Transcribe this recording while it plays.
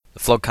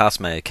Flogcast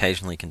may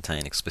occasionally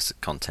contain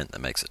explicit content that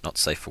makes it not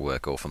safe for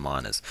work or for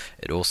minors.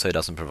 It also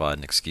doesn't provide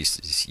an excuse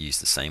to use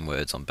the same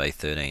words on Bay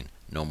 13.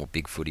 Normal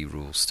big footy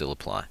rules still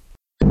apply.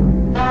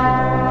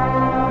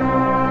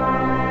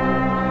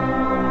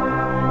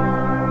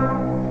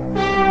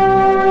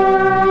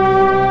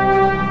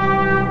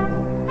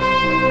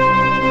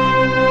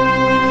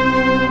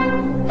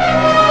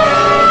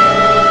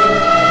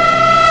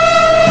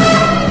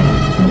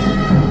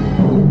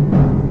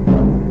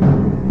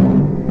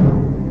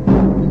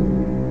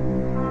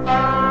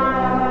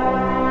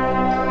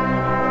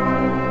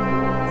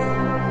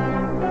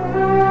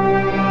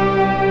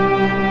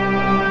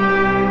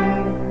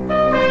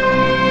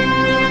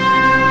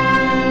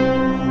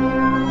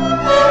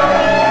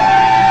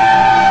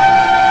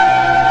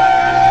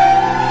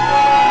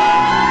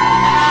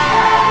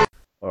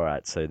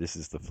 So this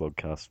is the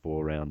Flogcast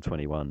for round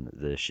 21.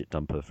 The shit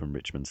dumper from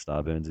Richmond,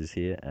 Starburns, is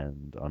here,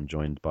 and I'm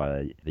joined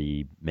by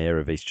the Mayor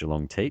of East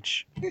Geelong,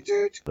 Teach,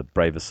 the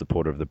bravest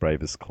supporter of the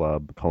bravest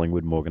club,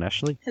 Collingwood, Morgan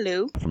Ashley.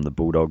 Hello. From the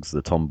Bulldogs,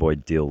 the tomboy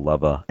deal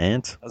lover,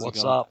 Ant.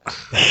 What's up?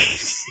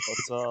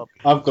 What's up?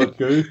 I've got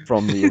goo.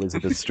 From the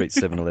Elizabeth Street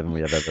 7-Eleven,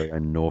 we have our very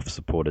own Norf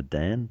supporter,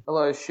 Dan.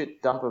 Hello,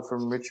 shit dumper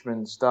from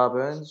Richmond,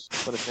 Starburns.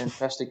 What a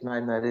fantastic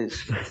name that is.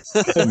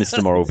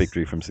 Mr. Moral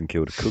Victory from St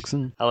Kilda,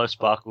 Cookson. Hello,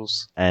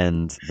 Sparkles.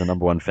 And the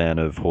number one fan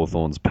of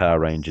Hawthorn's Power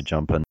Ranger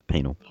jumper,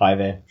 Penal. Hi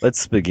there.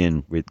 Let's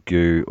begin with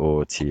goo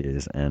or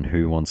tears, and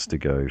who wants to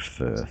go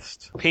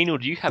first? Penal,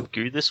 do you have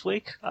goo this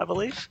week, I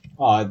believe?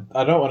 Oh,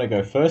 I don't want to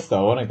go first, though.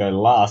 I want to go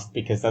last,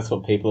 because that's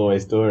what people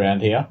always do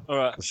around here.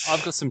 Alright,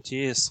 I've got some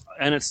tears,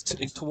 and it's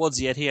towards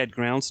the Etihad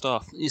ground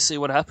staff. You see,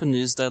 what happened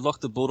is they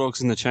locked the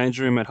Bulldogs in the change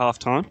room at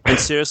half-time, and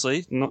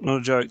seriously, not a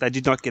joke, they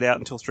did not get out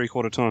until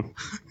three-quarter time.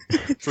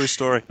 True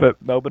story.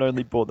 But Melbourne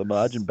only brought the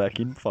margin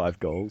back in 5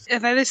 goals. Are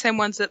they the same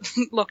ones that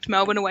locked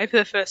Melbourne away for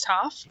the first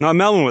half? No,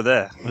 Melbourne were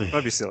there.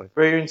 Don't be silly.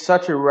 Were you in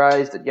such a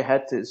rage that you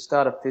had to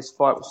start a fist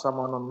fight with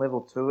someone on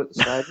level 2 at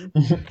the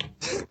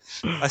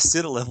stadium? I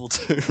sit at level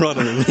 2 right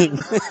on the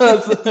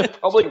ring.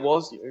 Probably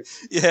was you.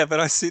 Yeah, but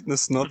I sit in the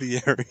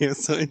snobby area,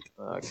 so...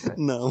 Okay.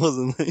 No, it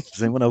wasn't me.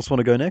 Does anyone else want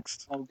to go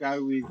next? I'll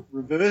go with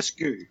reverse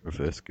goo.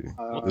 Reverse goo.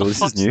 What Well, the this is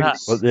fuck's new. that?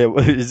 Well,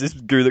 yeah, is this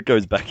goo that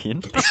goes back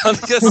in? I'm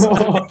just...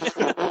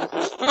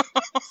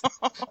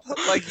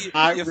 Like,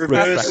 you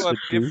reverse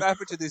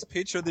fap into this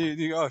picture, and then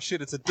you go, oh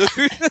shit, it's a dude.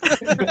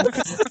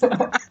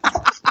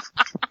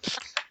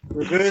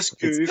 Reverse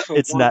goo for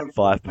It's one Nat of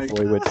 5 my-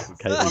 before we went to one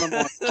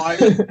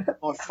KD.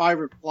 of my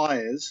favourite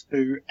players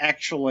who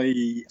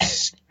actually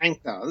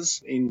spanked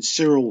us in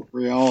Cyril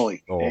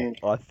Rioli. Oh, And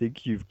I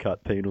think you've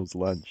cut Penal's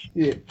lunch.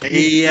 Yeah.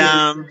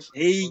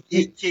 he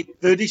kicked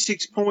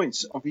 36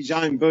 points off his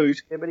own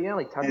boot, Yeah, but he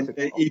only touched and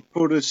it. he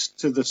put us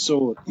to the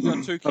sword.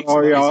 Got 2 But kicks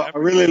away, I he's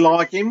really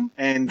like him,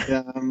 and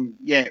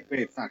yeah,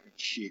 we're fucking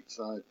shit.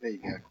 So there you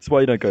go. That's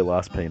why you don't go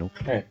last, Penal.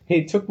 Yeah,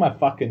 he took my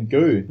fucking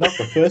goo. Not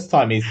the first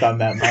time he's done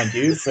that, mind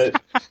you, but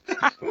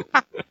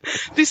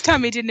This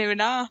time he didn't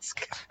even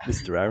ask.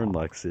 Mr. Aaron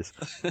likes this.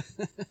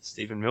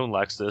 Stephen Milne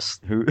likes this.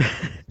 Who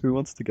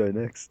wants to go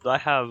next? I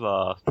have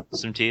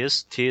some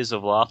tears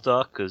of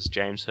laughter, because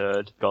James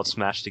Hird got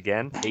smashed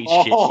again. Eat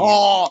Oh,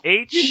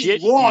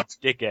 shit, what?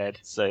 you dickhead.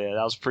 So yeah,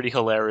 that was pretty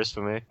hilarious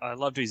for me. I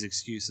loved his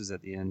excuses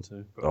at the end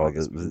too. Oh,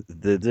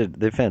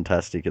 they're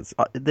fantastic.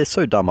 They're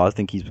so dumb. I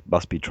think he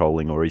must be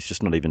trolling, or he's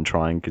just not even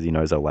trying because he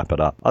knows I'll lap it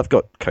up. I've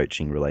got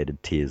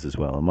coaching-related tears as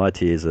well, and my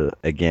tears are,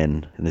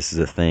 again, and this is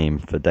a theme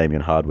for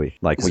Damien Hardwick.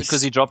 Like, Is it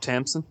because he dropped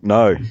Hampson?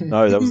 No,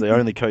 that was the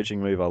only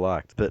coaching move I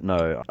liked. But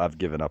no, I've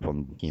given up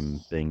on him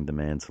being the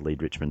man to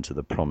lead Richmond to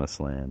the promised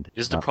land.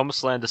 Is the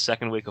promised land the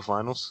second week of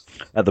finals?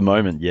 At the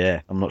moment,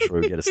 yeah. I'm not sure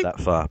he'll get us that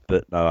far.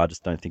 But no, I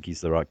just don't think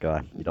he's the right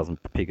guy. He doesn't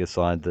pick a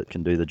side that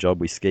can do the job.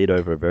 We skied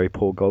over a very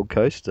poor Gold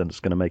Coast, and it's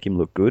going to make him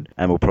look good.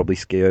 And we'll probably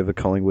ski over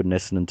Collingwood and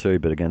Essendon too,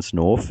 but against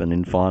Norf and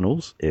in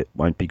finals, it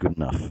won't be good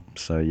enough.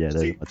 So yeah,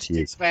 there's my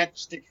tears.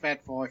 Stick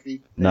fat,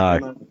 Fifey. No.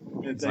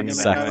 They're Like going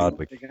Sack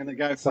Hardwick. to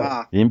go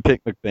far. You didn't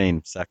pick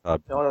McBean, sack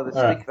hard. Either the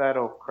Alright. stick fat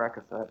or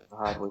cracker fat for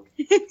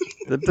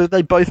Hardwick.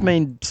 They both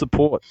mean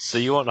support. So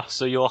you're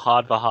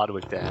hard for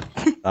Hardwick, Dan.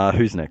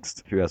 Who's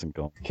next? Who hasn't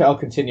gone? I'll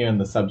continue on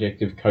the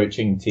subject of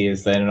coaching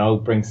tears then, and I'll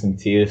bring some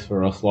tears for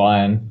Ross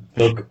Lyon.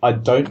 Look, I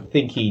don't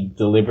think he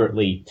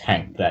deliberately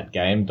tanked that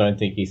game. Don't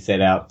think he set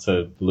out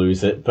to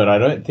lose it, but I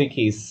don't think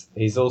he's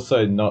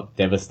also not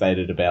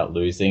devastated about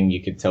losing.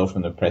 You could tell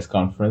from the press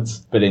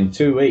conference. But in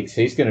 2 weeks,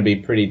 he's going to be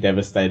pretty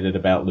devastated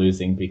about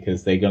losing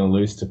because they're going to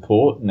lose to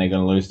Port and they're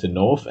going to lose to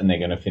North and they're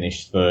going to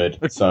finish third.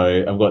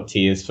 So I've got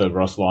tears for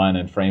Ross Lyon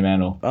and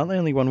Fremantle. Aren't they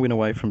only one win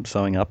away from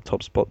sewing up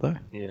top spot though?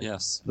 Yeah.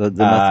 Yes. The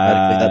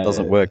mathematically that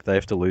doesn't work. They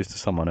have to lose to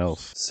someone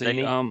else.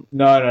 See,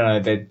 No.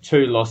 They're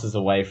 2 losses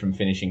away from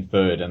finishing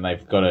 3rd, and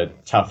they've got a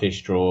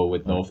toughish draw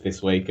with Norf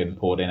this week and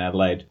Port in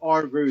Adelaide. I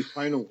agree with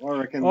Tonal. I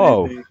reckon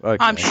Oh, they'd be... okay.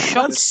 I'm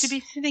shocked to be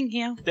sitting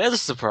here. There's a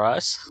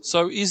surprise.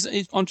 so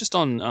I'm just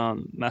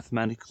on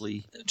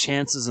mathematically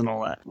chances and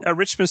all that. Are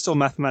Richmond still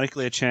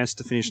mathematically a chance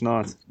to finish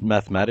 9th?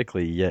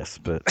 Mathematically, yes,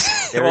 but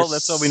Well,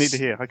 that's all we need to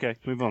hear. Okay,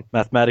 move on.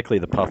 mathematically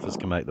the Puffers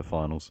can make the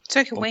finals.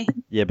 So can we.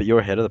 Yeah, but you're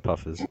ahead of the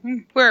Puffers.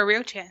 We're a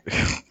real chance.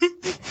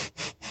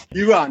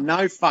 You are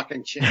no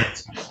fucking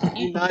chance.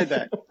 You know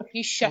that.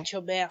 You shut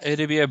your mouth.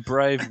 It'd be a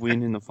brave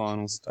win in the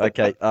finals.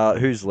 Okay,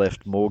 who's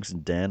left? Morgs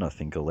and Dan, I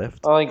think, are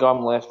left. I think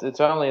I'm left. It's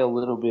only a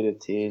little bit of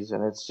tears,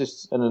 and it's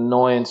just an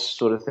annoyance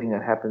sort of thing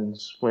that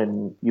happens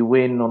when you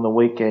win on the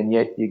weekend,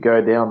 yet you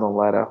go down the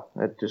ladder.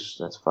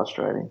 That's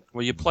frustrating.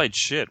 Well, you played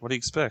shit. What do you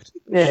expect?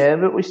 Yeah,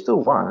 but we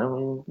still won. I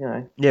mean, you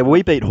know. Yeah, well,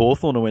 we beat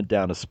Hawthorn and went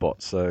down a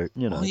spot, so,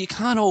 you know. Well, you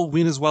can't all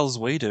win as well as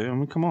we do. I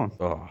mean, come on.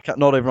 Oh,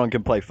 not everyone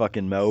can play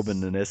fucking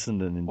Melbourne and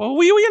Essendon. And, Well,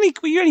 we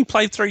only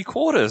played 3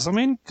 quarters. I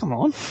mean, come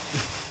on.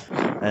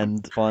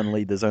 and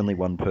finally, there's only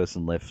one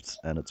person left,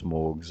 and it's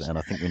Morgs, and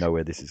I think we know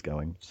where this is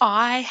going.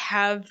 I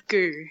have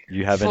goo.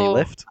 You have any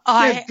left?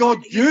 Yeah,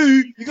 God,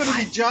 you got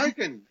to be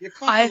joking. You're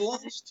fucking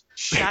lost.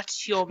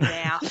 Shut your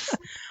mouth.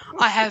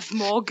 I have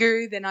more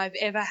goo than I've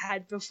ever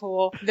had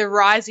before. The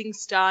Rising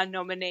Star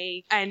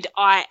nominee, and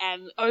I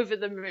am over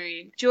the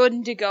moon.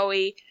 Jordan De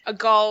Goey, a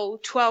goal,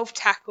 12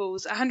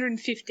 tackles,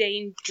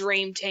 115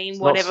 dream team,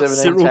 Not whatever.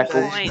 17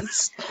 tackles.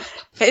 Points.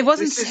 It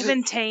wasn't This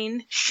isn't-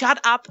 17.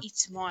 Shut up,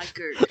 it's my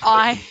goo.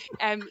 I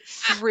am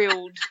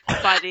thrilled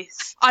by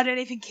this. I don't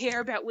even care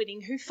about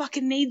winning. Who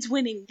fucking needs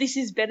winning? This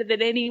is better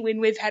than any win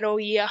we've had all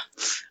year.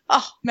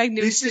 Oh,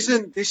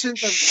 magnificent. This isn't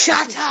the...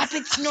 Shut up,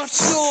 it's not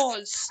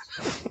yours.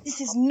 This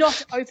is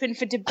not open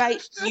for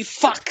debate, you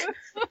fuck.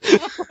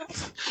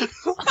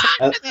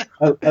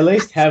 At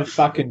least have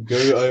fucking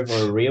Goo over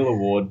a real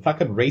award.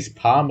 Fucking Reece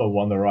Palmer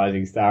won the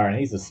Rising Star, and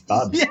he's a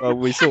spud. Oh,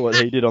 we saw what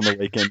he did on the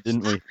weekend,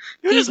 didn't we?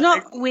 He's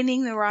not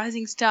winning the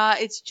Rising Star,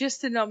 it's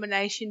just a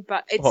nomination,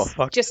 but it's Oh,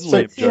 fuck. just So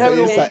you have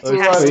you're all saying- two so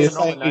you're to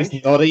saying nominate.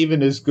 he's not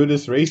even as good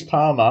as Reece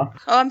Palmer?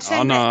 Oh, I'm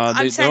saying no, that.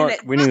 I'm they saying aren't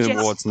that winning the Jess-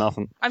 awards,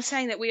 nothing. I'm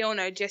saying that we all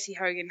know Jesse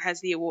Hogan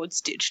has the award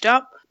stitched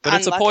up. But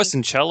it's a Unlucky.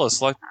 poison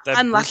chalice. Like that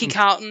Unlucky Brisbane-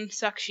 Carlton,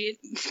 suck shit.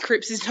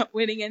 Cripps is not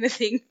winning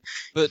anything.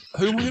 But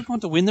who would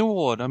want to win the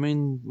award? I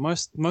mean,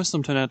 most of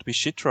them turn out to be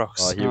shit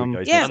trucks. Oh, here we go.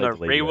 Yeah. And the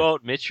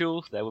Rewalt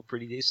Mitchell, they were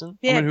pretty decent.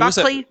 Yeah, mean, who was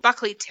that?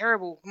 Buckley,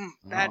 terrible.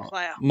 Bad Oh.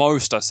 player.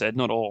 Most, I said,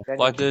 not all.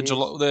 Daniel Like the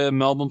Pearce. the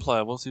Melbourne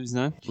player, what's his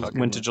name?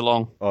 Went to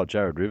Geelong. Oh,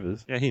 Jared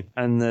Rivers. Yeah, him.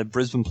 And the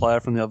Brisbane player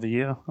from the other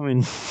year. I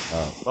mean,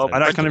 Oh, Well,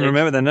 I can't even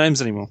remember their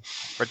names anymore.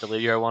 Brett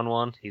Delidio won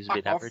one. He's a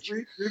bit Fuck off, average.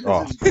 Rivers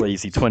oh is-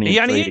 please, he 20 He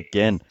and only- 3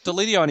 again.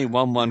 Delidio only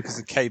won one because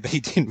the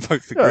KB didn't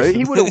vote for No, Griffin.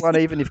 he would have won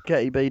even if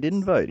KB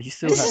didn't vote. He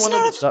still This had is One of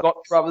the not Scott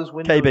brothers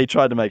win. KB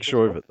tried to make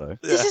sure of it, though.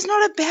 This is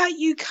not about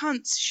you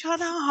cunts. Shut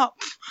up.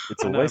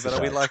 It's I know, always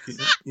but we about- like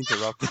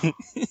interrupting.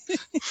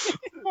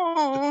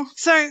 Oh,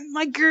 so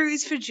my guru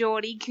is for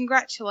Geordie.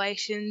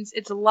 Congratulations.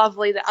 It's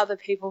lovely that other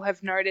people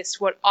have noticed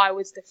what I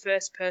was the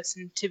first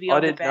person to be I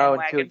on the didn't know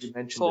until bandwagon you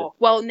mentioned for.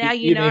 Well, now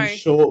you know. mean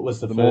Short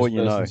was the The first more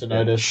you person know. to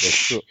Yeah, notice.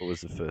 Short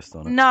was the first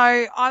on it.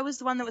 No, I was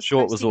the one that was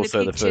Short was posting also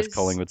the pictures. first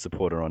Collingwood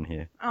supporter on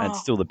here, and Oh.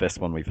 still the best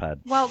one we've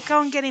had. Well,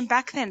 go and get him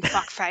back then,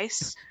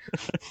 fuckface.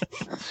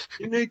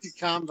 You need to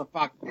calm the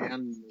fuck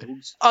down,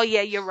 Mills. Oh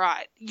yeah, you're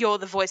right. You're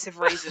the voice of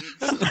reason.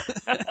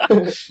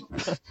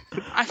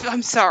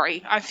 I'm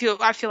sorry. I feel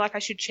like I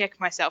should check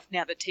myself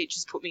now that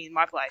teachers put me in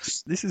my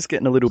place. This is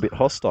getting a little bit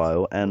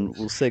hostile, and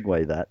we'll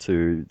segue that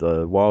to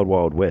the Wild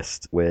Wild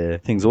West, where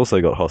things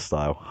also got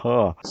hostile.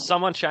 Ha.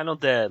 Someone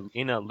channeled their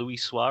inner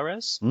Luis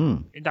Suarez.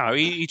 Mm. No,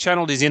 he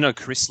channeled his inner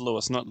Chris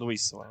Lewis, not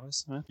Luis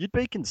Suarez. Huh? You'd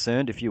be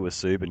concerned if you were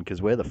Subin,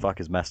 because where the fuck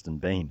has Maston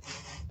been?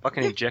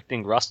 Fucking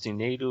injecting rusty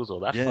needles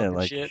or that Yeah, fucking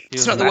like- shit. He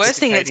It's was not the worst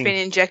thing that's masticating-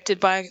 been injected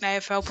by an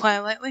AFL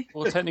player lately.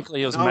 Well,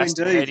 technically, he was No,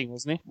 masticating,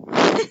 wasn't he?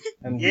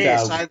 And, Yeah,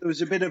 so there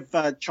was a bit of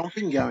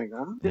chomping going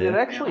on. Did it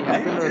actually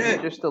happen, or is Yeah.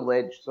 it just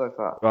alleged so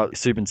far? Well,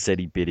 Subin said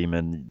he bit him,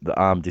 and the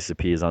arm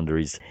disappears under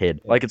his head.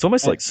 Like, it's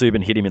almost like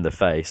Subin hit him in the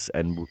face,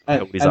 and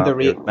held his And arm.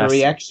 the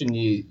reaction,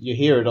 you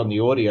hear it on the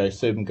audio,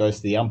 Subin goes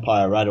to the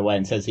umpire right away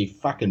and says he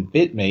fucking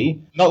bit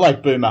me. Not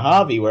like Boomer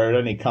Harvey, where it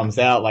only comes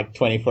out like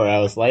 24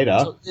 hours later.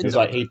 So it- He's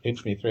like, he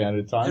pinched me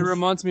 300 times. It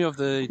reminds me of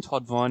the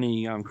Todd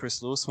Viney,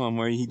 Chris Lewis one,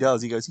 where he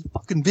goes, he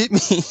fucking bit me.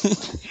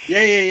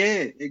 Yeah,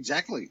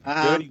 exactly.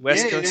 Dirty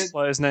West yeah, Coast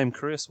player's named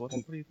Chris. What do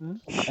you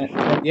think?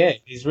 And yeah,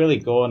 he's really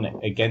gone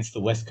against the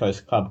West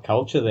Coast club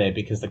culture there,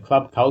 because the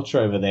club culture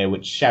over there,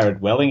 which Sharad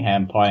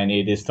Wellingham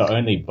pioneered, is to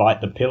only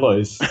bite the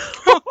pillows.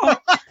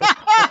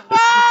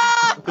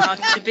 Oh,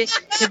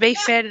 To be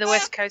fair to the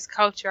West Coast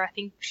culture, I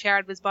think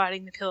Sherrod was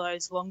biting the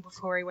pillows long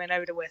before he went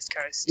over to West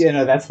Coast. Yeah,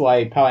 no, that's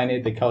why he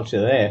pioneered the culture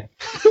there.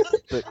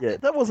 But yeah,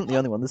 that wasn't the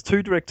only one. There's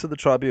 2 direct to the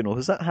tribunal.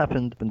 Has that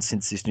happened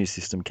since this new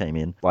system came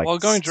in? Like, Well,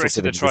 going direct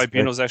to the 6 or 7 years ago?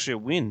 tribunal is actually a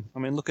win. I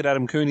mean, look at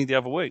Adam Cooney the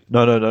other week.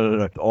 No.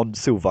 On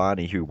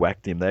Silvani, who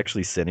whacked him, they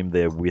actually sent him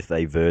there with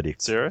a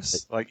verdict.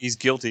 Serious? Like, he's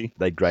guilty.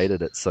 They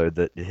graded it so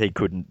that he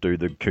couldn't do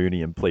the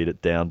Cooney and plead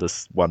it down to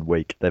 1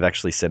 week. They've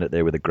actually sent it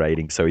there with a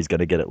grading, so he's going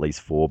to get at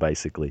least 4,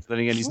 basically. Then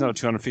again, he's not a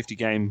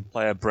 250-game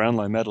player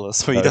Brownlow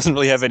medalist, so he doesn't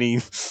really have any...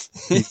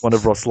 He's one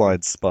of Ross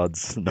Lyon's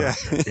spuds. No, Yeah.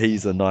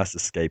 He's a nicer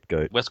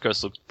scapegoat. West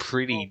Coast looked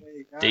pretty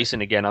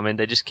decent again. I mean,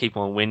 they just keep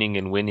on winning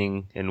and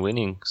winning and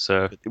winning.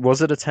 So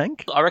Was it a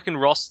tank? I reckon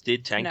Ross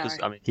did tank. No. 'Cause,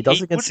 I mean, He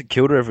does against St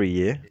Kilda every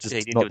year, just Yeah,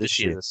 he didn't not do it this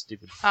year. The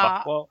stupid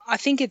fuck. Well, I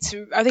think it's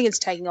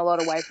taking a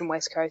lot away from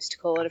West Coast to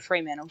call it a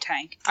Fremantle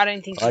tank. I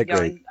don't think I you're agree.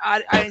 going.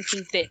 I don't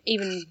think that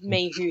even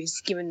me,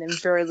 who's given them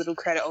very little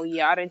credit all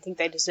year, I don't think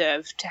they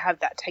deserve to have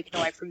that taken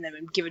away from them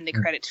and given the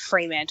credit to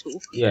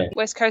Fremantle. Yeah.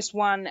 West Coast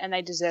won, and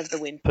they deserve the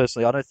win.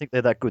 Personally, I don't think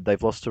they're that good.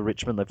 They've lost to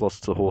Richmond, they've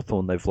lost to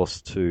Hawthorn, they've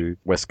lost to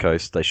West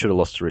Coast. They should have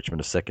lost to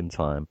Richmond a second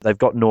time. They've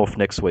got Norf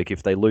next week.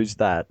 If they lose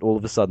that, all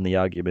of a sudden the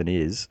argument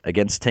is,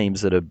 against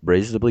teams that are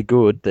reasonably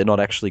good, they're not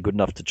actually good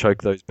enough to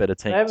choke those better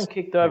teams. They haven't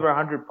kicked over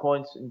 100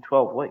 points in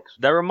 12 weeks.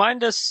 they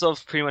remind us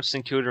of pretty much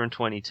St Kilda in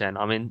 2010.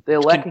 I mean, They're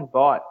lacking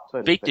bite. So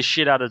to beat the speak.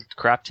 shit out of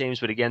crap teams,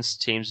 but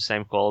against teams the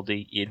same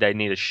quality, they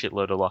need a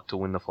shitload of luck to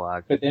win the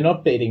flag. But they're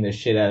not beating the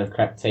shit out of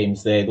crap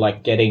teams. They're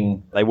like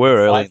getting They were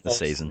early 5 in the goals-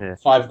 season. Yeah.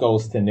 5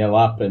 goals to 0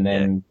 up and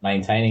then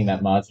maintaining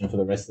that margin for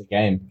the rest of the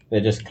game.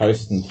 They're just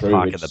coasting through.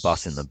 Parking which the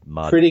bus in the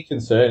mud. Pretty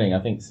concerning. I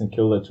think St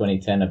Kilda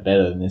 2010 are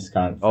better than this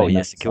current. Oh, Fremantle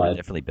yes, St Kilda side.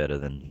 definitely better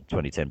than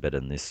 2010, better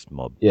than this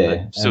mob.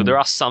 Yeah. So and- there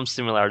are some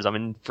similarities. I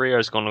mean,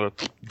 Freo's gone to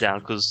go down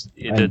because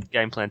the And-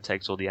 game plan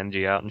takes all the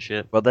energy out and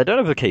shit. Well, they don't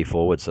have a key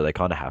forward, so they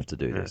kind of have to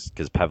do this,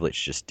 because Pavlich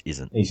just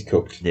isn't. He's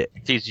cooked. Yeah.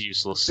 He's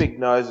useless. Big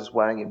nose is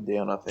weighing him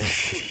down, I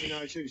think. You know,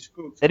 who's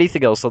good.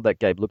 Anything else on that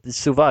game? Look, the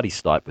Silvati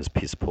snipe was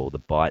piss poor. The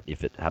bite,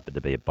 if it happened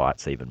to be a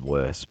bite's even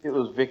worse. It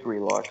was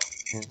victory-like.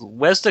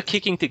 Where's the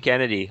kicking to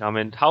Kennedy? I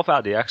mean, how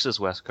about the Exers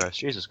West Coast?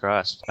 Jesus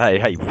Christ. Hey,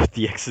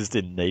 the X's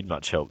didn't need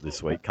much help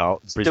this week.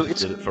 Brisbane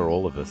it's- did it for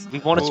all of us. We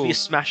want it to be a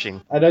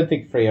smashing. I don't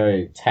think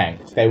Freo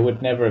tanked. They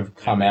would never have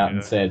come out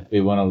and Yeah. said, we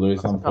want to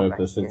lose on come back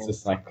purpose. It's again.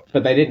 just like,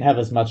 but they didn't have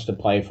as much to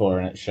play for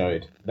and it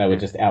showed. They were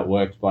just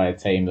outworked by a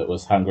team that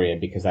was hungrier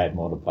because they had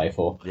more to play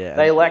for. Yeah.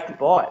 They lacked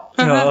bite.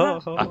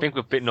 I think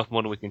we've bitten off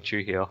more than we can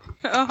chew here.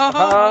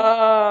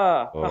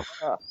 Ah!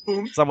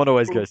 Someone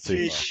always goes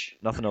too far.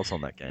 Nothing else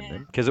on that game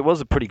then. Because it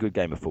was a pretty good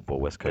game of football.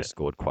 West Coast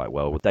scored quite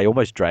well. They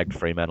almost dragged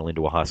Fremantle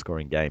into a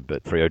high-scoring game,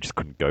 but Freo just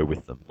couldn't go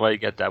with them. Well, you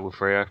get that with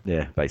Freo.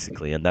 Yeah,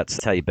 basically. And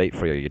that's how you beat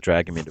Freo. You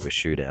drag them into a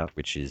shootout,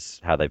 which is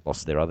how they've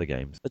lost their other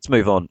games. Let's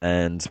move on.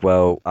 And,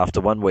 well,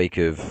 after 1 week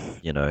of,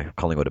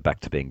 Collingwood are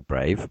back to being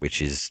brave,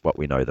 which is what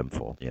we know them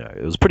for.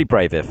 It was a pretty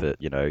brave effort,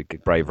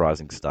 brave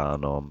rising star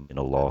in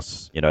a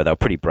loss. They were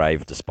pretty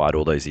brave despite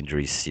all those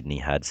injuries Sydney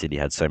had. Sydney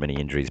had so many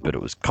injuries, but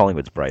it was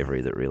Collingwood's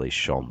bravery that really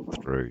shone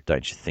through.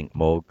 Don't you think,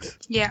 Morgs?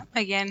 Yeah,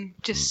 again,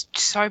 just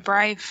so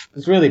brave. It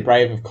was really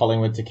brave of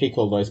Collingwood to kick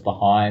all those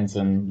behinds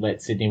and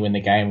let Sydney win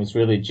the game. It was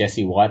really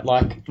Jesse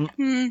White-like.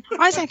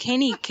 Isaac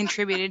Heaney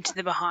contributed to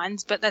the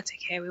behinds, but that's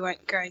okay. We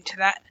won't go into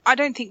that. I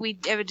don't think we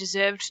ever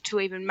deserved to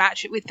even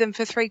match it with them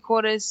for 3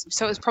 quarters,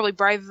 so it was probably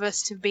brave of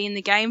us to be in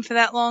the game for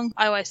that long.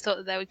 I always thought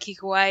that they would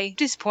kick away.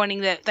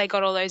 Disappointing that they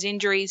got all those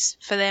injuries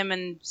for them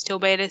and still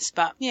beat us,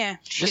 but yeah,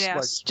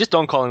 Just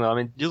on Collingwood, I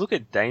mean, you look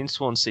at Dane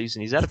Swan's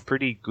season, he's had a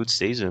pretty good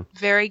season.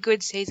 Very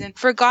good season.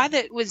 For a guy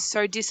that was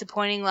so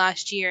disappointing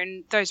last year,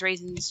 and those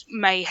reasons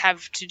may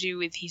have to do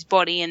with his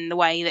body and the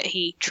way that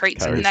he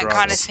treats it and that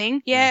kind of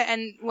thing. Yeah,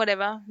 and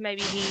whatever.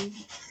 Maybe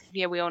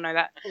we all know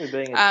that. Probably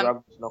being a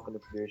drug is not going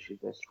to produce your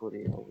best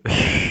footy.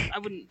 I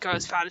wouldn't go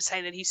as far to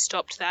say that he's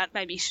stopped that.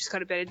 Maybe he's just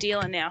got a better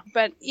dealer now.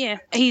 But yeah,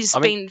 he's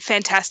been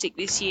fantastic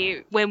this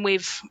year. When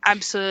we've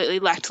absolutely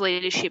lacked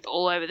leadership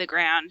all over the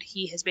ground,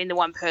 he has been the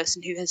one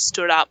person who has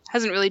stood up.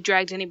 Hasn't really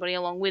dragged anybody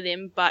along with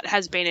him, but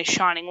has been a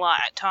shining light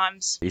at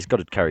times. He's got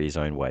to carry his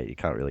own weight. He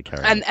can't really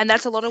carry it. And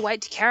that's a lot of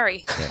weight to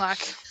carry. Yeah.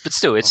 But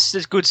still, it's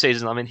a good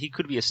season. I mean, he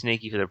could be a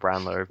sneaky for the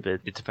Brownlow,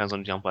 but it depends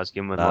on the umpires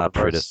give him a lot of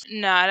votes.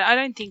 No, I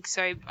don't think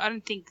so. I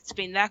don't think it's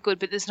been that good,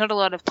 but there's not a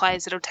lot of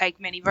players that'll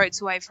take many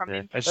votes away from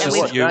him. It's And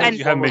just we've- you and-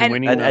 haven't been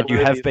winning. and you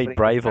have been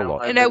brave a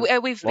lot.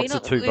 We've Lots been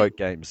of 2-vote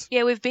games.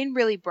 Yeah, we've been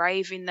really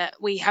brave in that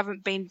we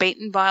haven't been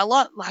beaten by a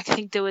lot. Like, I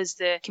think there was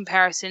the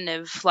comparison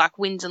of like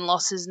wins and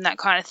losses and that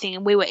kind of thing,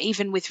 and we were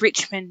even with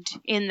Richmond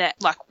in that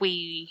like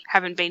we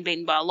haven't been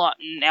beaten by a lot,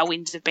 and our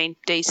wins have been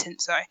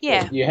decent. So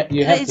yeah, You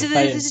have to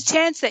say there's a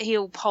chance thinks that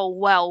he'll poll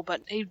well,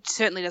 but he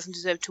certainly doesn't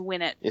deserve to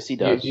win it. Yes, he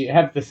does. You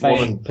have the More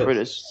same. than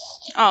Pritis.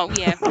 Oh,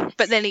 yeah.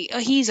 But then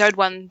he's owed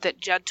one that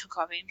Judd took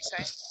off him,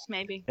 so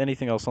maybe.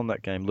 Anything else on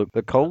that game? Look,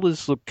 the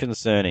Colas look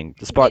concerning.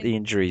 Despite the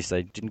injuries,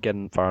 they didn't get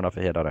far enough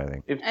ahead, I don't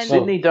think. If And-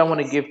 Sydney don't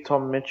want to give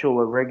Tom Mitchell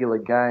a regular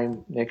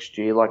game next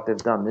year like they've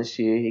done this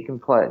year, he can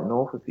play at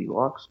North if he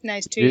likes. No,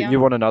 he's too young. You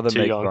want another Too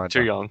Meg young. grinder.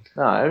 Too young.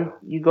 No,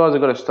 you guys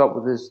have got to stop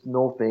with this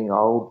North being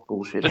old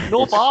bullshit. But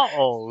North are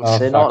old. Oh,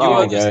 They're fuck, not here we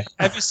old. go.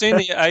 Have you seen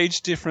the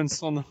age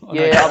difference on the?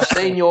 Yeah, I've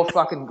seen your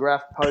fucking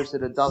graph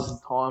posted a dozen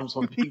times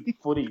on Big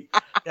Footy.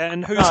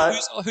 And No.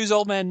 who's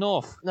old man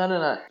North?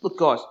 No. Look,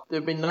 guys, there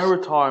have been no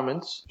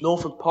retirements.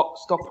 North have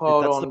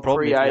stockpiled That's on the problem.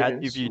 free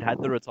agents. If you'd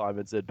had the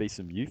retirements, there'd be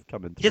some youth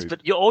coming through. Yes,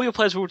 but all your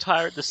players will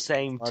retire at the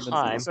same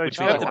time. So which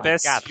do you means have the like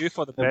best gap. youth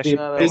or the There'd best be a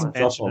No, big no,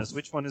 pensioners? drop-off.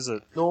 Which one is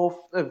it? North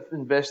have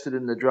invested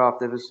in the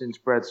draft ever since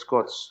Brad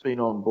Scott's been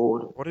on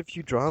board. What have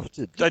you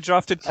drafted? They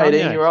drafted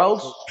Kanye.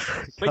 18-year-olds?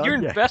 But your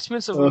Kanye.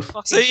 investments are Oh.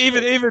 fucking See,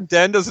 shit. even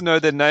Dan doesn't know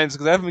their names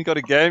because they haven't got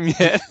a game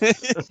yet.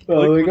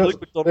 Well, we Luke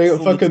got McDonald's on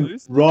the fucking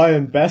twos.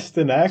 Ryan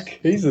Bastanak.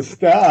 He's a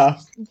star.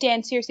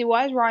 Dan, seriously,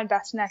 why is Ryan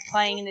Bastanak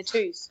playing in the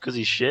twos? Because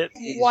he's shit.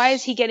 Why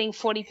is he getting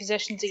 40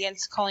 possessions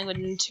against Collingwood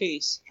in the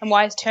twos? And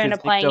why is Turner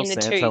Because playing Nick in the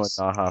Del Santo twos?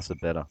 and Nahas are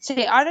better.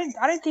 See, I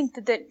don't think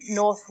that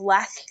North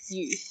lack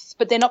youth,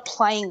 but they're not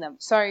playing them.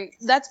 So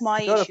that's my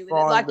You've got issue to with it.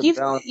 find Like the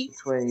balance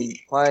between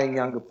playing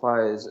younger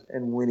players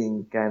and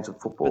winning games of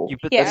football.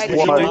 But Yeah, that's okay.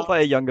 because you do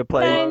play a younger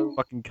player No. than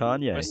fucking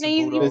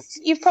Kanye. No,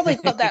 you've probably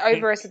got that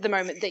over us at the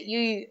moment that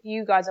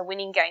you guys are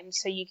winning games,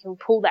 so you can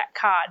pull that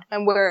card,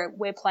 and we're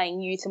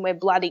playing youth and we're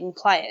blooding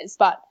players,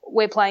 but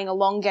we're playing a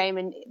long game,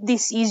 and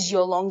this is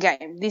your long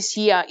game. This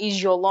year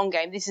is your long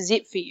game. This is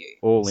it for you.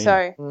 All in.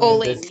 So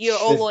all in, There's- you're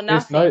all or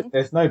there's nothing.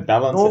 There's no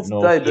balance North, at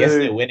North. they Yes, do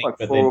they're winning, like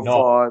but 4 they're or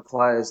not. 5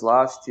 players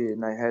last year,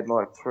 and they had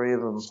like 3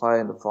 of them play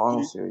in the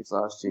final series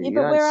last year. Yeah, You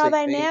but don't where are see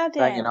they me now, Dan?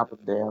 banging up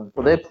and down.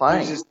 Well, they're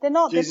playing. Jesus, They're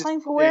not. Jesus, They're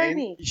playing for Dan,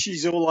 Werribee.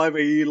 she's all over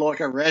you like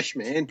a rash,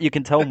 man. You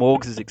can tell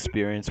Morgs'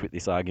 experience with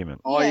this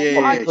argument. Oh, Yeah, yeah,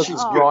 well, yeah. Look, She's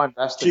it's got, Ryan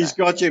Bastanak. she's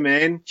got you,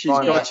 man. She's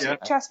Ryan got Bastanak. you.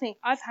 Trust me,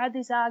 I've had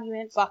this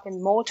argument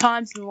fucking more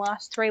times in the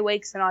last 3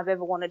 weeks than I've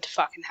ever wanted to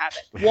fucking have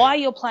it. Why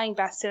you're playing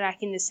Bastanak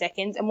in the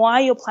seconds, and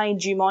why you're playing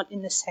Dumont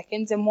in the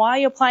seconds, and why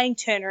you're playing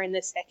Turner in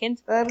the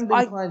seconds. They haven't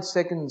been playing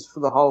seconds for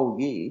the whole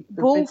year. They've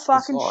Bull been to the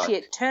fucking side.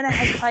 shit. Turner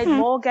has played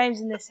more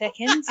games in the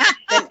seconds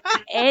than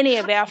any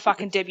of our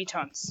fucking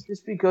debutants.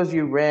 Just because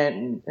you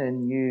rant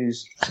and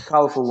use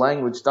colourful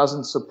language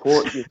doesn't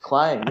support your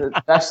claim.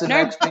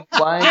 Bastonak's been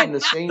playing in the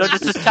scenes No,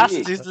 just the this stats.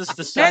 year. Just the No,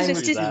 stats. the, do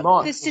sti- that.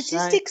 Dumont, the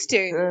statistics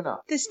same do. Turner.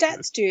 The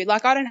stats do.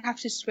 Like, I don't have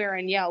to swear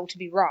and yell to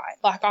be right.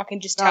 Like, I can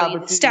just Nah, tell you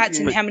but the you- stats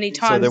you- and how many so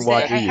times then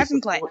why that do I you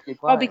haven't played. Support your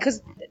Oh, claim. because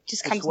it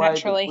just comes Persuade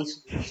naturally. them.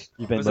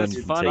 You've been Because learning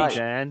it's from funny, teach.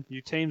 Dan.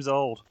 Your team's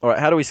old. All right,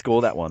 how do we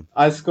score that one?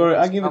 I give it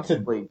to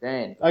Comfortably, Dan.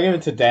 Dan. I give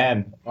it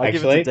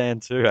to Dan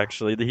too.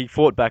 Actually, he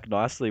fought back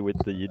nicely with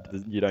the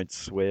you don't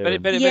swear. But,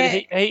 and- but, Yeah,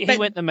 but he but-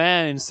 went the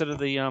man instead of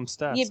the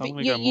stats. Yeah, I'm but going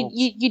to go you, Morgs.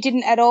 you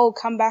didn't at all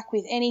come back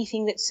with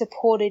anything that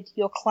supported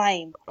your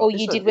claim. All you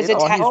Yes, I did was did.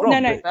 Oh, attack. he's wrong, No,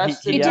 no. but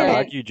That's he You didn't.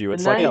 out-argued you.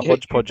 It's The like name how you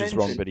Hodgepodge is wrong,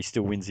 mentioned. but he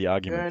still wins the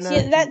argument. Turner,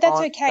 Yeah, that's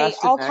Dumont, okay.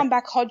 I'll Bastanak. come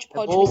back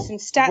hodgepodge They've all-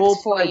 with some they've all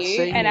stats for played you and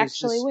seniors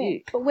actually this win. year.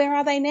 But where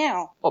are they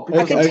now? Oh,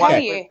 I can tell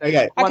you.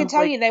 Okay. I can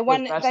tell One you they week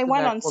won. was They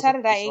won Bastanak on wasn't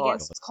Saturday decide.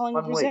 against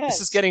Collingwood 1 week. reserves.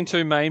 This is getting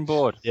too main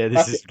board. Yeah,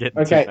 this is getting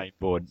Okay. too main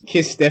board.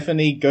 Kiss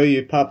Stephanie, go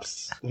you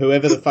pups.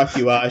 Whoever the fuck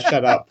you are,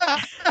 shut up.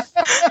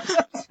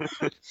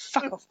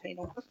 Fuck off,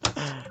 Penal.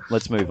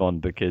 Let's move on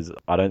because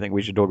I don't think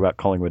we should talk about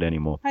Collingwood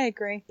anymore. I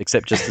agree.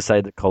 Except just to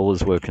say that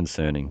Collars were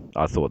concerning.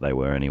 I thought they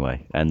were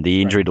anyway. And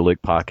the injury to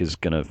Luke Parker is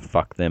going to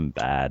fuck them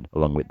bad,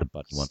 along with the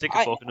Buddy one. Stick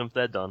a fork in them if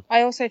they're done.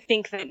 I also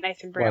think that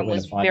Nathan Brown win a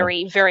was final.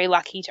 very, very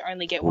lucky to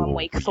only get 1 Ooh,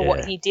 week for yeah.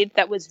 what he did.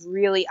 That was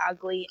really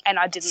ugly, and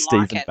I didn't Stephen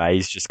like it.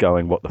 May's just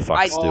going, what the fuck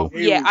I- still?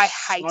 He Yeah, was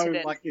I hated so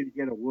it. lucky to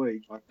get a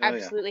week. I tell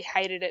ya. Absolutely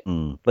hated it.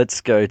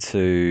 Let's go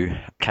to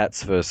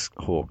Cats versus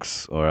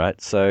Hawks. All right.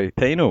 So,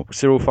 Penal.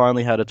 Cyril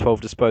finally had a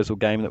 12 disposal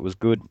game that was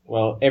good.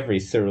 Well, every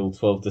Cyril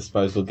 12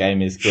 disposal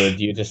game is good.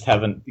 You just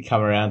haven't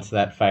come around to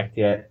that fact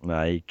yet.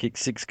 No, he kicked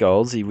 6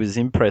 goals. He was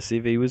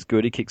impressive. He was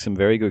good. He kicked some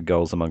very good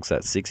goals amongst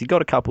that 6. He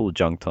got a couple of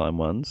junk time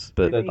ones,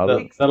 but The other,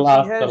 He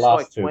last has last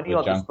like two 20 were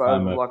on junk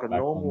disposal time like a back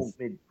normal ones.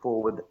 mid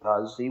forward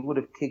does. He would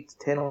have kicked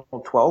 10 or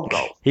 12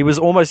 goals. he was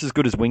almost as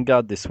good as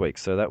Wingard this week.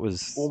 So that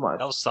was Almost.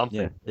 That was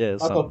something. yeah, it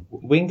was I something.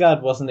 thought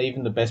Wingard wasn't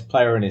even the best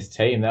player in his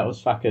team. That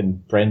was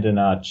fucking Brendan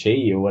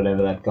Archie or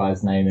whatever that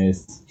guy's name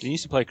is. He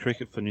used to play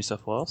cricket for New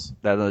South Wales.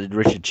 That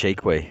Richard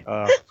Cheekwee,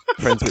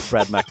 friends with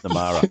Brad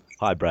McNamara.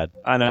 Hi, Brad.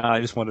 I know, I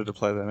just wanted to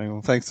play that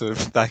angle. Thanks for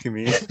backing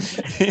me in.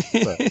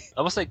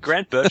 I must say,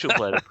 Grant Birchall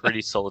played a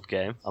pretty solid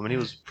game. I mean, he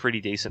was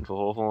pretty decent for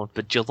Hawthorn,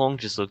 but Geelong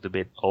just looked a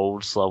bit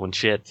old, slow, and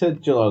shit. To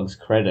Geelong's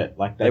credit,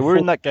 like They were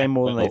in fought that game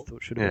more than they well.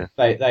 thought should have.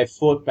 Yeah. They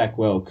fought back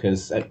well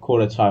because at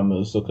quarter time it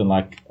was looking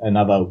like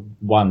another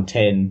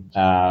 110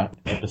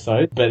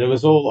 episode, but it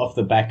was all off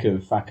the back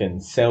of fucking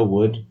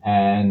Selwood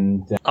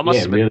and I must Must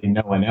have been- really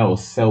no one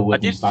else.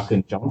 Selwood and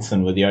fucking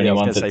Johnson were the only I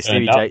was ones going that to say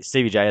turned up.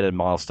 Stevie J had a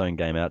milestone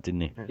game out,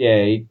 didn't he?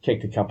 Yeah, he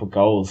kicked a couple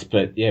goals,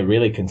 but yeah,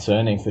 really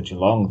concerning for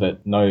Geelong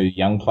that no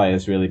young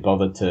players really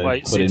bothered to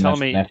Wait, so put you're in much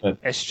telling of an me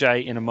effort.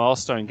 SJ in a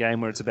milestone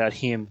game where it's about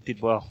him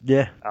did well?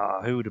 Yeah.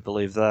 Who would have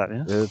believed that?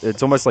 Yeah.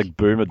 It's almost like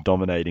Boomer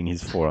dominating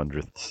his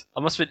 400th. I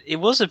must admit, it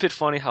was a bit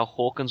funny how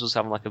Hawkins was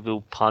having like a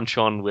little punch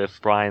on with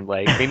Brian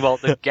Lake. Meanwhile,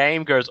 the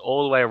game goes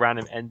all the way around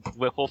him, and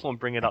Hawthorn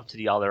bring it up to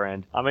the other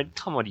end. I mean,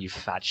 come on, you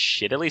fat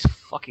shit. At least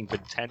fucking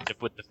pretend to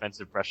put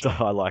defensive pressure.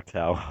 I liked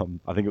how,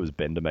 I think it was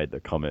Bender made the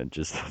comment,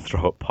 just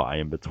throw a pie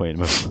in between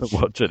them and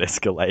watch it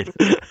escalate.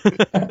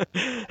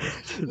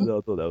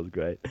 I thought that was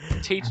great.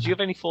 T, did you have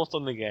any thoughts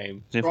on the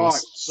game? Right,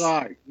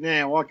 so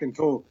now I can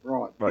talk.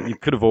 Right, you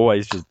could have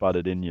always just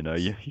butted in, you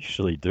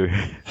usually do.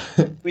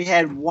 We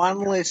had one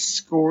less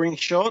scoring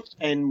shot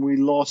and we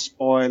lost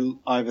by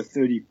over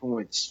 30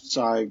 points.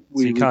 So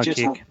you can't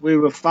kick. we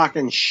were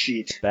fucking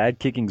shit. Bad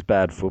kicking's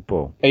bad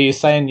football. Are you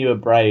saying you were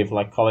brave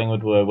like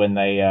Collingwood were when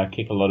they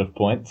kick a lot of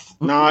points?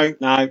 No,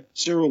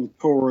 Cyril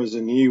tore us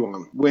a new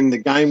one. When the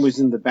game was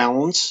in the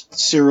balance,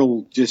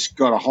 Cyril just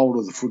got a hold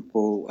of the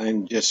football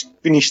and just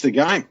finished the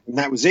game. And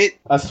that was it.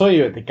 I saw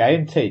you at the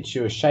game, Teach.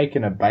 You were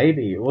shaking a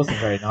baby. It wasn't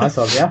very nice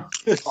of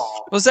you.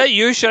 Was that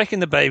you shaking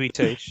the baby,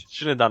 Teach?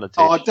 Shouldn't have done it,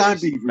 T. Oh,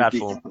 don't be Bad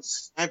form.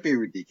 ridiculous. Don't be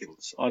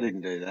ridiculous. I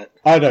didn't do that.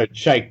 I don't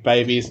shake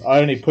babies. I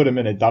only put them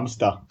in a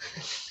dumpster.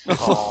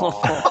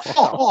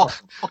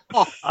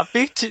 I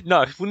think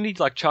no, wouldn't he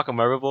like chuck him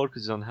overboard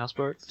because he's on the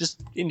houseboat?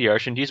 Just in the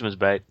ocean, use him as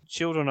bait.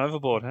 Children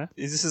overboard, huh?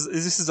 Is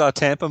this our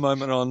Tampa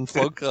moment on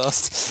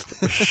Flogcast?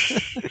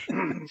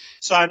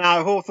 So,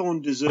 no,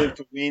 Hawthorn deserved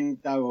to win.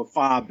 They were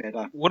far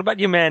better. What about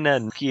your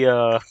man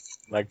Kia,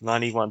 like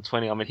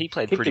 91-20? I mean, he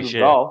played Kicked pretty him a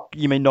shit. goal.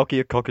 You mean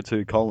Nokia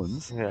Cockatoo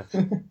Collins? Yeah.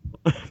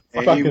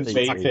 Fucking he,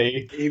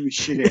 BT. he was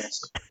shit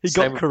ass. He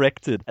Same- got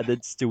corrected and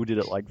then still did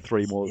it like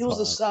 3 more He was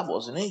the times. sub,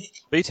 wasn't he?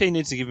 BT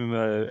needs to give him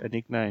a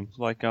nickname.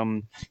 Like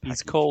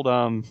he's called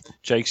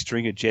Jake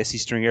Stringer Jesse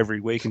Stringer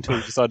every week until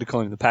he decided to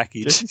call him the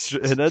package.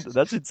 And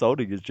that's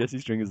insulting, because Jesse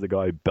Stringer's the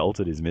guy who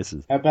belted his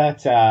missus. How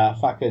about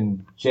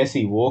fucking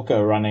Jesse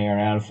Walker running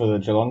around for the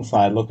Geelong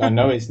side? Look, I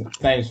know his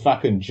name's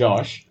fucking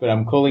Josh, but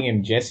I'm calling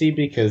him Jesse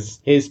because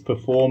his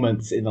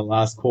performance in the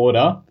last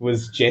quarter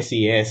was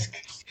Jesse-esque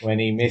when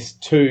he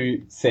missed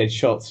 2 said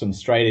shots from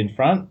straight in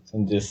front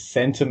and just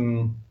sent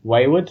them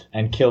wayward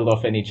and killed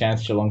off any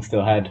chance Geelong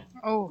still had.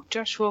 Oh,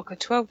 Josh Walker,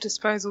 12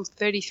 disposals,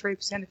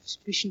 33%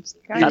 efficiency.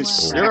 Going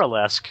That's well.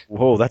 Cyril-esque.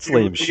 Whoa, that's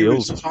Liam He was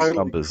Shields' totally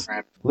numbers.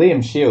 crap.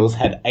 Liam Shields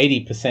had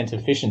 80%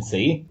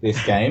 efficiency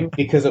this game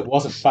because it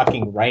wasn't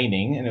fucking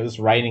raining, and it was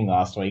raining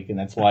last week, and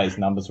that's why his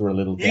numbers were a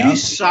little down. You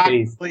suck,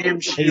 He's-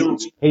 Liam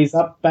Shields. He's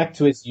up back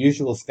to his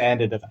usual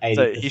standard of 80%.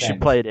 So he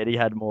should play it Eddie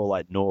had more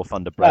like Norf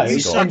under No, Brad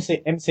he's Scott.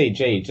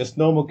 MCG, just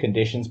normal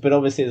conditions, but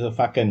obviously there's a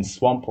fucking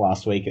swamp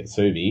last week at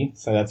Subi,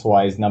 so that's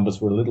why his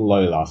numbers were a little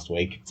low last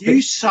week. You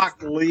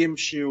suck Liam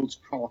Shields'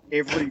 cock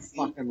every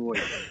fucking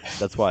week.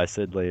 That's why I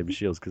said Liam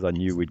Shields, because I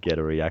knew we'd get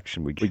a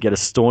reaction. We'd get a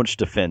staunch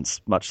defence,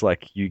 much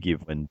like you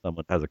give when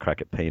someone has a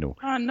crack at penal.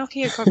 Oh,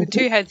 Nokia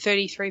Cockatoo had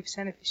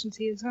 33%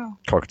 efficiency as well.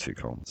 Cockatoo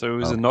Collins. So it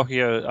was a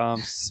Nokia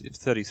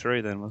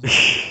 33 then, wasn't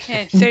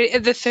it? Yeah,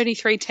 the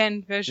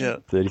 3310 version. Yeah.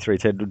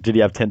 33-10. Did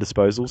he have 10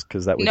 disposals?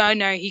 Because that was...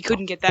 No, he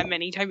couldn't get that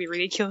many. Don't be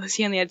ridiculous.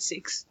 He only had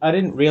 6. I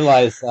didn't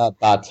realise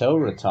Bartel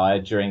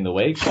retired during the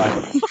week.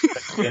 Like,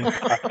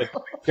 I could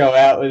go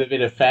out with a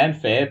bit of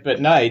fanfare, but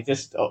no, he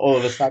just all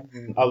of a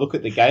sudden I look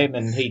at the game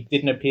and he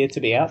didn't appear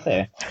to be out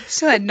there.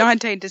 Still had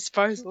 19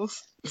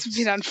 disposals. It's a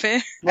bit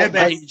unfair. How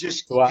about you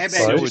just, To us, how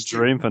So about it you would just,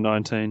 dream for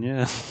 19,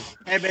 yeah.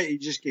 how about you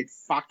just get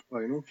fucked,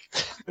 Penal?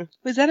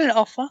 Was that an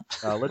offer?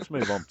 Let's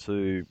move on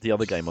to the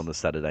other game on the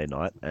Saturday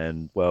night.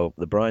 And, well,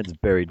 the Bryans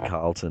buried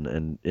Carlton,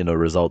 and in a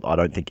result I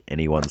don't think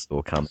anyone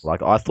saw come.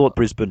 Like, I thought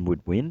Brisbane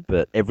would win,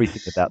 but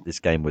everything about this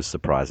game was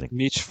surprising.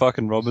 Mitch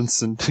fucking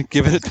Robinson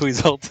giving it to his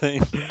whole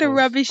team. The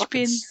rubbish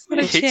bin. What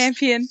a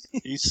champion.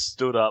 He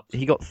stood up.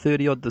 He got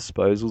 30-odd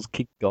disposals,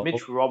 kicked goals.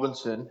 Mitch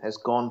Robinson has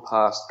gone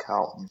past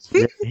Carlton.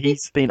 Yeah,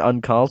 he's been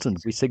un-Carlton.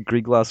 We said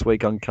Grigg last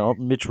week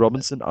un-Carlton. Mitch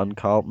Robinson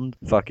un-Carlton.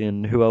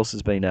 Fucking who else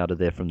has been out of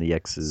there from the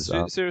X's?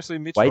 Seriously,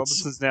 Mitch Waits.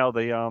 Robinson's now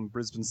the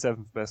Brisbane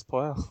 7th best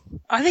player.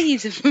 I think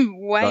he's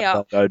way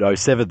up. No,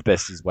 7th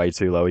best is way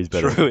too low. He's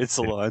better. True, it's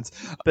Alliance.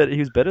 But he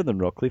was better than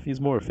Rockcliffe. He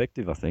was more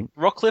effective, I think.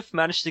 Rockcliffe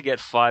managed to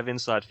get 5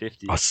 inside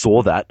 50. I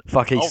saw that.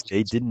 Fuck, he Oh.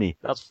 skied, didn't he?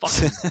 That's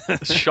fucking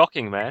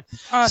shocking, man.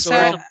 Oh, So,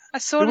 so I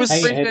sort of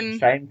Hang your head and Brisbane.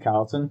 shame,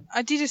 Carlton.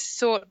 I did a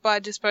sort by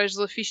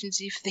disposal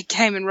efficiency for the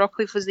game, and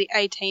Rockcliffe was the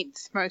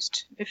 18th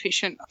most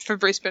efficient for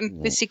Brisbane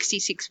with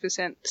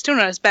 66%. Still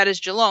not as bad as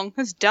Geelong.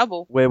 That's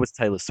double. Where was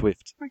Taylor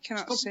Swift? I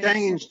cannot Stop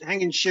see.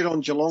 hanging shit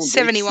on Geelong. bitch.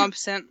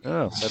 71%.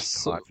 Oh,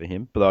 that's So- high for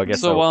him. But I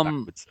guess So, they were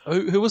backwards.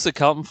 who was the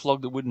Carlton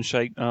flog that wouldn't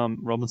shake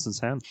Robinson's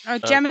hand? Oh,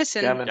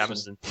 Jamison.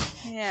 Jamison.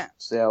 Yeah.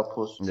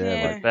 Sourpuss.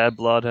 Yeah. Like bad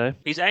blood, hey?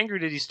 He's angry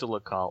that he's still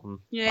at Carlton.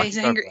 Yeah, Like, he's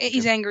don't angry. blame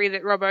He's him. angry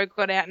that Robbo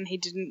got out and he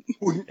didn't.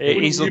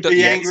 He's looked at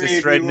the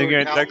Exer thread and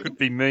going, that could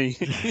be me.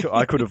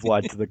 I could have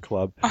lied to the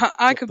club.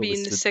 I could be in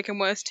the listed. second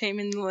worst team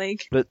in the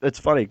league. But it's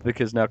funny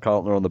because now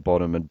Carlton are on the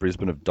bottom and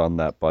Brisbane have done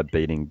that by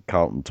beating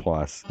Carlton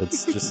twice.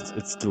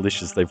 It's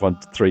delicious. They've won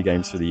 3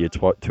 games for the year,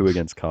 2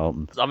 against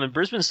Carlton. I mean,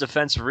 Brisbane's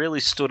defence really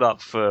stood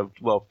up for,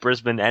 well,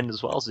 Brisbane and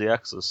as well as the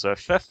Exers, so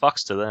fair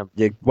fucks to them.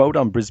 Yeah, well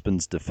done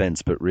Brisbane's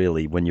defence, but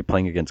really, when you're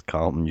playing against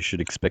Carlton, you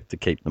should expect to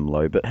keep them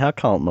low. But how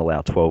Carlton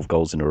allow 12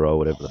 goals in a row,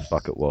 whatever the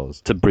fuck it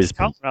was, to Brisbane?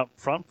 Carlton up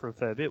front for a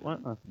fair bit,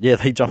 weren't they? Yeah,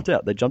 they jumped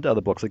out. They jumped out of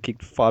the blocks. They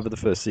kicked 5 of the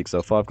first 6,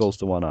 so 5 goals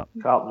to 1 up.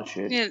 Carlton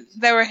shit. Yeah,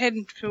 they were ahead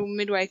until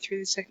midway through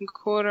the second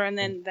quarter, and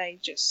then they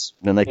just.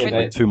 And then they kicked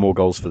like 2 more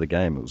goals for the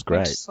game. It was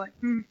great. Just like,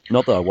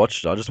 Not that I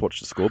watched it. I just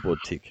watched the scoreboard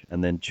tick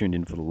and then tuned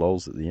in for the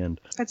lols at the end.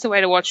 That's the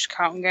way to watch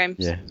Carlton games.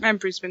 Yeah. And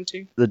Brisbane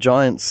too. The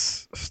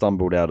Giants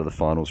stumbled out of the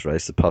finals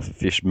race. The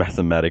pufferfish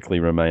mathematically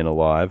remain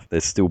alive. They're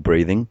still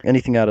breathing.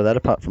 Anything out of that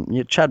apart from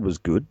Chad was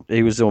good.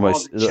 He was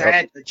almost the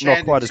Chad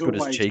not quite as good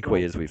as always Cheekwee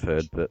good. as we've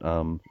heard, but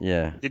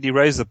yeah. Did he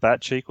raise the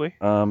bat, Cheekwee?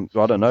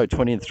 I don't know.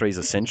 20-3 is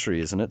a century,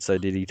 isn't it? So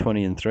did he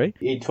 20-3?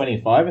 He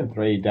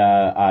 25-3,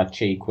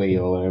 Cheekwee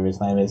or whatever his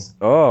name is.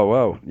 Oh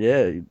well,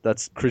 yeah.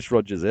 That's Chris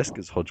Rogers-esque,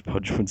 as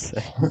Hodgepodge would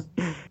say.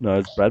 No,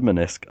 it's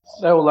Bradman-esque.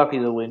 They were lucky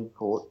to win,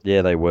 Port.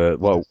 Yeah, they were.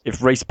 Well,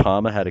 if Reece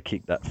Palmer had to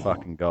kick that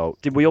fucking goal,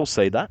 did we all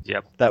see that?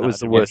 Yep. That No, was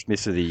the yep. worst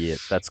miss of the year.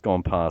 That's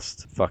gone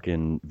past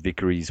fucking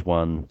Vickery's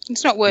one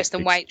It's not worse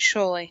than Waite,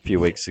 surely. a few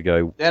weeks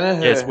ago.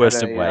 Danaher Yeah, it's worse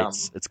had than a,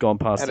 Waits. It's gone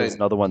past. had There's a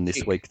another one this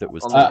kick week that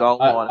was. on the goal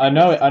line.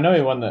 I know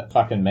he won the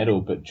fucking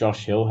medal, but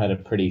Josh Hill had a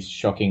pretty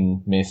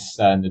shocking miss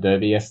in the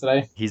derby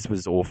yesterday. His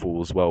was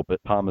awful as well,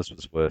 but Palmer's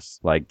was worse.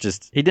 Like,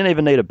 just he didn't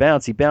even need a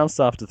bounce. He bounced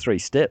after 3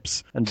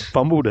 steps and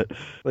fumbled it.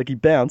 Like he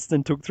bounced,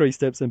 then took 3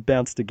 steps and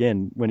bounced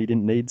again when he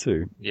didn't need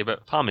to. Yeah,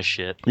 but Palmer's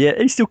shit. Yeah,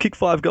 he still kicked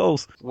 5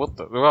 goals. What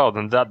the? Well,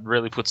 then that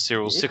really puts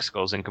Cyril's 6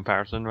 goals in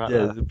comparison, right?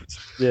 Yeah,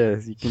 yeah.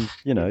 You can,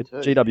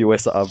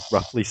 GWS are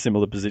roughly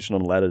similar position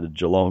on the ladder to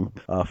Geelong.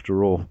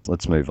 After all,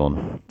 let's move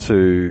on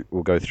to.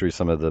 We'll go through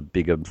some of the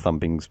bigger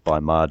thumpings by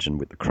margin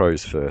with the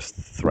Crows first,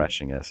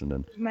 thrashing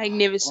Essendon.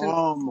 Magnificent.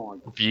 Oh my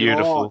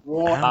Beautiful. God,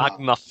 what?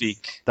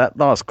 Magnifique. That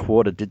last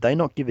quarter, did they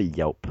not give a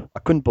yelp? I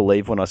couldn't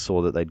believe when I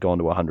saw that they'd gone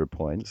to 100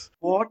 points.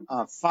 What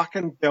a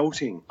fucking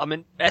belting. I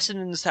mean,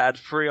 Essendon's had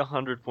 3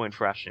 100-point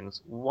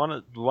thrashings.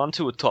 One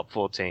to a top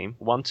 4 team,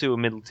 one to a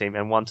middle team,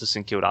 and one to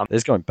St Kilda.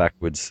 It's going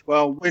backwards.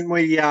 Well, when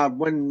we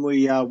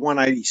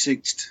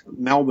 186'd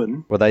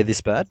Melbourne, Were they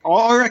this bad?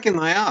 I reckon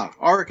they are.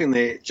 I reckon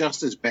they're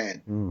just as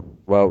bad.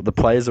 Well, the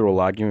players are all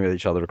arguing with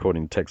each other,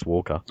 according to Tex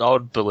Walker. I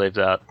would believe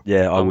that.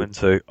 Yeah, I I would mean-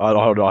 too.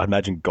 I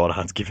imagine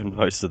Goddard's given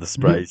most of the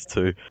sprays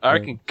too. I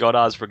reckon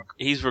Goddard's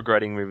he's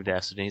regretting moving to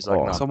Essendon. He's like,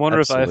 Oh, no. So I wonder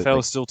absolutely. if AFL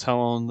is still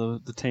telling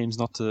the teams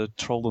not to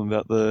troll them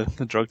about the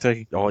drug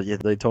taking. Oh yeah,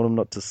 they told him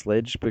not to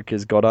sledge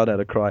because Goddard had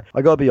a cry.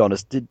 I gotta be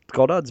honest, did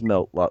Goddard's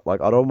melt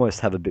like I'd almost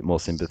have a bit more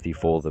sympathy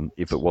for them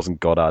if it wasn't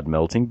Goddard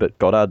melting, but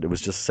Goddard, it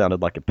was just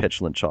sounded like a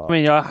petulant child. I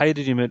mean, I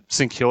hated him at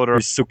St Kilda.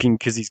 Who's sooking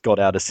because he's got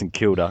out of St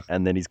Kilda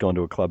and then he's gone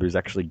to a club who's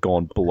actually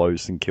gone below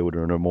St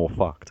Kilda and are more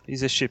fucked.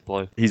 He's a shit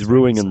bloke. He's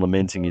ruining and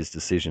lamenting his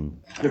decision.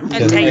 And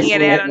Yeah, taking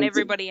it out on Essendon-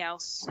 everybody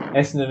else.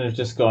 Essendon have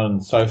just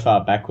gone so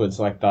far backwards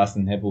like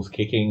Dyson Hebble's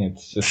kicking.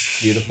 It's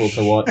just beautiful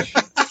to watch.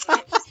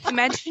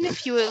 Imagine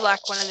if you were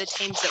like one of the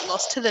teams that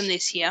lost to them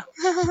this year.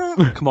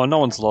 Come on, no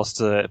one's lost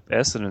to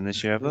Essendon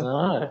this year, have they?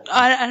 No.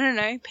 I don't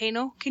know.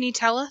 Penal, can you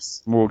tell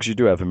us? Well, because you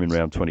do have him in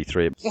round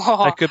 23,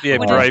 Whoa, That could be a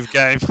wouldn't- brave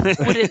game.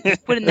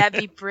 Wouldn't that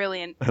be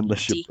brilliant?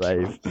 unless you're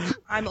Dick. brave.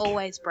 I'm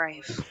always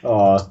brave.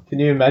 Oh, can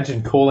you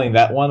imagine calling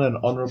that one an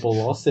honourable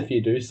loss if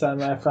you do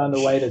somehow find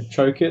a way to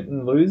choke it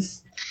and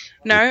lose?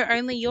 No,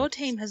 only your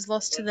team has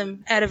lost to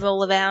them out of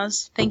all of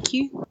ours. Thank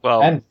you.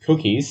 Well, And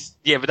cookies.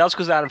 yeah, but that was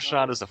because Adam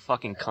Schneider's a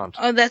fucking cunt.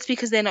 Oh, that's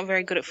because they're not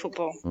very good at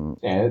football.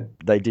 Yeah,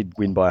 They did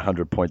win by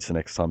 100 points the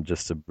next time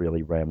just to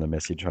really ram the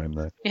message home,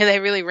 though. Yeah,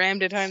 they really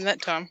rammed it home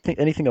that time.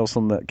 Anything else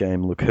on that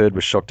game? Look, Hurd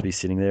was shocked to be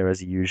sitting there,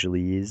 as he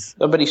usually is.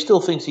 No, but he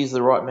still thinks he's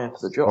the right man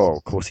for the job. Oh,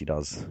 of course he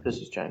does. Because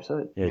he's James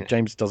Hurd. Yeah,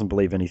 James doesn't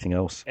believe anything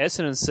else.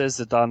 Essendon says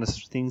the Dana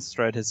Things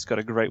thread has got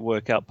a great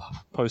workout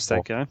post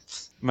that game.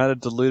 Amount of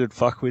deluded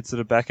fuckwits that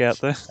are back out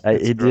there. Hey,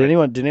 did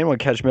anyone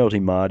catch some of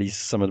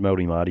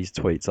Melty Marty's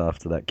tweets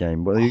after that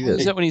game? Well,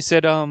 Is that when he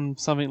said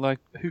something like,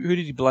 who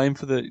did he blame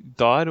for the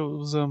died? Or it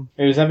was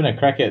he was having a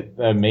crack at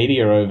the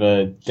media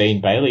over Dean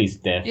Bailey's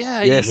death.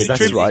 yeah, Yes, he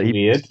that's attributed- right.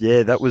 Weird.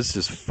 Yeah, that was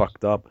just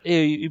fucked up. Yeah,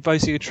 he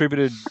basically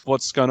attributed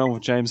what's going on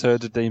with James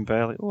Hurd to Dean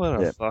Bailey. What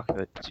a Yeah. fuck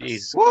it.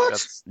 Jeez. What?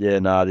 that's- Yeah,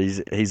 nah,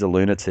 he's a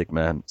lunatic,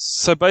 man.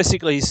 So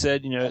basically, he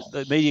said,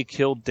 the media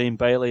killed Dean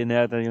Bailey, and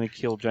now they're going to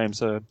kill James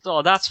Hurd.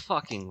 Oh, that's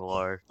fucking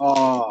low.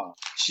 Oh,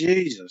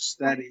 Jesus,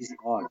 that is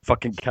odd.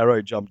 Fucking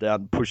Caro jumped out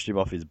and pushed him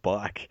off his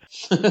bike.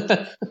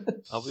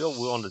 We all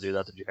want to do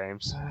that to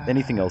James.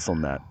 Anything else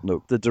on that?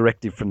 Look, the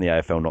directive from the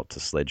AFL not to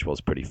sledge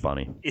was pretty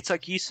funny. It's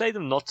like you say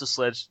them not to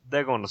sledge,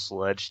 they're going to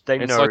sledge. They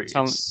It's know like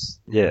telling- it's...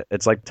 Yeah,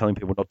 it's like telling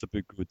people not to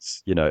boot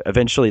goods. You know,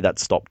 eventually that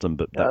stopped them,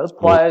 but that The was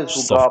players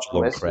will go up soft, to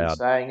long Western crowd.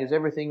 saying, "Is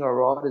everything all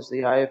right? Has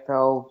the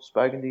AFL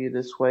spoken to you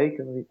this week?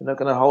 And they're not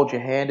going to hold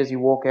your hand as you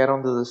walk out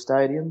onto the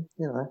stadium?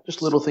 You know,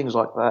 just little things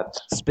like that."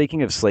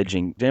 Speaking of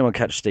sledging, did anyone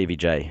catch Stevie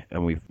J?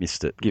 And we've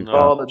missed it.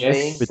 Oh, the Yes,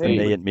 knee with the thing.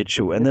 knee at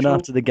Mitchell, and then Mitchell.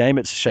 after the game,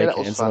 it's shake that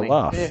was hands and a funny.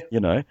 laugh. Yeah. You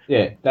know,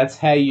 Yeah, that's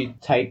how you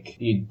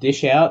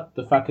dish out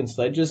the fucking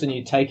sledges and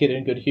you take it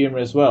in good humour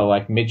as well.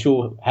 Like,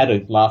 Mitchell had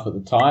a laugh at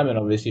the time and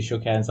obviously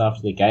shook hands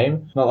after the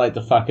game. Not like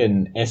the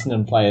fucking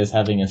Essendon players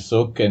having a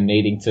sook and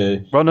needing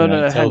to well, no,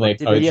 tell their did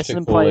the coach to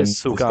Essendon call players him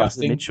sook after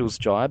disgusting. Mitchell's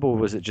jibe, or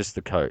was it just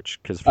the coach?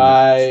 Because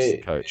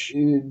the coach.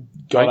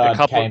 Goddard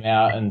couple- came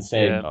out and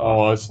said, Yeah.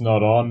 "Oh, it's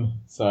not on."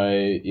 So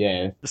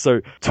yeah,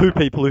 So, two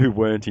people who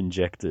weren't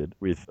injected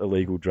with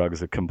illegal drugs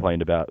have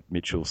complained about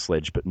Mitchell's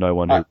sledge, but no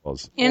one who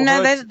was. You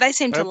Well, know, Herb- they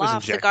seem to Herb was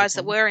laugh. The injected, guys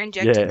that wasn't were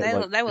injected, Yeah,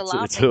 like, they were it's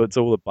laughing. it's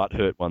all the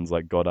butthurt ones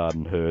like Goddard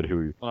and Hurd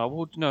who...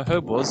 Well, no,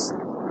 Herb was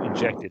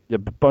injected. Yeah,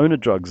 but boner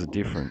drugs are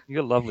different. You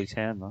got a lovely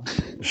tan, though.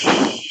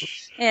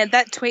 Yeah,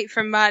 that tweet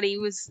from Marty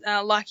was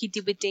like he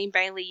did with Dean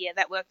Bailey. Yeah,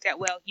 that worked out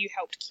well. You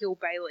helped kill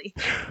Bailey.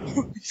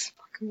 It's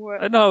fucking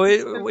work. No,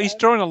 he's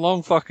drawing a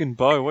long fucking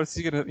bow. What's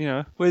he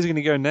gonna, where's he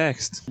gonna go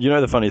next? You know,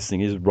 the funniest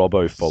thing is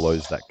Robbo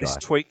follows that guy. This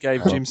tweet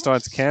gave Jim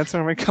Steins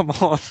cancer. I mean, come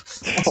on,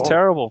 it's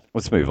terrible.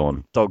 Let's move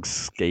on. Dogs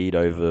skied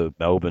over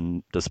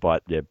Melbourne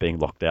despite being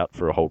locked out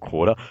for a whole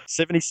quarter.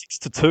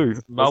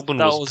 76-2. Melbourne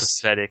That was was-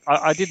 pathetic.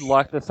 I did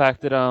like the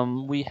fact that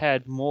we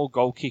had more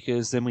goal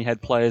kickers than we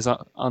had players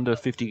under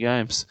 50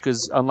 games.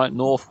 Because unlike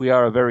Norf, we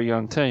are a very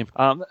young team.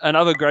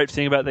 Another great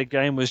thing about that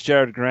game was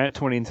Jared Grant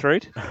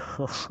 23.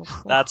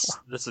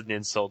 That's an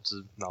insult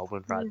to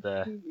Melbourne right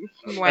there.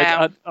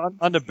 Wow.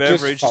 Under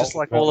Beveridge, Just just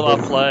like all of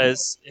our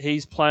players,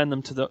 he's playing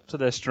them to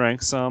their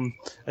strengths. And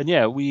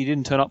yeah, we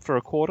didn't turn up for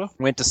a quarter,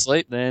 went to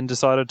sleep, then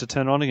decided to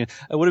turn on again.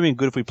 It would have been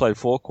good if we played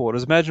 4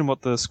 quarters. Imagine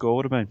what the score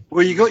would have been.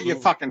 Well, you got your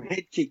fucking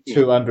head kicked in.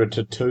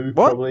 200-2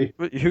 What? probably.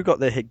 Who got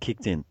their head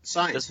kicked in?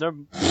 There's Saints.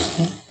 no...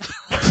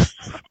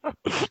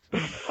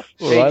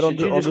 All right, Should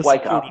you on just the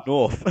wake Security up?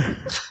 North.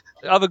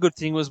 The other good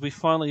thing was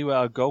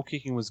our goal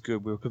kicking was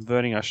good. We were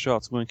converting our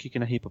shots. We weren't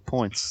kicking a heap of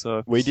points.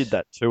 So We did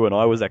that too, and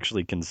I was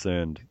actually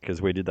concerned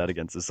because we did that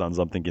against the Suns.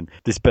 I'm thinking,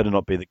 this better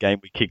not be the game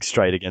we kick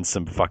straight against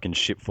some fucking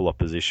shitful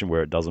opposition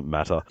where it doesn't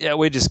matter. yeah,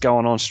 we're just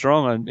going on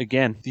strong. And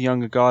again, the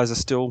younger guys are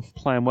still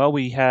playing well.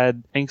 We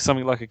had, I think,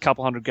 something like a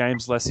couple hundred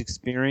games less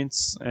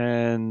experience,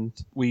 and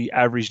we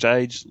averaged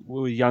age. We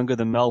were younger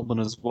than Melbourne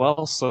as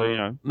well.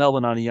 So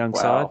Melbourne on a young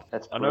side. Wow,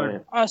 that's I know.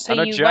 brilliant. Oh, so I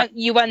know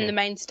you won the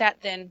main stat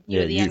then. You Yeah,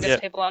 were the you- youngest Yeah.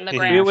 people on the Yeah.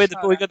 ground.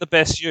 We got the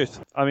best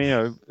youth. I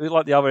mean,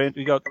 like the other end,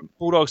 we got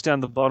Bulldogs down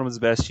the bottom as the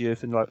best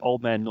youth, and like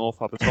Old Man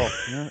North up the top.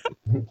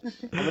 I mean,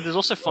 it's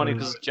also funny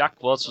because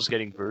Jack Watts was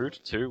getting booed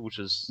too, which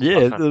is...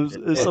 Yeah,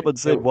 someone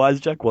said, why is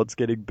Jack Watts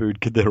getting booed?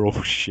 Because they're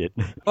all shit.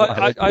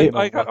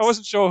 I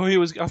wasn't sure who he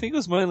was. I think it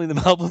was mainly the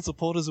Melbourne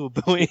supporters who were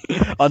booing.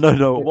 I know,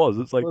 no, it was.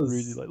 It's like, It was-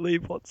 really, like,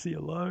 leave Watsy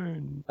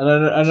alone. And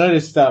I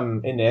noticed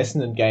in the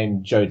Essendon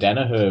game, Joe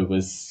Danaher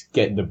was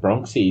getting the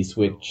Bronxies,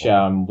 which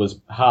was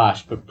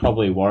harsh but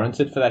probably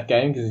warranted for that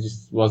game because he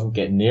just wasn't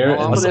getting near it.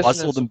 Oh, I, but saw, I Essendon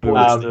saw them boo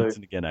supporters at do.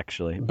 Stevenson again,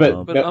 actually.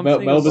 But, But I'm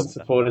thinking Melbourne also-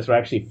 supporters were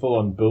actually full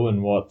on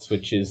booing Watts,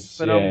 which is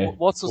But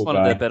Watts was poor one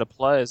of their guy. better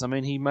players. I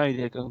mean, he made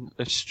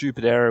a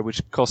stupid error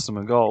which cost them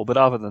a goal, but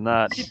other than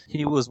that,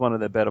 he was one of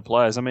their better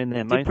players. I mean,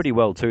 their Did main pretty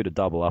well, too, to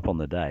double up on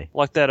the day.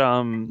 like that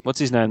Oh, what's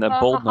his name? That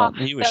bald nut.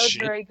 He was that was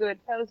shit. very good.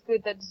 That was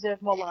good. That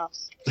deserved more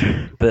laughs.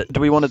 But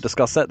do we want to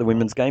discuss that, the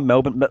women's game?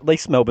 Melbourne, at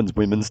least Melbourne's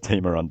women's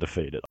team are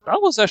undefeated.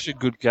 That was actually a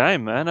good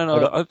game, man.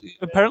 And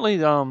apparently,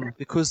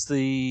 because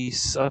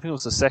I think it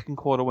was the second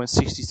quarter went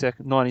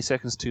 90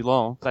 seconds too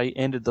long, they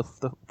ended the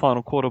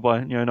final quarter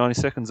by 90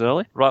 seconds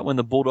early, right when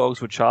the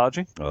Bulldogs were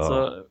charging. Oh.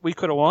 So we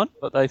could have won,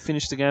 but they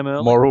finished the game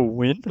early. Moral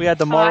win? We had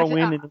the moral Oh,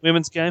 win in the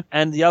women's game,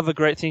 and the other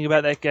great thing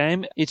about that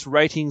game, its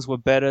ratings were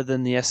better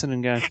than the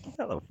Essendon game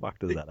How the fuck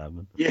does that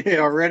happen?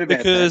 Yeah, I read about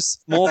because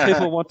more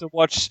people want to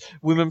watch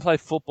women play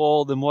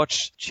football than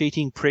watch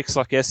cheating pricks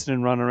like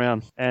Essendon run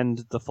around and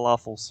the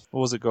falafels.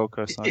 Or was it Gold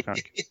Coast? I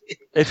can't.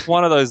 It's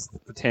one of those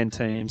pretend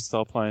teams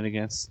they're playing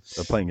against.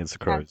 They're playing against the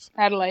Crows.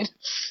 Adelaide.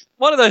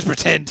 One of those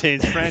pretend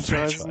teams,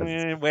 franchise,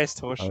 Franchise. West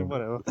Horsham,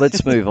 whatever.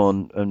 Let's move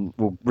on. And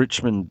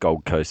Richmond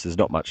Gold Coast, there's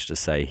not much to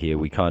say here.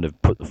 We kind of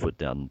put the foot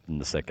down in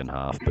the second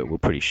half, but we're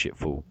pretty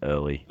shitful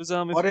early. Because if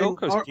I didn't- Gold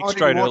Coast I kicked didn't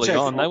straight watch early that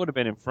on, game. they would have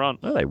been in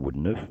front. No, they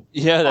wouldn't have.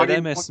 Yeah, I they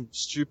didn't missed watch- some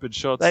stupid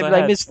shots. They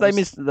had- missed.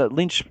 That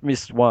Lynch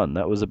missed one.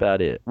 That was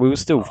about it. We were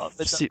still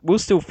we were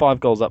still 5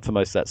 goals up for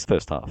most of that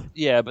first half.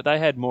 Yeah, but they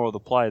had more of the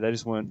play. They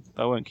just weren't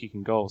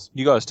kicking goals.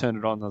 You guys turned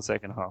it on in the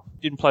second half.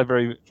 Didn't play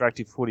very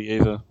attractive footy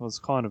either. It was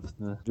kind of.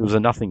 It was a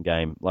nothing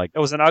game. Like, It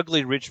was an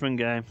ugly Richmond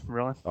game,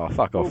 really. oh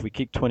fuck off. We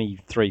kicked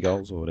 23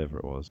 goals or whatever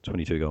it was.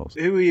 22 goals.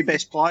 Who were your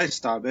best players,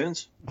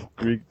 Starburns?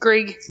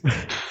 Greg.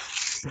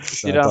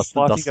 Did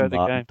Fluffy go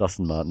the game?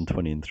 Dustin Martin,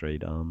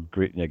 20-3.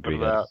 Great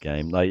about-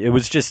 game. Like, it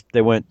was just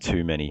there weren't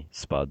too many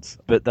spuds,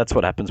 but that's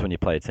what happens when you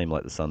play a team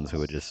like the Suns,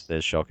 who are just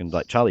they're shocking.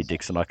 Like Charlie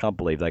Dixon, I can't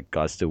believe that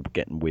guy's still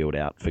getting wheeled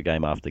out for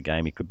game after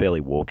game. He could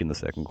barely walk in the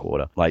second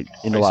quarter. Like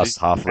in the last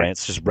half,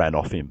 Rance just ran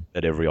off him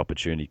at every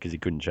opportunity because he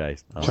couldn't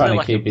chase. Trying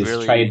to keep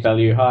his trade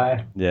value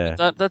high. Yeah,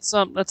 That's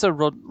a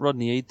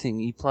Rodney Eade thing.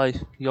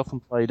 He often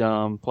played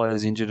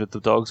players injured at the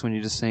Dogs when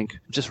you just think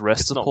just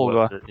rest the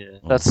poor guy.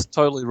 That's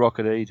totally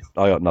Rocket Eade.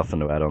 I got nothing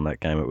to add on that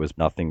game. It was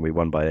nothing. We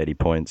won by 80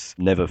 points.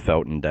 Never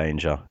felt in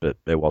danger, but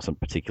it wasn't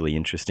particularly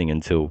interesting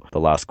until the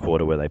last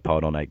quarter where they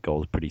piled on 9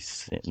 goals pretty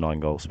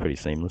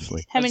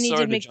seamlessly. How many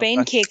did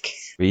McBean kick?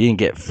 We didn't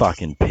get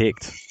fucking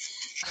picked.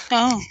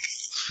 Oh,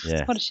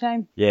 Yeah. what a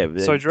shame. Yeah.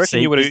 So do you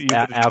reckon you would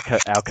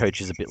our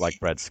coach is a bit like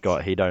Brad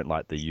Scott. He don't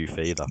like the youth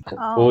either.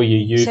 All your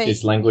youth So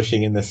is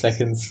languishing in the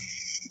seconds.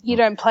 you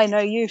don't play no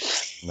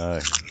youth. No.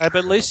 But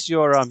at least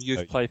your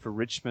youth play for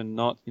Richmond,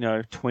 not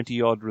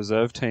 20-odd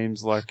reserve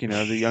teams like the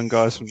young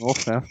guys from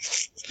Norf now.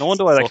 No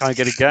wonder why they can't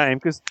get a game,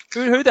 because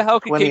who the hell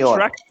can keep 20-odd.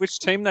 track of which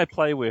team they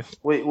play with?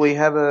 We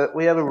have a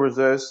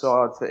reserve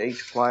side for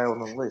each player on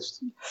the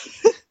list.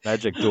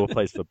 Magic Door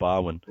plays for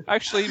Barwon.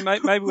 Actually,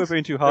 maybe we're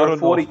being too hard There are on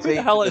 40 North. Who the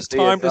teams hell in has the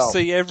time to VFL?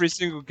 see every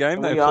single game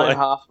And they we own play?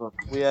 half of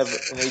them. We have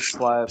in each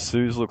player.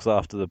 Suze looks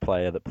after the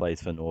player that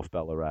plays for North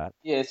Ballarat.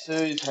 Yeah,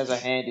 Suze has a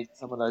hand in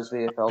some of those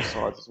VFL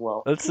sides as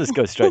well. Let's just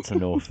go straight to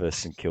North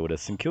versus St Kilda.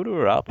 St Kilda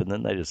were up and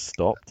then they just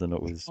stopped and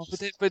it was Oh,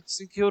 just... but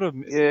St Kilda.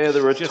 Yeah,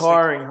 the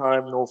retiring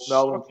home North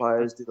Melbourne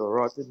players did all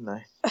right, didn't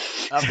they?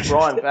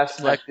 Brian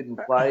Bassmack didn't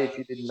play, if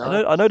you didn't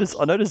know. I noticed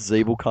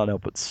Zeeble can't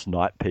help but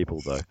snipe people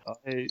though.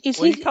 Is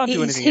Well, he can't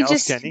do anything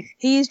else, can he?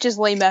 He is just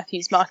Lee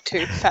Matthews Mark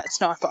II, fat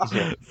sniper.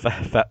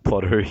 Fat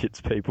plotter who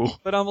hits people.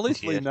 But at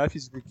least Lee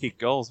Matthews can kick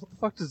goals. What the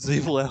fuck does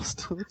Zeeble else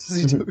do? What does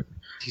he do?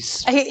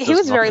 He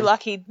was very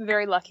lucky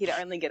to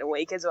only get a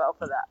week as well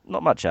for that.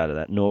 Not much out of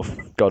that.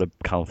 North got a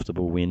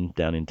comfortable win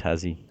down in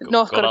Tassie.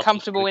 North got a up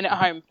comfortable win at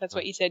home. That's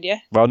what you said, yeah?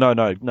 Well, no,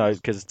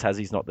 because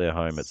Tassie's not their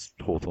home. It's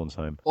Hawthorn's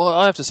home. Well,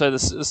 I have to say, the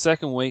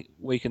second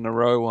week in a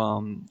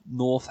row,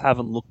 North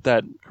haven't looked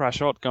that crash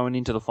hot going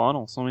into the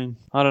finals. I mean,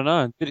 I don't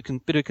know,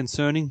 bit of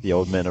concerning. The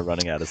old men are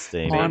running out of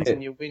steam.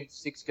 And you win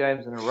 6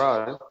 games in a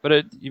row.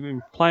 But you've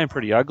been playing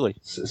pretty ugly.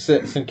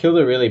 St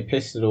Kilda really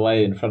pissed it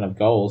away in front of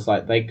goals.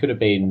 Like, they could have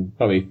been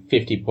probably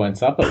 50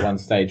 points up at one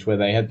stage where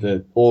they had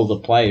all the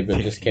play but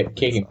just kept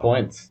kicking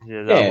points.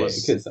 Yeah, that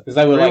was because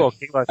they were Freo like...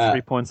 kicked like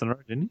 3 points in a row,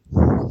 didn't he?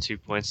 2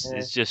 points. Yeah.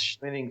 It's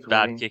just Winning's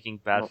bad winning. kicking,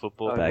 bad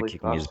football. Bad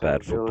kicking is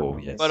bad football,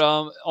 yes. But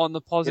on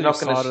the You're positive not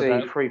going side to of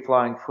see that,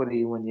 free-flowing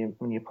footy when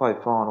you play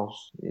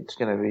finals. It's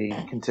going to be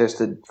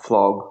contested,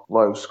 flog,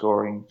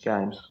 low-scoring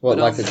games.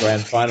 like the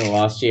grand final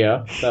last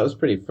year. That was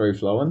pretty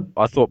free-flowing.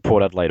 I thought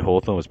Port Adelaide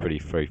Hawthorn was pretty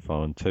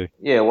free-flowing too.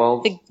 Yeah,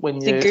 well, The when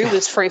goo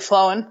was free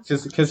flowing.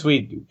 Just because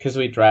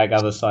we drag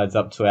other sides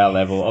up to our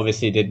level.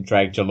 Obviously, didn't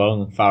drag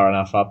Geelong far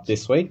enough up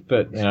this week,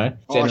 but shut up,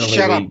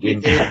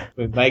 generally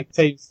we make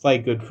teams play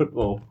good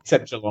football,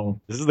 except Geelong.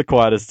 This is the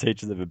quietest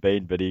Teach's ever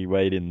been, but he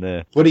weighed in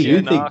there. What do you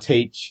Yeah, think, no.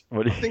 Teach?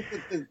 What do I you... think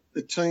that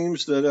the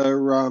teams that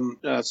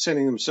are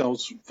setting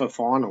themselves for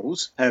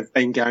finals have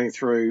been going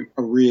through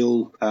a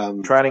real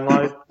training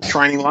load,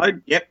 training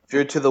load. Yep.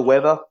 due to the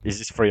weather. Is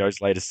this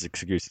Freo's latest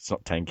excuse? It's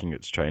not tanking,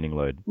 it's training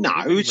load. No,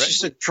 it's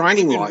just a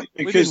training load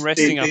we've because been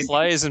resting our they're-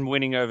 players and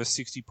winning over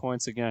 60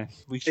 points a game.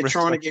 They're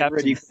trying to get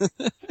ready.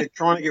 They're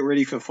trying to get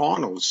ready for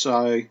finals.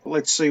 So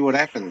let's see what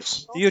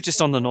happens. You're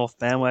just on the North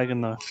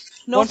bandwagon, though.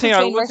 North One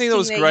have thing been that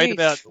was resting great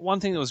their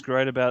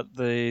youth. about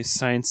the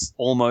Saints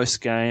almost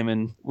game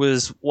and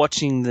was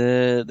watching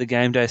the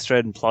game day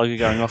thread and Plugger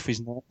going off his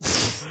nut.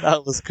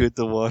 That was good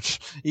to watch.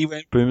 He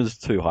went. Boomer's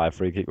too high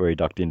free kick where he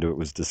ducked into it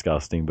was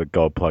disgusting, but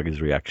Goldplugger's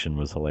reaction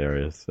was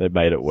hilarious. It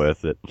made it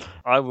worth it.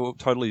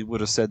 Totally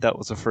would have said that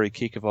was a free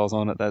kick if I was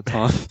on at that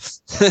time.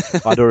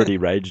 I'd already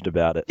raged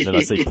about it. And then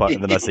I see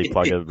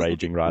Plugger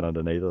raging right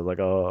underneath. I was like,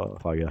 oh,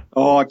 Plugger.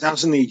 Oh,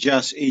 doesn't he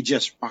just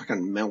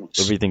fucking melts?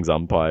 Everything's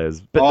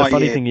umpires. But Oh, the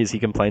funny yeah. thing is he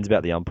complains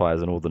about the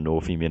umpires and all the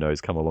Norfie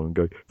minnows come along and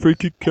go, free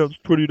kick counts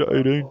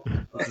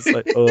 20-18. It's just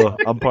like, oh,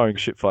 umpiring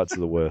shit fights are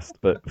the worst.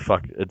 But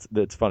fuck,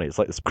 it's funny. It's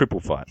like this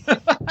cripple fight.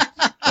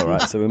 All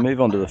right, so we'll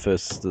move on to the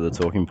first of the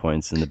talking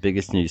points. And the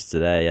biggest news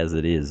today, as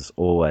it is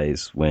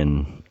always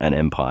when an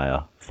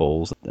empire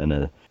falls and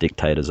a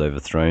dictator's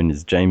overthrown,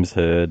 is James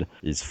Hird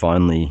is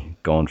finally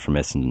gone from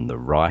Essendon. The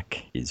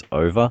Reich is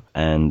over.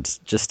 And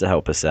just to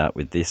help us out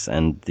with this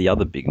and the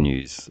other big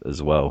news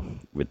as well,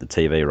 with the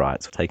TV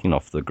rights, taking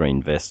off the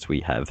green vest, we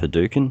have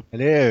Hadouken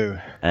Hello.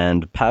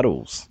 and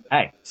Paddles.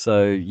 Hey.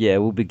 So, yeah,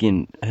 we'll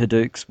begin.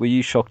 Hadouks, were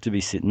you shocked to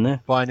be sitting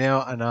there? By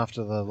now and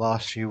after the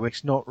last few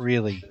weeks, not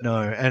really,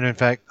 no. And in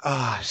fact,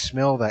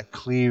 smell that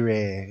clear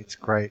air. It's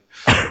great.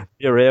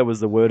 Your air was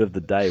the word of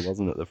the day,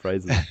 wasn't it? The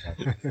phrase of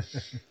the day.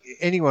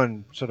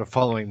 Anyone sort of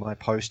following my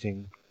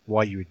posting,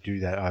 why you would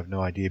do that, I have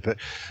no idea, but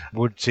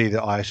would see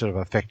that I sort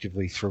of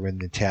effectively threw in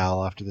the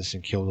towel after the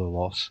St Kilda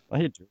loss. I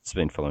hear Drew's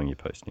been following your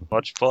posting.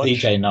 Podge.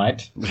 DJ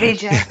Knight.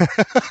 VJ.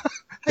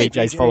 Hey,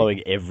 BJ's BJ.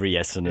 following every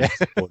Essendon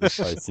supporter's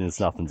post, and it's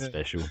nothing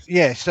special.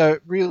 Yeah, so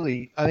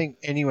really, I think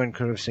anyone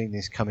could have seen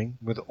this coming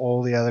with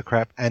all the other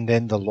crap and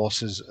then the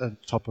losses on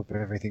top of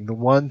everything. The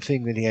one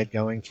thing that he had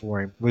going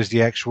for him was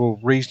the actual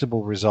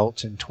reasonable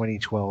results in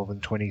 2012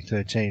 and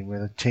 2013 where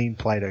the team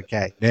played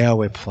okay. Now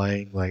we're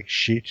playing like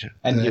shit.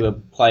 And you were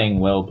playing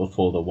well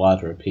before the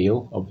wider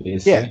appeal,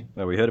 obviously. Yeah.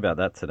 Well, we heard about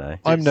that today.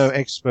 I'm no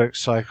expert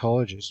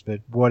psychologist, but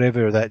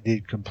whatever that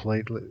did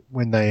completely,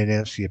 when they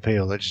announced the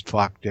appeal, it just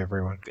fucked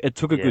everyone. It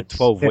took a good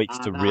 12 weeks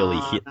to really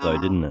hit, though,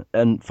 didn't it?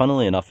 And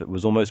funnily enough, it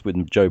was almost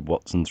when Job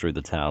Watson threw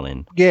the towel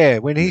in. Yeah,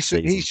 when he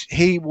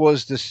season.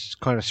 was this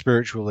kind of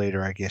spiritual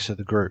leader, I guess, of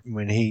the group.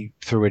 When he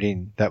threw it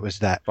in, that was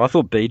that. I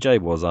thought BJ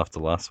was after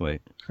last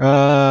week.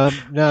 No,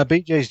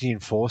 BJ's the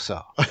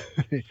enforcer.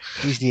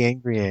 He's the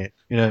angry ant.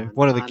 You know,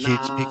 one of the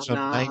kids picks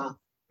on me.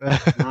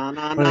 One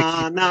of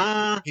the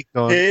kids picked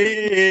on.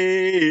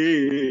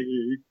 Hey,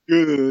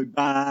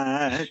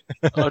 goodbye.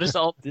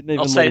 Didn't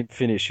even let him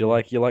finish. You're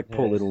like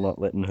poor little not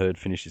letting Herd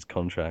finish his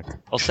contract.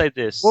 I'll say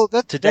this. Well,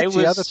 that's Today the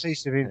was other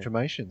piece of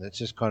information that's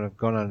just kind of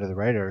gone under the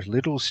radar. Is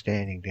Little's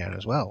standing down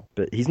as well.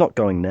 But he's not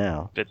going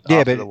now. but Yeah,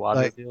 after but, the wider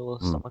like- deal or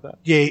something like that.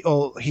 Yeah,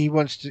 he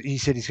wants to. He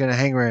said he's going to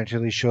hang around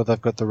until he's sure they've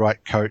got the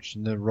right coach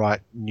and the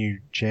right new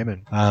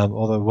chairman.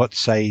 Although what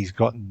say he's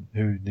gotten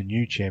who the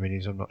new chairman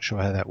is, I'm not sure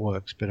how that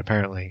works. But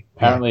apparently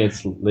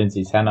It's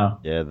Lindsay Tanner.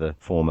 Yeah, the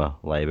former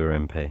Labour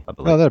MP, I Oh,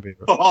 believe. that'd be.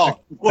 Oh,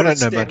 what I a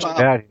don't know step much up.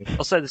 about him.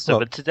 I'll say this though, Well,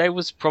 but today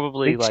was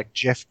probably It's like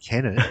Jeff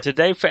Kennett.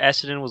 today for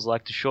Essendon was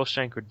like the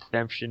Shawshank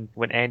Redemption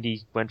when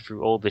Andy went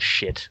through all this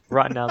shit.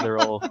 Right now they're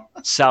all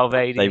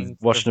salvating. They've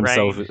washed the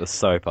themselves rain. with the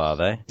soap, are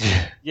they?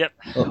 Yep.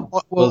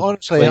 Well,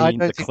 honestly, I Clean,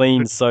 don't the think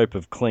clean soap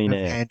of clean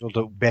they've air. handled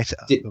it better.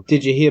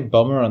 Did you hear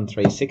Bomber on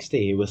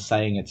 360? He was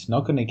saying it's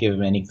not going to give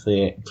him any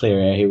clear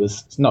air.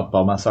 It's not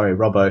Bomber, sorry,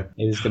 Robbo.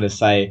 He was going to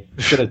say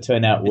it's going to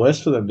turn out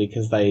worse for them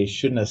because they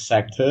shouldn't have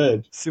sacked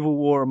Herd. Civil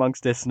war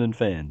amongst Essendon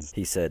fans,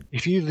 he said.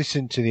 If you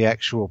listen to the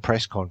actual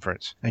press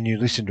conference and you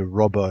listen to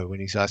Robbo when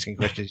he's asking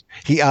questions,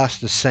 he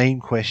asked the same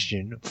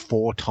question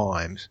 4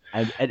 times.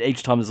 And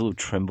each time there's a little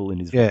tremble in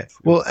his Yeah. voice.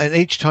 Well, and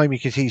each time you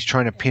can see he's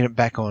trying to pin it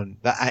back on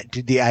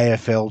did the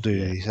AFL do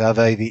this? Are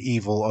they the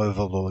evil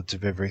overlords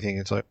of everything?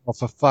 It's like, oh,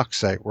 for fuck's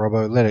sake,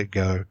 Robbo, let it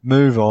go.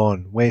 Move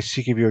on. We're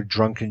sick of your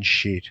drunken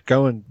shit.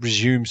 Go and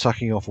resume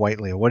sucking off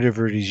Waitley or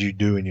whatever it is you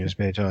do in your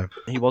spare time.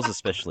 He was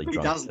especially He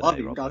drunk does today, love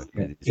him, Robbo, doesn't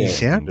with his He things.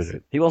 sounded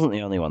it. He wasn't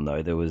the only one,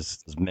 though. There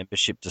was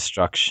membership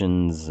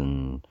destructions,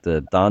 and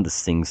the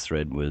darndest things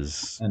thread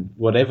was... And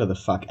whatever the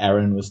fuck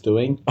Aaron was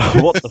doing.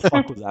 What the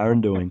fuck was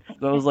Aaron doing?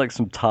 That was like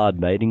some tarred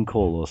mating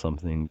call or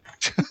something.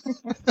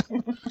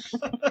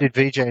 Did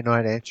VJ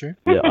Knight answer?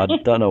 Yeah, I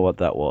don't know what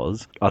that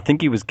was. I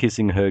think he was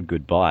kissing her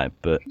goodbye,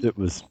 but it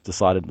was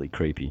decidedly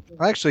creepy.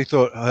 I actually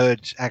thought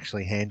Hurd's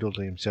actually handled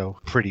himself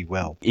pretty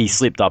well. He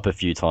slipped up a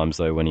few times,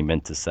 though, when he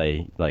meant to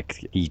say,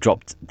 like, he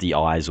dropped the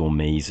I's or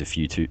me's a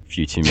few too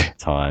many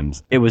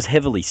times. It was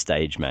heavily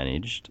stage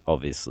managed,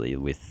 obviously,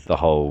 with the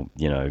whole,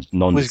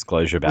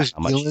 non-disclosure about was how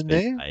much he's Gillen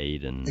been there?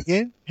 paid. And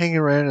Again, hanging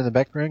around in the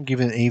background,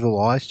 giving evil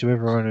eyes to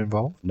everyone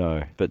involved.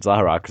 no, but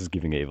Zaharaka's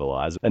giving evil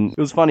eyes. And it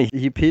was funny,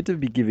 he appeared to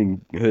be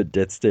giving Herd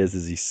death stares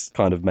as he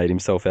kind of made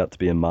himself out to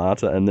be a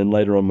martyr, and then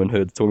later on when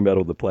Herd's talking about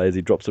all the players,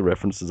 he drops a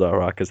reference to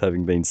Zaharaka as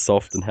having been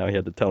soft and how he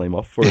had to tell him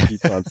off for a few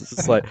times. It's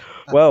just like,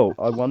 well,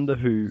 I wonder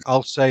who...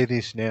 I'll say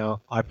this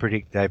now. I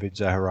predict David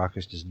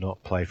Zaharakis does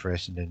not play for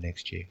Essendon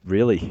next year.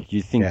 Really?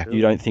 Yeah.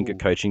 You don't think a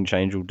coaching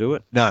change will do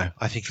it? No,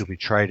 I think he'll be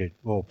traded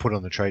or put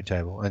on the trade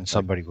table and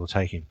somebody will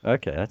take him.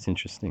 Okay, that's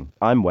interesting.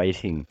 I'm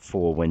waiting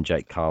for when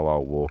Jake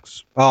Carlisle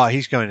walks. Oh,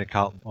 he's going to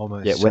Carlton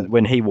almost. Yeah,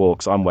 when he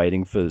walks, I'm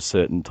waiting for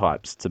certain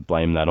types to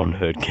blame that on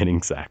Herd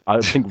getting sacked. I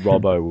think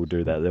Robbo will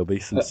do that. There'll be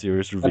some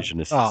serious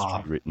revisionist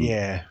history written.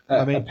 Yeah.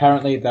 I mean,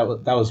 Apparently that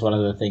was one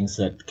of the things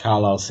that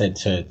Carlisle said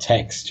to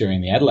Tex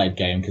during the Adelaide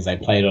game because they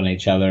played on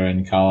each other,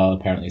 and Carlisle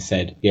apparently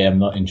said, "Yeah, I'm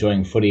not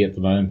enjoying footy at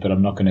the moment, but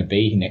I'm not going to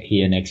be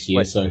here next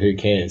year, so who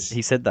cares?"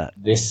 He said that.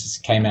 This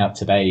came out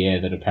today, yeah,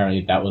 that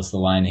apparently that was the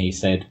line he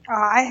said.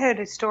 I heard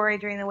a story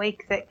during the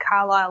week that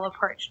Carlisle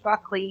approached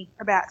Buckley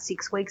about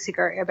 6 weeks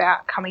ago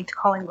about coming to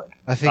Collingwood.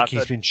 I think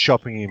he's been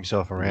shopping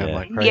himself around Yeah.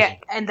 like crazy. Yeah,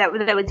 and that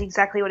was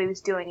exactly what he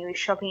was doing. He was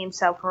shopping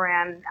himself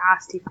around,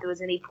 asked if there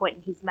was any point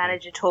in his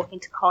manager talking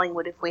to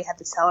Collingwood if we had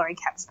the salary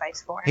cap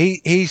space for him.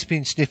 He's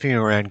been sniffing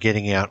around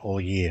getting out all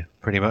year,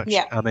 pretty much.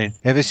 Yeah. I mean,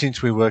 ever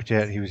since we worked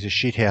out he was a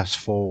shithouse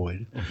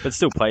forward. But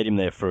still played him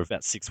there for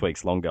about 6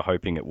 weeks longer,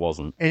 hoping it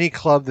wasn't. Any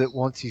club that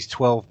wants his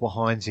 12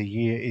 behinds a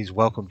year is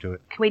welcome to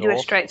it. Can we do a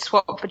straight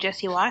swap for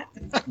Jesse White?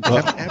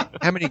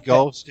 How many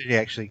goals did he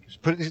actually...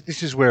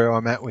 This is where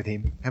I'm at with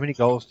him. How many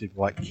goals did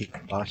White kick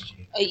last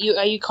year?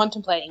 Are you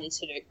contemplating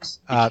his Hadooks?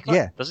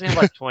 Yeah. Doesn't he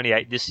have like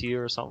 28 this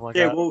year or something like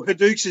Yeah, that? well,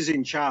 Hadooks is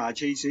in charge.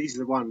 He's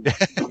the one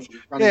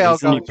running Yeah, I'll He's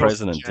the go new across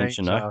president, the didn't you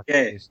chain, know? so-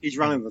 Yeah, he's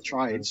running the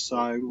trades,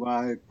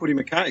 so put him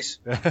a case.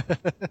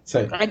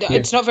 So,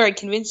 It's not very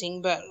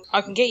convincing, but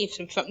I can get you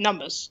some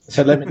numbers.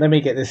 So let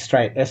me get this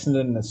straight.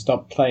 Essendon has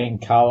stopped playing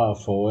Carlisle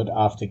forward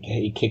after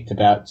he kicked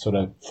about sort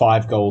of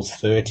 5 goals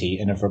 30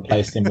 and have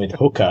replaced him with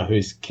Hooker,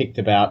 who's kicked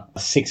about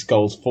 6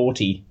 goals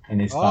 40 in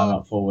his time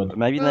up forward.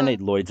 Maybe they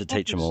need Lloyd to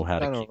teach them all how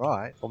to Done kick. all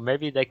right. Or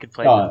maybe they could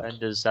play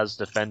defenders as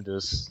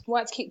defenders.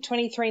 White's kicked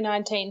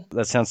 23-19.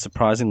 That sounds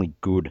surprisingly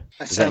good.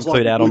 That Does that sounds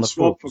include like a out on good the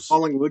swap for fools?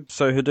 Collingwood.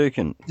 So,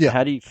 Hadouken, Yeah.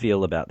 how do you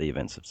feel about the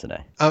events of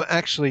today? I'm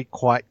actually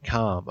quite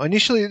calm.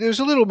 Initially, there was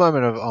a little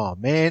moment of, oh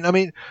man. I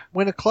mean,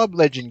 when a club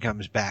legend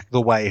comes back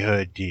the way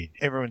Herd did,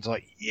 everyone's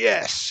like,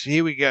 yes,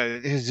 here we go.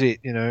 This is it.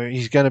 You know,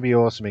 he's going to be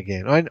awesome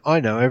again. I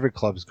know every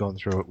club's gone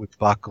through it with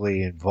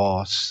Buckley and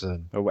Voss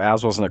and Oh,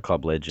 ours wasn't a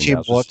club legend. Tim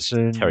Ours was just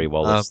Watson, Terry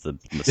Wallace, the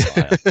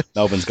Messiah.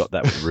 Melbourne's got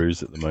that with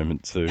Ruse at the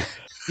moment too.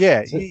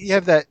 yeah, you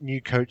have that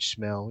new coach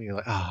smell. You're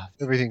like,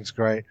 everything's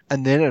great.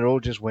 And then it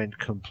all just went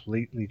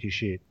completely to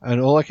shit.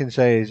 And all I can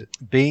say is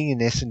being an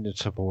Essendon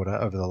supporter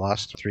over the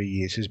last 3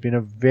 years has been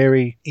a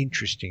very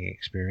interesting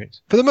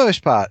experience. For the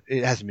most part,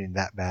 it hasn't been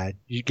that bad.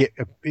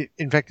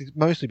 In fact, it's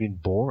mostly been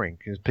boring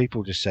because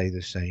people just say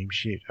the same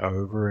shit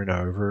over and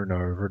over and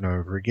over and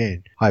over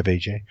again. Hi,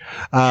 BJ.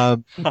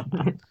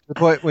 The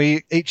point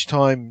where each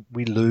time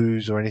we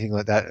lose or anything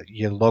like that,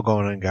 you log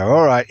on and go,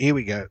 all right, here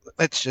we go.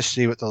 Let's just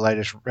see what the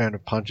latest round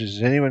of punches.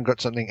 Has anyone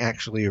got something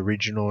actually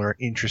original or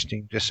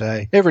interesting to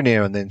say? Every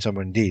now and then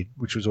someone did,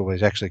 which was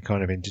always actually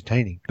kind of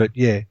entertaining. But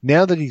yeah,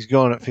 now that he's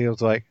gone, it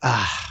feels like,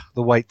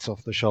 the weight's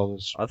off the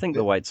shoulders. I think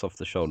the weight's off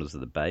the shoulders of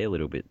the Bay a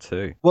little bit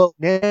too. Well,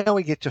 now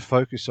we get to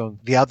focus on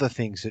the other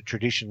things that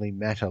traditionally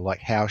matter, like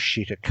how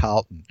shit at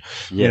Carlton.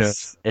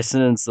 Yes,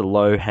 Essendon's the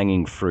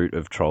low-hanging fruit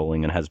of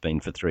trolling and has been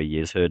for 3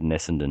 years. Herd and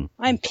Essendon.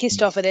 I'm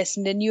pissed off at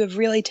Essendon. You have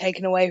really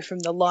taken away from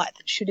the light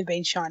that should have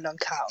been shined on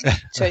Carlton.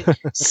 So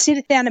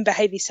sit down and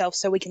behave yourself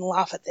so we can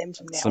laugh at them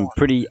from now Some on.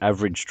 pretty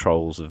average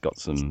trolls have got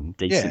some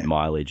decent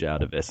mileage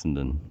out of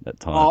Essendon at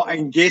times. Oh,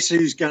 and guess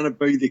who's going to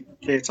be the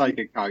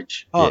caretaker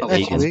coach? Oh, Yeah,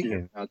 that's Egan.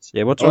 Egan.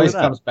 Yeah, what's It wrong always with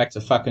that? comes back to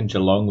fucking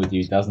Geelong with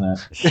you, doesn't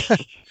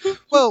it?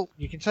 Well,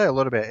 you can say a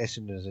lot about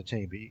Essendon as a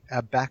team, but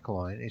our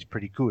backline is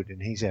pretty good, and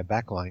he's our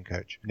backline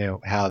coach. Now,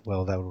 how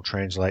well that will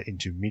translate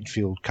into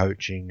midfield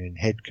coaching and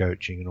head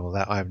coaching and all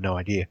that, I have no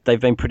idea. They've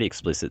been pretty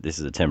explicit this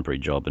is a temporary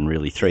job, and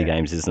really 3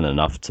 games isn't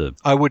enough to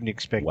I wouldn't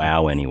expect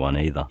wow anyone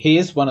either. He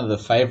is one of the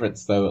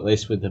favourites, though, at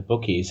least with the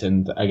bookies.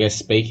 And I guess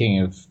speaking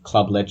of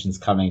club legends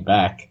coming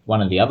back,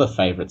 one of the other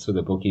favourites with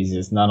the bookies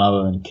is none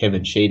other than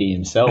Kevin Sheedy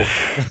himself.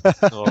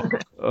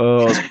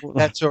 Oh,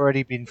 That's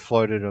already been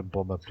floated on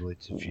Bomber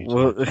Blitz a few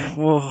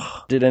times.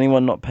 did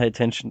anyone not pay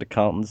attention to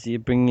Carlton's? You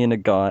bring in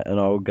an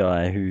old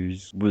guy who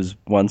was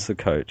once a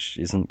coach,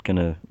 isn't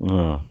gonna.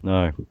 Oh,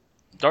 no.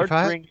 Don't If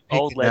I bring pick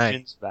old a name-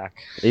 legends back.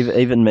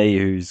 Even me,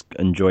 who's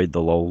enjoyed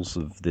the lols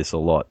of this a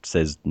lot,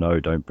 says no,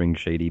 don't bring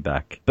Sheedy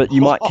back. But you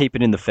might keep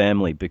it in the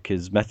family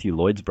because Matthew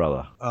Lloyd's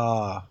brother.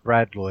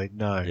 Brad Lloyd,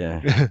 no.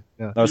 Yeah.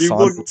 No. No,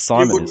 You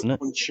Simon, wouldn't isn't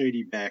it? want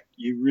Sheedy back.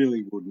 You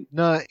really wouldn't.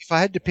 No, if I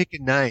had to pick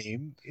a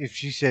name, if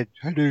she said,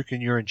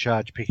 Hadouken, you're in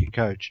charge, pick a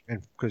coach,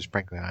 and because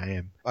frankly I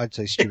am, I'd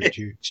say Stuart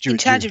Dew. In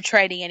charge of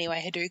trading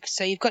anyway, Hadouk.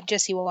 So you've got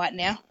Jesse White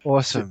now.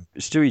 Awesome.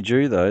 Stewie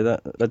Jew, though,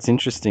 that's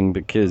interesting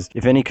because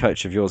if any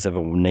coach of yours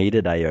ever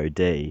needed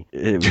AOD,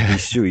 it would be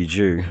Stewie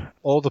Jew.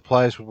 All the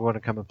players would want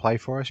to come and play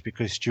for us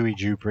because Stewie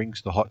Jew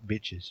brings the hot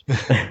bitches.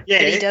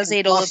 Yeah, But he does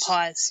eat all the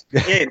pies.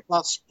 Yeah,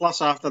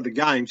 plus after the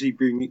games, he'd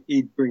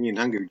bring in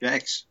Hungry Jacks.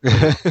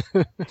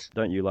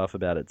 Don't you laugh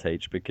about it,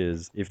 Teach,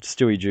 because if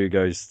Stewie Jew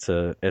goes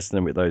to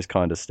Essendon with those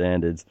kind of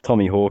standards,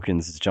 Tommy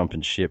Hawkins is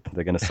jumping ship.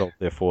 They're going to solve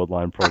their forward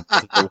line problems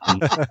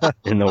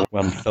in the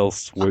one fell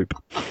swoop.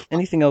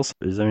 Anything else?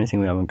 Is there anything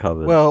we haven't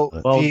covered? Well,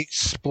 the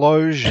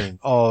explosion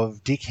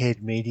of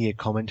dickhead media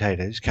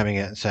commentators coming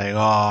out and saying,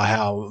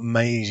 how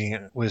amazing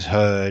it was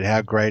Heard,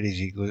 how great is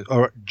he?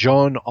 Or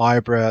John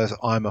Eyebrows,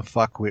 I'm a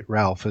fuckwit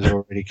Ralph has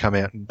already come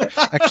out and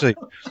actually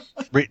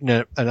written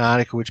an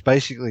article which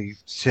basically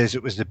says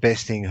it was the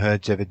best thing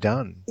Heard's ever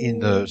done in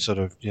the sort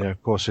of,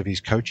 course of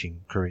his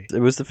coaching career. It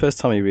was the first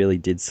time he really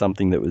did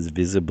something that was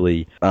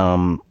visibly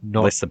Not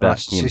less about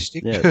him.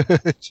 narcissistic.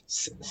 Yeah,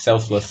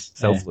 Selfless.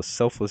 selfless.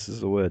 Selfless is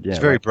the word. Yeah, It's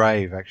very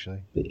brave, actually.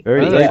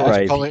 very, I don't know if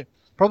very it's brave.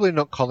 probably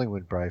not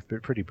Collingwood brave,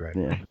 but pretty brave.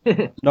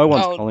 Yeah. No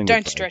one's calling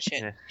don't it stretch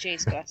it.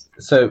 Jeez, guys.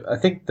 So I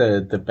think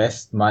the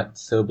best might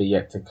still be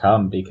yet to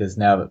come because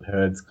now that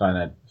Herd's kind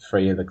of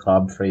free of the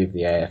club, free of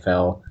the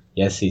AFL,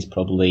 yes, he's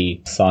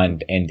probably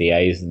signed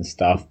NDAs and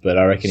stuff, but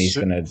I reckon he's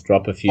going to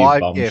drop a few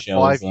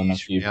bombshells 5 on a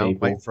years few from now,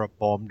 people. wait for a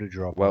bomb to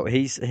drop. Well,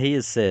 he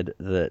has said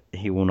that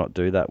he will not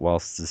do that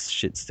whilst this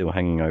shit's still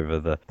hanging over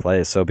the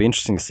players. So it'll be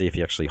interesting to see if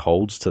he actually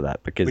holds to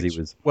that because he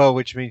was. Well,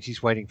 which means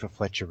he's waiting for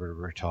Fletcher to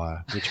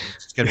retire, which means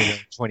it's going to be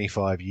like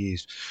 25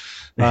 years.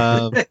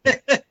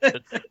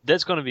 The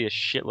There's going to be a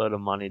shitload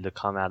of money to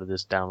come out of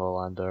this down the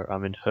line, though. I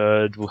mean,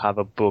 Herd will have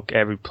a book.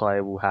 Every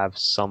player will have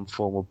some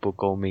form of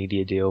book or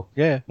media deal.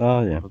 Yeah.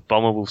 Oh, yeah.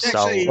 Bomber will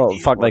sell. Actually, Well,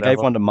 fuck, they gave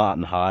whatever. one to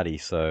Martin Hardy,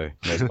 so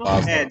the bar's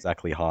not bad.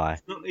 exactly high.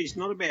 He's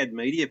not a bad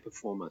media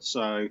performer,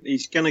 so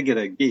he's going to get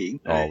a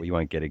gig. Oh, he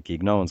won't get a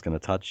gig. No one's going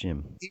to touch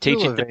him. He Teach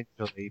will it to-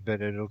 eventually,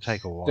 but it'll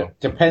take a while.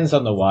 Depends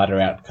on the wider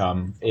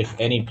outcome. If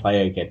any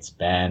player gets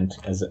banned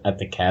at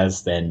the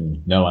Cas,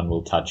 then no one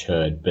will touch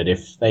Herd. But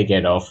if they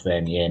get off,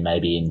 then yeah,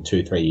 maybe in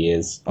 2-3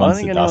 years. I don't Once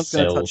think the anyone's dust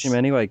going to settles. touch him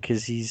anyway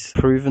because he's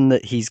proven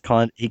that he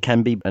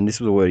can be, and this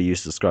was a word he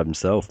used to describe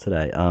himself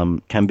today.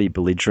 Can be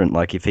belligerent.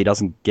 Like if he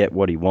doesn't get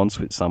what he wants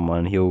with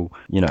someone, he'll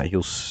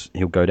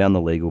go down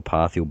the legal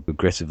path. He'll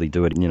aggressively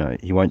do it.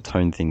 He won't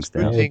tone things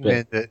Good down. thing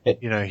but-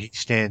 that he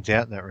stands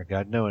out in that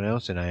regard. No one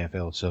else in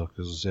AFL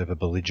circles is ever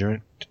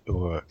belligerent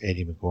or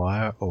Eddie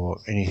Maguire or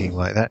anything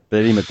like that. But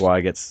Eddie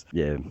Maguire gets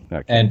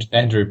okay. And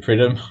Andrew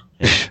Pridham.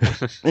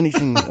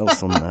 Anything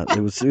else on that?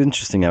 It was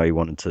interesting how he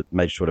wanted to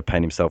make sure to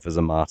paint himself as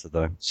a martyr,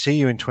 though. See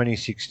you in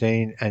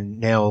 2016, and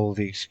now all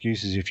the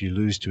excuses if you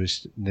lose to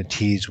us, the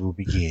tears will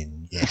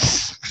begin.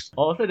 Yes.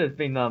 Also, there's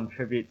been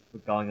tributes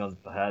going on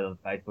for her on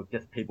Facebook,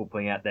 just people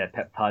putting out their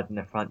peptides in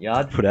the front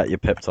yard. Put out your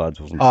peptides,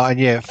 wasn't it? Oh, and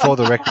yeah, for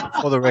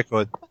the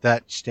record,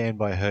 that Stand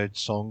By Herd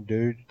song,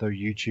 dude, the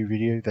YouTube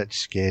video, that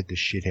scared the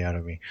shit out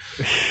of me.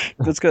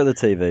 Let's go to the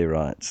TV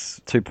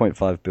rights.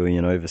 2.5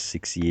 billion over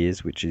 6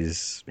 years, which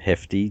is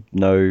hefty.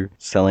 No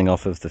selling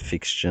off of the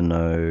fixture,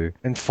 no.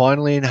 And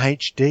finally in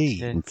HD.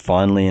 Yeah. And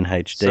finally in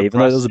HD, Surprise, even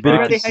though there was a bit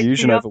of surprise.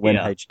 confusion HD over when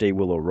up here. HD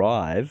will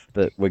arrive,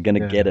 but we're going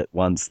to Yeah. get it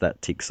once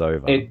that ticks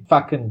over. It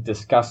fucking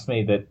disgusts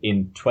me that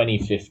in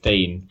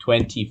 2015,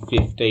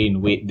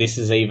 this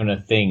is even a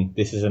thing.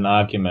 This is an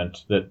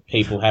argument that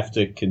people have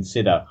to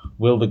consider.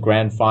 Will the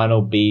grand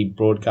final be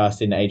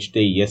broadcast in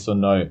HD? Yes or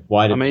no?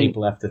 Why do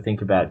people have to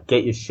think about?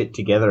 Get your shit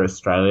together,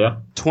 Australia.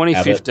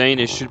 2015,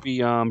 it should be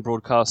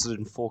broadcasted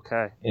in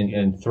 4K.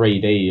 In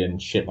 3D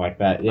and shit like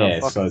that. Yeah.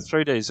 Oh, So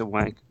 3D's a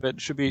wank, but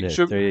it should be. Yeah,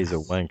 should, 3D's a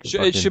wank.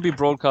 it should be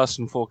broadcast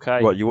in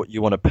 4K. What,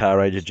 you want a Power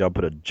Ranger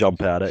jumper to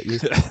jump out at you?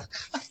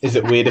 is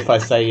it weird if I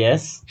say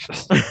yes?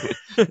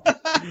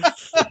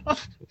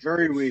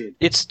 Very weird.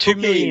 It's $2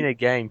 Okay. million a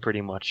game,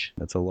 pretty much.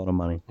 That's a lot of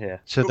money. Yeah.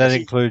 So that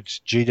Cookie.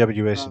 includes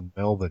GWS and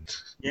Melbourne.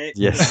 Yeah.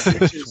 Yes. Your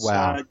future's,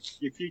 Wow.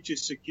 your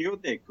future's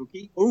secured there,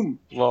 Cookie. Boom.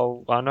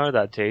 Well, I know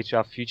that, Teach.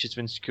 Our future's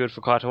been secured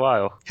for quite a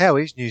while. How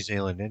is New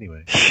Zealand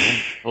anyway?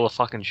 Full of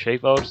fucking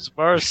sheep, I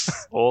suppose.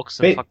 Orcs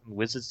and Bit- fucking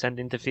wizards tend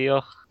to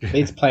interfere.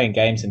 Beats playing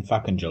games in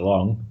fucking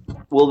Geelong.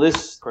 Will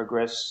this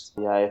progress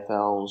the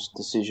AFL's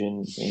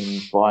decision in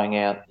buying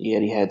out the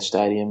Etihad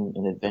Stadium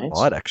in advance?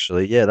 Might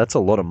actually, yeah, that's a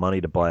lot of money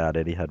to buy out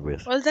Etihad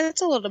with. Well,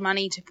 that's a lot of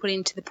money to put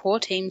into the poor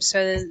teams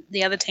so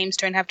the other teams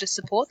don't have to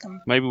support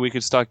them. Maybe we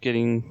could start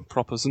getting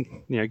proper,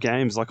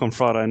 games like on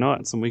Friday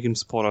nights, and we can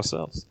support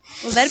ourselves.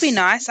 Well, that'd be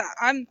nice.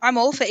 I'm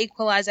all for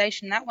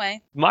equalisation that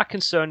way. My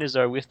concern is,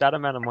 though, with that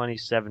amount of money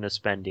Seven are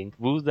spending,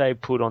 will they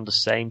put on the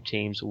same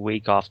teams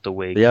week after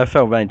week? The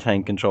AFL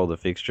maintain control of the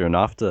fixture, and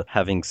after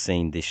having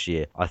seen this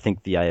year, I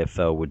think the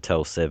AFL would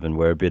tell Seven,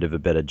 we're a bit of a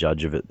better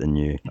judge of it than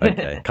you.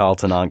 Okay,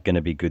 Carlton aren't going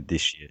to be good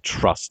this year.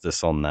 Trust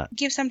us on that.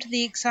 Give some to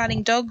the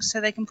exciting dogs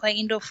so they can play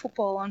indoor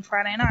football on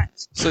Friday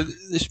nights. So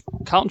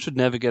Carlton should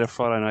never get a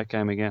Friday night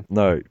game again.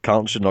 No,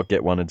 Carlton should not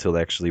get one until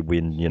they actually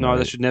win, No,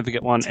 they should never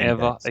get one 10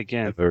 ever games.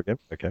 again. Ever again?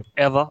 Okay.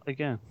 Ever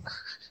again.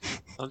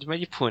 I'll just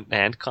make your point,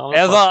 man. Calm the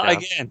Ever fuck down.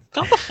 again.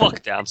 Calm the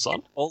fuck down,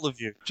 son. All of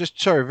you.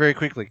 Just, sorry, very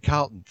quickly,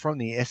 Carlton, from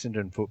the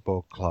Essendon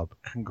Football Club,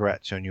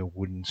 congrats on your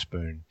wooden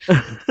spoon.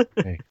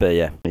 But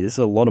yeah, this is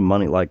a lot of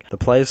money. Like, the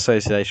Players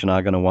Association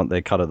are going to want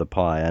their cut of the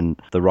pie, and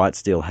the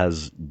rights deal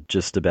has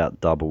just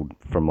about doubled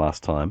from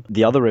last time.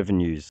 The other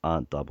revenues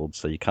aren't doubled,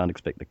 so you can't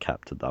expect the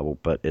cap to double,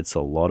 but it's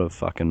a lot of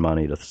fucking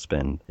money to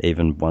spend,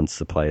 even once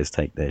the players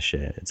take their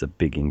share. It's a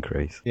big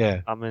increase.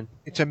 Yeah, I mean,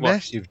 it's a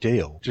massive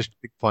deal. Just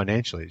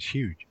financially, it's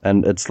huge.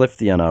 And it's left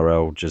the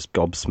NRL just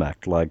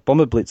gobsmacked. Like,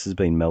 Bomber Blitz has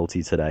been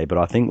melty today, but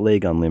I think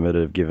League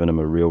Unlimited have given him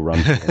a real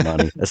run for their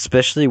money.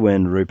 Especially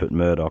when Rupert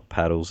Murdoch,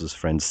 Paddles'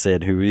 friend,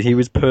 said he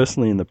was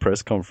personally in the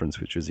press conference,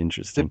 which was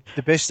interesting.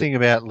 The best thing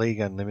about League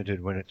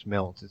Unlimited when it's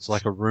melt, it's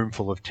like a room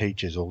full of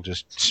teachers all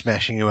just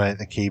smashing away at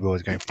the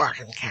keyboards going,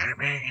 fucking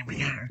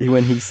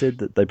When he said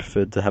that they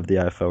preferred to have the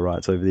AFL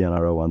rights over the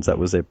NRL ones, that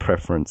was their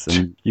preference.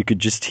 And you could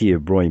just hear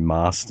Roy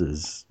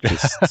Masters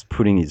just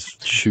putting his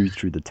shoe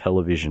through the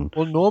television.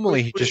 Well,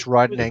 normally he'd just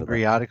write an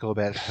angry article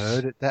about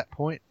Herd at that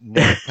point.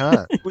 Now he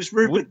can't. Was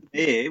Rupert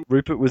there?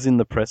 Rupert was in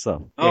the presser.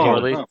 Oh, yeah,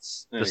 really, oh,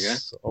 there we go.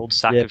 this old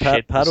sack Yeah, of shit.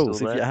 was Paddles,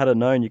 still if there. you had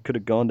known, you could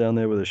have gone down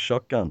there with a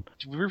shotgun.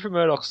 Rupert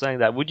Murdoch saying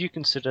that, would you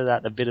consider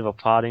that a bit of a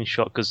parting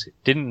shot? Because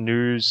didn't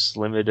News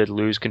Limited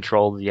lose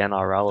control of the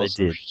NRL? or They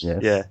some did, sh- yes.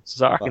 Yeah,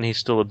 so I reckon he's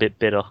still a bit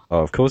bitter. Oh,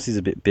 of course he's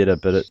a bit bitter,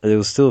 but it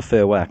was still a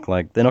fair whack.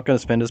 Like, they're not going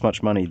to spend as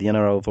much money. The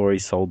NRL have already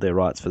sold their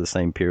rights for the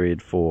same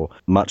period for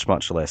much,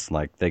 much less.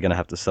 Like, they're going to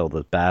have to sell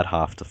the bad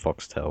half to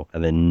Foxtel, AFL,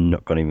 and they're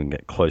not going to even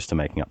get close to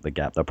making up the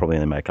gap. They'll probably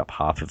only make up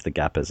half of the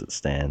gap as it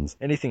stands.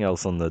 Anything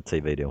else on the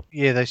TV deal?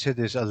 Yeah, they said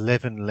there's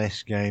 11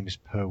 less games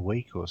per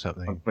week or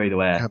something. On free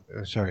to air.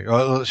 Sorry,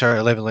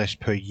 11 less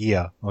per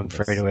year on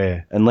free to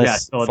air. Unless Yeah, I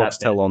saw that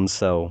Foxtel on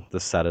sell the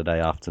Saturday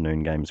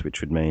afternoon games,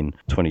 which would mean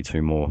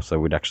 22 more. So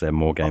we'd actually have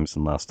more games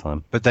than last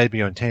time. But they'd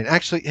be on 10.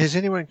 Actually, has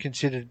anyone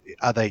considered,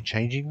 are they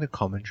changing the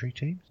commentary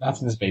team?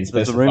 Nothing's been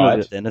There's a rumour specified.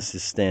 that Dennis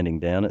is standing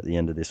down at the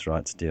end of this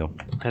rights deal.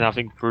 And I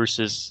think Bruce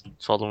is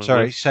following.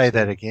 Sorry, Luke. say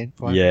that again.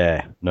 Fine.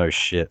 Yeah, no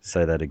shit.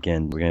 Say that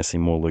again. We're going to see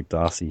more Luke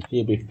Darcy.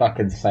 He'll be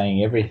fucking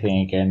saying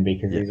everything again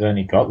because he's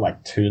only got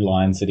like 2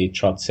 lines that he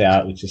trots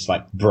out, which is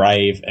like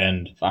brave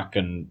and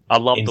fucking I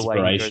love the way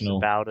he goes inspirational.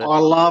 about it. I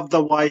love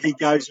the way he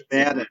goes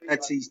about it.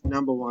 That's his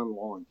number one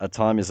line. A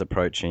time is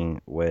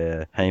approaching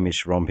where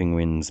Hamish Romping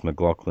Wins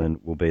McLaughlin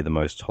will be the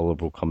most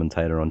tolerable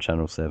commentator on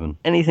Channel 7.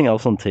 Anything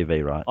else on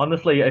TV, right?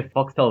 Honestly, if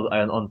Foxtel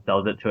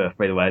on-sells it to a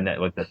free-to-air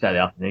network the Saturday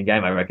afternoon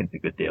game, I reckon it's a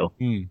good deal.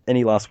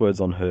 Any last words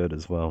on Herd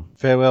as well?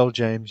 Farewell,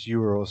 James. You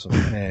were awesome.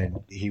 And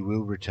he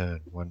will return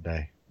one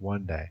day.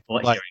 One day.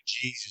 What Like year?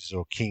 Jesus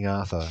or King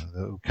Arthur.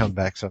 They'll come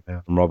back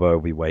somehow. And Robbo will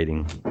be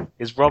waiting.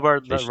 Is Robbo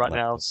Fish right left.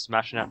 now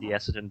smashing out the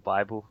Essendon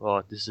Bible?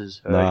 Oh, this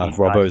is her. Nah, He died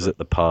Robbo's for- at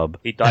the pub.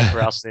 He died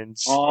for our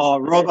sins. Oh,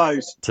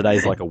 Robbo's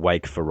Today's like a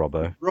wake for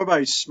Robbo.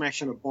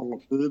 smashing a bottle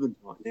of bourbon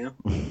right now.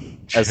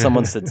 As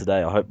someone said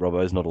today, I hope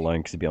Robbo's not alone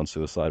because he'd be on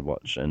suicide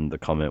watch. And the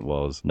comment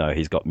was, no,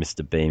 he's got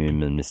Mr.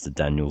 Beamham and Mr.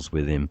 Daniels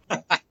with him.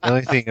 The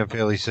only thing I'm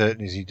fairly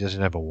certain is he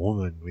doesn't have a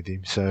woman with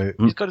him, so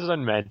He's got his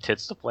own man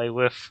tits to play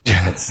with.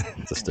 That's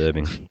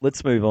disturbing.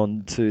 Let's move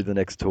on to the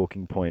next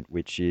talking point,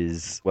 which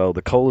is, well,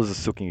 the Kohlers are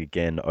sooking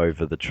again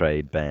over the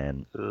trade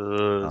ban.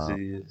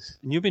 And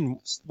you've been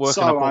working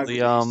So up all over the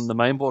this. the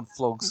mainboard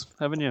flogs,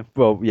 haven't you?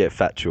 Well, yeah,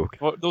 Fat Chook.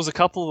 Well, there was a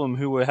couple of them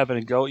who were having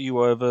a go at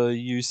you over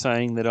you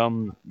saying that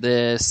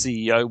their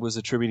CEO was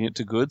attributing it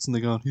to Goods, and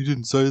they're going, "He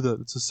didn't say that.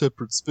 It's a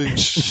separate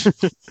speech."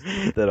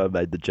 That I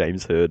made the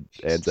James Hurd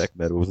Anzac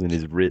medals in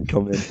his writ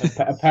comment.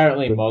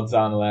 Apparently, mods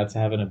aren't allowed to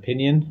have an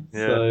opinion.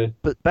 Yeah. So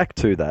But back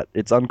to that,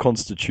 it's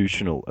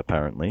unconstitutional,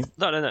 apparently.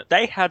 No.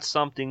 They had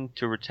something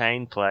to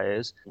retain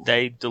players.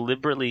 They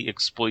deliberately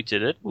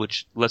exploited it,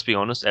 which, let's be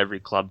honest, every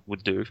club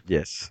would do.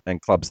 Yes,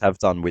 and clubs have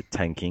done with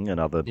tanking and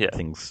other Yeah.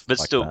 things But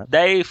like still, that.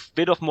 they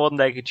bit off more than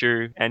they could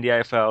chew, and the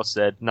AFL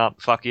said, "Nah,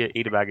 fuck you,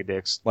 eat a bag of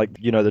dicks." Like,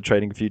 you know, the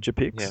trading future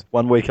picks? Yeah.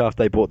 1 week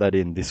after they brought that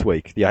in, this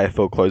week, the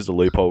AFL closed a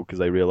loophole because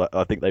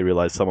I think they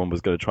realised someone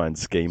was going to try and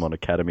scheme on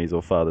academies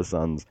or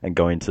father-sons and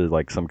go into,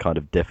 like, some kind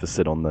of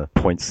deficit on the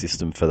point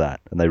system for that.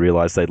 And they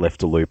realised they'd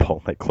left a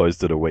loophole. They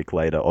closed it a week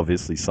later.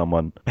 Obviously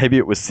someone, maybe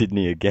it was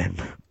Sydney again.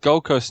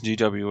 Gold Coast and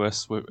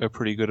GWS are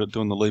pretty good at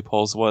doing the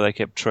loopholes, the way they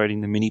kept trading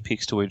the mini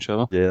picks to each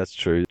other. Yeah, that's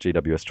true.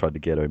 GWS tried to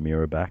get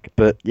O'Meara back.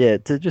 But yeah,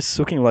 they're just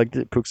sooking like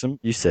Crooksum.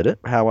 You said it.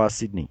 How are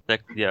Sydney?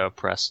 They're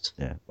oppressed.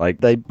 Yeah, like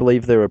they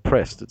believe they're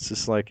oppressed. It's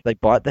just like they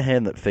bite the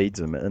hand that feeds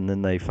them and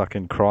then they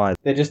fucking cry.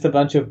 they're just a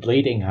bunch of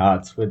bleeding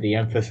hearts with the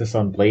emphasis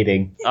on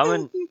bleeding. I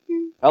mean,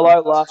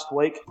 Hello, last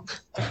week.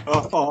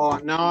 Oh,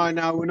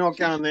 no, we're not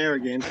going there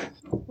again.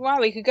 Wow,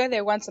 we could go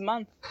there once a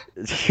month.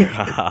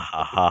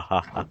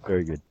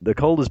 Very good. The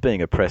Colders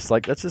being oppressed,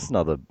 like that's just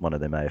another one of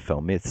them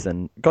AFL myths,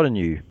 and got a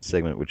new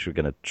segment which we're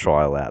going to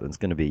trial out. It's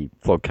going to be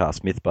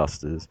Flogcast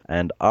Mythbusters.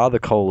 And are the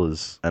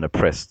Colders an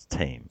oppressed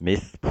team?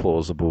 Myth,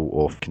 plausible,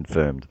 or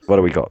confirmed? What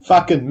do we got?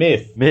 Fucking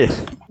myth.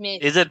 Myth.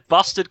 Myth. is it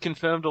busted,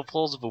 confirmed, or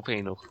plausible,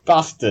 penal?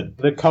 Busted.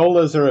 The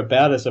Colas are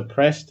about as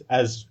oppressed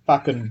as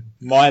fucking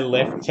my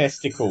left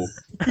testicle,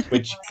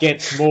 which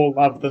gets more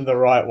love than the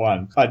right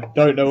one. I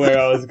don't know where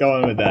I was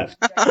going with that.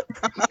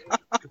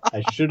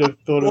 I should have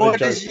thought of Why a joke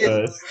does you-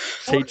 first.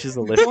 Teachers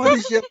are left.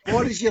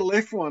 Why does your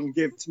left one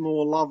get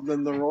more love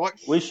than the right?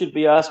 We should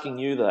be asking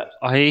you that.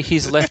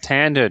 He's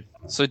left-handed.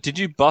 So did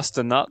you bust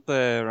a nut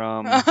there,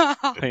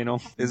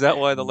 Penal? Is that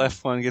why the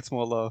left one gets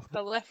more love?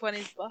 The left one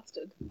is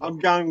busted. I'm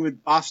going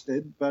with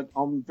busted, but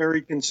I'm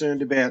very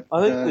concerned about.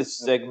 I think this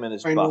segment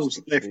is Penal's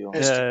busted, to be left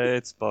honest. Yeah,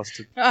 it's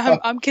busted.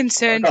 I'm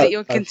concerned Okay, that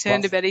you're that's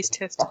concerned busted. about his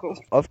testicle.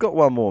 I've got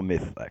one more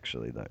myth,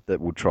 actually, though,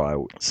 that we'll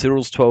trial.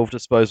 Cyril's 12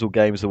 disposal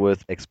games are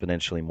worth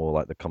exponentially more,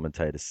 like the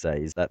commentators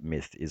say. Is that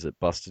myth? Is it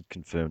busted,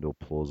 confirmed, or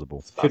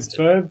plausible?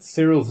 Confirmed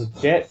Cyril's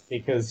a jet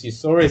because you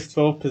saw his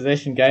 12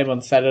 possession game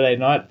on Saturday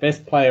night.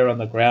 Best player on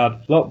the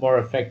ground. A lot more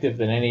effective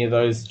than any of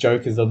those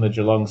jokers on the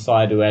Geelong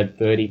side who had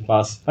 30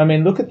 plus. I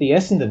mean, look at the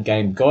Essendon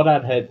game.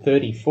 Goddard had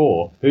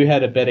 34. Who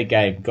had a better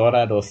game,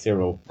 Goddard or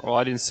Cyril? Oh,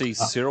 I didn't see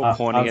Cyril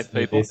pointing at Answer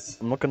me people. this.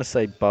 I'm not going to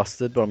say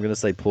busted, but I'm going to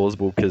say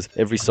plausible because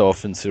every so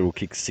often Cyril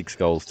kicks 6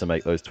 goals to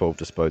make those 12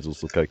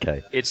 disposals look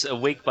okay. It's a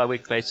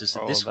week-by-week basis.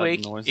 Oh, This that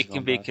week, noise it is can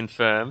not be bad.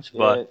 confirmed, Yeah,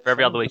 but for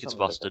every other week, some it's of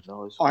that busted.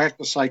 noise. I have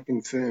to say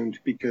confirmed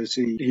because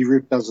he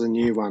ripped us a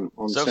new one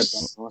on So,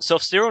 Saturday night. so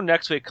if Cyril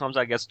next week comes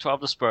out, gets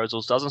 12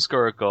 disposals, doesn't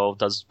score a goal,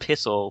 does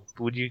piss all,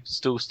 would you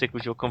still stick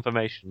with your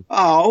confirmation?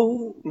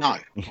 Oh, no.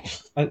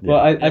 I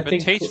Yeah, but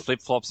think Teach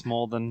flip-flops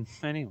more than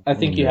anyone. I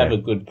think you Yeah. have a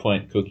good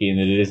point, Cookie, in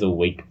that it is a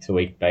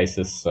week-to-week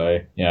basis. So,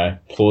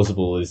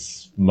 plausible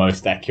is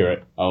most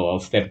accurate. I'll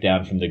step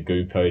down from the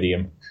goo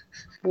podium.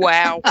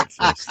 Wow.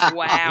 Exist.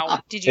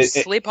 Wow. Did you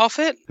slip off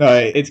it? No,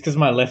 it's because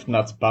my left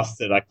nut's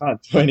busted. I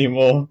can't do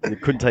anymore. He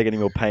couldn't take any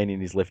more pain in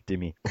his left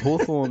dimmy.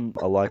 Hawthorn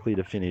are likely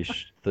to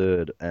finish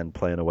third and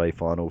play an away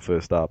final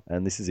first up.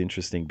 And this is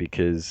interesting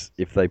because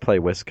if they play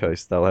West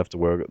Coast, they'll have to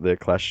work their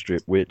clash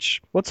strip,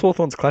 which... What's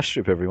Hawthorn's clash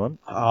strip, everyone?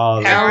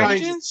 Oh, Power the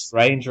Rangers?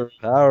 Ranger.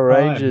 Power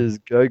Time. Rangers.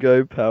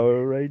 Go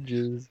Power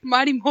Rangers.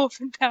 Mighty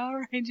Morphin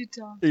Power Ranger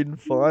time. In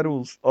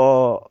finals.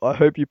 Oh, I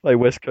hope you play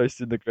West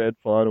Coast in the grand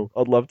final.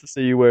 I'd love to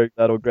see you wearing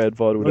that on grand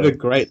final What a day.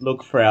 great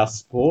look for our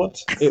sport.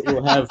 It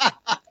will have...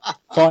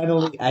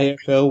 Finally,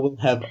 AFL will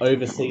have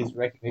overseas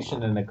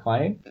recognition and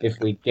acclaim if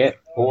we get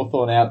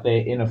Hawthorn out there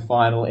in a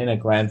final, in a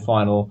grand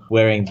final,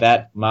 wearing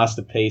that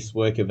masterpiece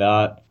work of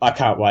art. I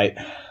can't wait.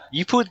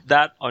 You put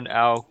that on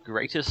our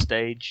greatest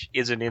stage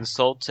is an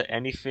insult to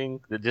anything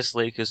that this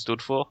league has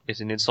stood for. It's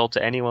an insult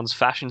to anyone's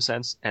fashion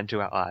sense and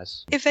to our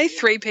eyes. If they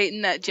three-peat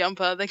in that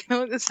jumper, they're going to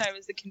look the same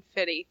as the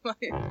confetti.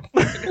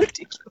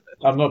 Ridiculous.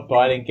 I'm not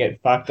biting, get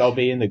fucked. I'll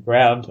be in the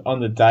ground on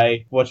the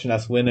day watching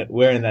us win it,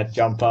 wearing that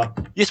jumper.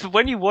 Yes, but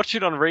when you watch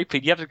it on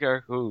repeat, you have to go,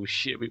 oh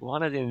shit, we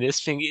won it in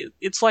this thing.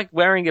 It's like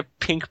wearing a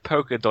pink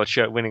polka dot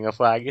shirt winning a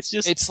flag.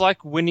 It's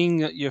like winning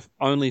your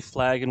only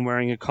flag and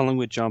wearing a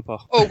Collingwood jumper.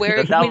 Or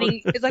it's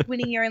like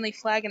winning your only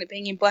flag and it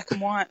being in black and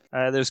white.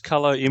 There's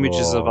colour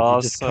images of you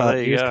ours, just so can't,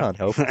 there you you just go. can't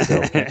help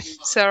yourself.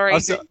 Sorry.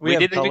 We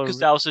have did it colour- because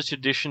that was a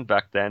tradition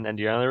back then, and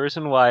the only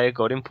reason why it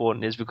got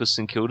important is because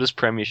St Kilda's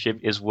premiership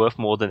is worth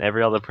more than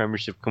every other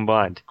premiership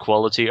combined.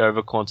 Quality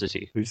over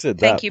quantity. Who said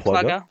that, Thank you,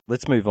 Plugger.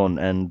 Let's move on.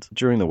 And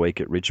during the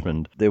week at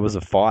Richmond, there was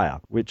a fire,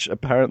 which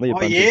apparently a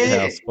bunch of yeah.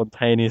 cows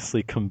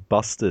spontaneously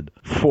combusted.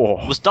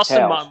 Whoa. Was Dustin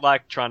Cows. Martin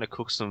like trying to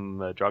cook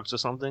some drugs or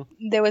something?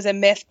 There was a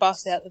meth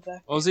bus out the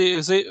back. Was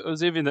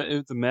even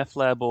the meth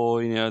lab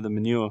or the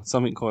manure,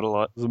 something quite a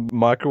lot. Was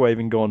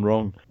microwaving gone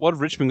wrong? What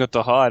Richmond got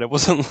to hide, it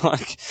wasn't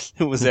like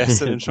it was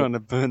acid and trying to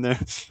burn there.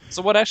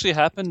 So what actually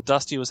happened?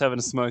 Dusty was having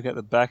a smoke at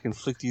the back and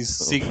flicked his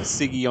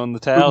ciggy on the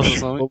towels or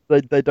something.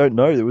 Well, they don't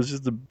know. There was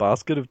just a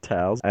basket of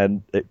towels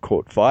and it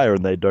caught fire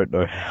and they don't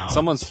know how.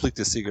 Someone's flicked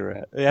a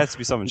cigarette. It has to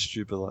be something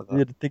stupid like that.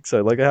 You'd think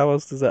so. Like, how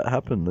else does that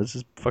happen? That's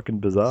just fucking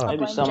bizarre. Maybe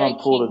Blame someone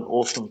Jake pulled King. an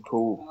awesome,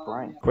 cool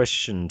brain.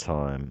 Question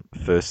time.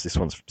 First, this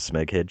one's from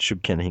Smeghead.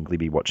 Should Ken Hinkley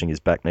be watching his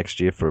back next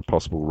year for a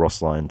possible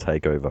Ross Lyon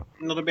takeover?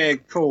 Not a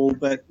bad call,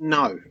 but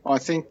no. I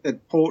think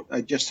that Port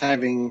are just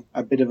having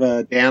a bit of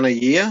a downer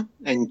year,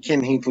 and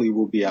Ken Hinkley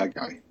will be our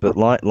go. But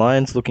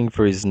Lyon's looking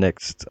for his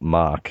next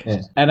mark.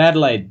 Yeah. And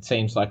Adelaide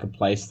seems like a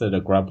place that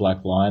a grub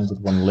like Lion would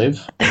want to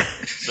live.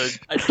 So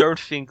I don't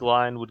think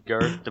Lyon would go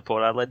to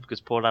Port Adelaide because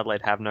Port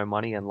Adelaide have no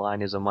money and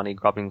Lyon is a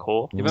money-grubbing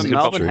whore. Yeah, It's but a good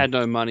Melbourne true. had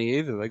no money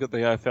either. They got the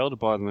AFL to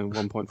buy them a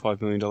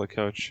 $1.5 million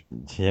coach.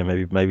 Yeah,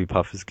 maybe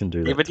Puffers can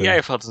do that. Yeah, but too. the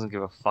AFL doesn't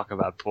give a fuck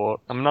about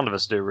Port. I mean, none of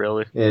us do,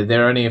 really. Yeah,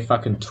 they're only a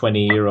fucking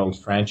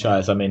 20-year-old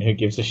franchise. I mean, who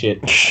gives a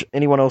shit?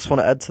 Anyone else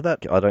want to add to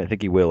that? I don't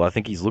think he will. I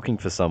think he's looking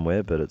for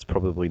somewhere, but it's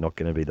probably not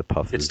going to be the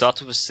Puffers. It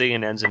starts with a C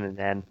and ends in an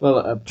N. Well,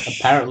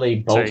 apparently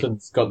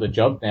Bolton's got the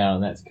job now,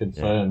 and that's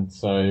confirmed.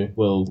 So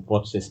we'll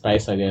watch this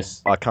space, I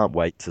guess. I can't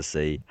wait to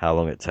see how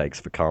long it takes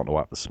for Carlton to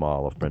wipe the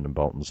smile off Brendan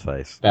Bolton's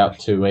face. About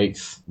 2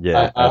 weeks.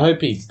 Yeah. I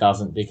hope he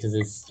doesn't, because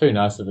it's too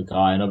nice of a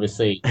guy. And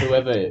obviously,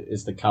 whoever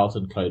is the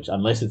Carlton coach,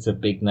 unless it's a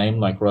big name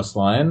like Ross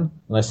Lyon,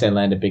 unless they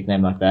land a big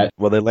name like that.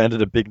 Well, they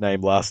landed a big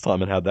name last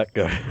time, and how'd that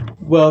go?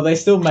 Well, they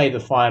still made the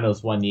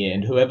finals 1 year,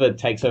 and whoever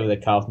takes over the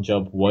Carlton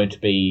job won't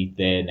be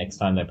there next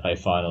time they play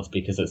finals,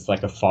 because it's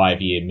like a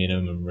 5-year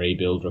minimum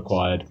rebuild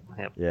required.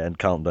 Yeah, and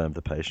Carlton don't have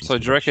the patience. So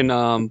do you reckon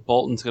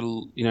Bolton's got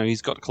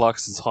he's got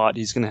Clarkson's height,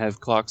 he's going to have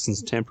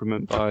Clarkson's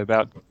temperament by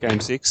about game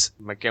 6?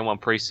 Might get one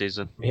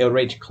pre-season. He'll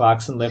reach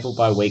Clarkson level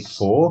by week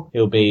 4.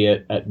 He'll be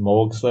at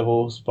Morg's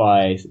levels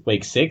by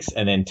week 6,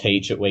 and then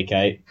Teach at week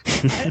 8.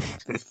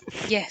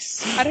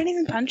 Yes. I don't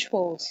even punch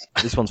balls.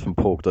 This one's from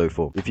Pork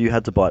Doful. If you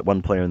had to bite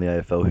one player in the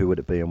AFL, who would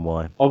it be and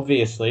why?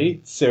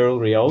 Obviously, Cyril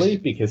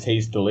Rioli, because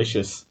he's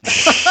delicious.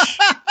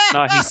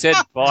 No, he said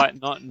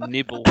bite, not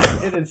nibble.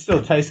 It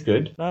still tastes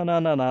good.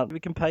 No. We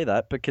can pay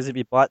that, because if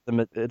you bite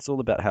them, it's all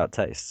about how it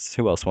tastes.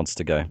 Who else wants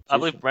to go? I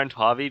believe Brent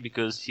Harvey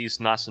because he's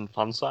nice and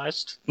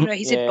fun-sized. No,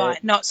 he said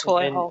bite, not swallow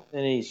and whole.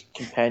 then his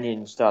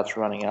companion starts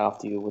running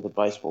after you with a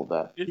baseball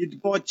bat.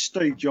 You'd bite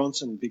Steve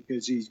Johnson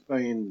because he's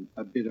been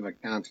a bit of a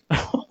cunt.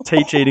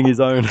 Teach eating his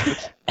own.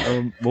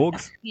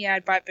 Morgs? Yeah,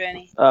 I'd bite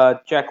Bernie.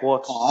 Jack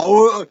Watts.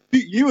 Oh,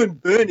 you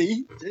and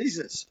Bernie,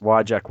 Jesus.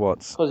 Why Jack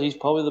Watts? Because he's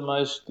probably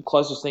the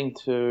closest thing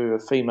to a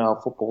female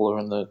footballer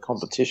in the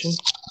competition.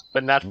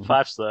 But Nat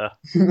Fife's there.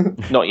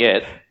 Not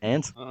yet.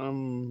 Ant?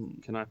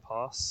 Can I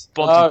pass?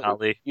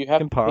 Bonzi You have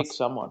Can to pass. pick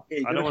someone. Yeah,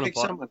 you I don't gotta wanna pick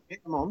bite. someone.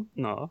 Pick them on.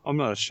 No, I'm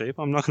not a sheep.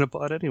 I'm not going to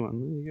bite anyone.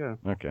 There you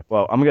go. Okay.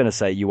 Well, I'm going to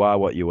say you are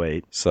what you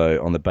eat.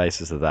 So on the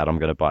basis of that, I'm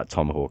going to bite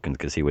Tom Hawkins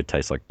because he would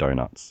taste like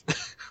donuts.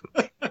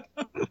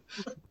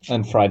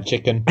 And fried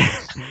chicken.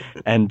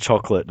 and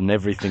chocolate and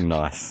everything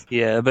nice.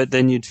 Yeah, but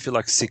then you'd feel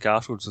like sick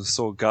afterwards with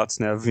sore guts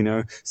now,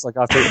 It's like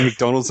after eating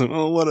McDonald's and,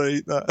 why don't I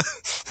eat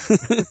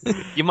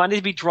that? You might need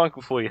to be drunk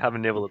before you have a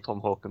nibble at Tom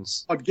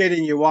Hawkins. I'd get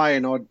in your way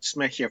and I'd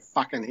smash your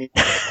fucking head.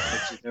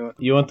 Let you do it.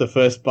 You want the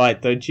first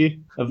bite, don't you?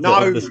 Of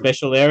No. the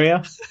special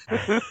area?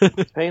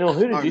 Penal,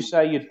 who did you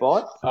say you'd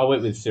bite? I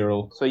went with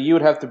Cyril. So you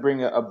would have to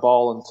bring a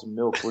bowl and some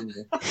milk, wouldn't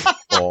you?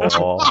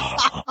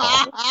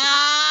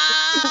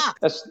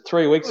 That's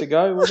 3 weeks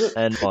ago, was it?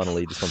 And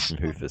finally, this one's from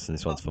Hoofus, and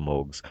this one's for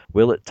Morgs.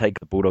 Will it take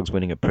the Bulldogs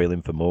winning a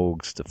prelim for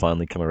Morgs to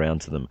finally come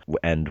around to them?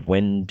 And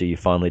when do you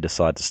finally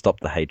decide to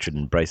stop the hatred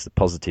and embrace the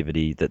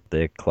positivity that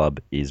their club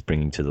is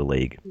bringing to the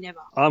league? Never.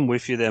 I'm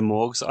with you there,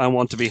 Morgs. I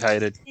want to be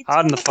hated.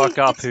 Harden the fuck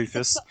up,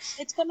 Hoofus.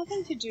 It's got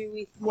nothing to do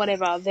with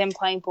whatever, them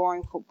playing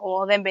boring football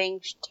or them being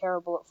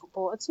terrible at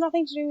football. It's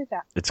nothing to do with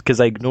that. It's because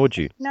they ignored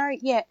you. No,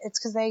 yeah, it's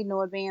because they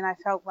ignored me and I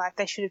felt like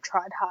they should have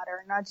tried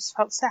harder and I just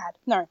felt sad.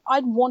 No,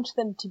 I'd want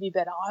them to be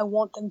better. I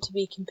want them to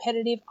be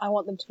competitive. I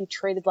want them to be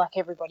treated like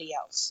everybody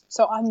else.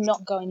 So I'm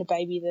not going to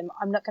baby them.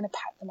 I'm not going to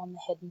pat them on the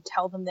head and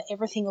tell them that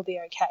everything will be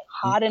okay.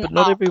 Harden But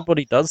not up.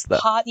 everybody does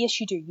that. Yes,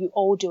 you do. You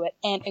all do it.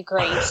 Ant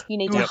agrees. You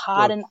need to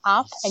harden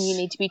up and you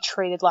need to be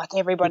treated like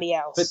everybody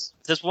else.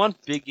 But there's one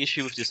big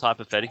issue with this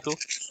hypothetical.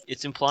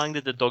 It's implying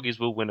that the doggies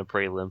will win a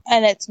prelim.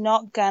 And it's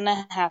not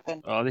gonna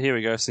happen. Oh, here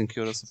we go, St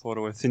Kilda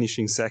supporter. We're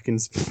finishing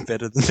second's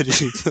better than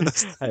finishing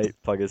first. Hey,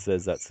 Plugger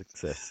says that's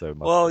success, so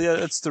much. Well, yeah,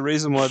 that's the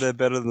reason why they're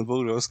better than the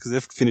Bulldogs, because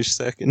they've finished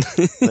second.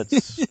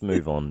 Let's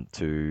move on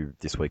to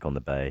this week on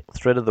the Bay.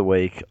 Thread of the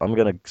week, I'm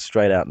going to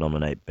straight out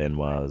nominate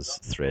Benoit's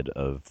thread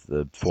of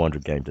the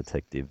 400 game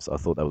detectives. I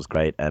thought that was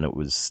great, and it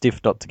was stiff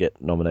not to get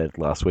nominated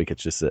last week.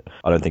 It's just that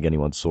I don't think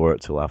anyone saw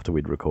it till after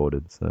we'd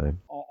recorded. So,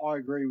 I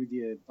agree with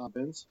you,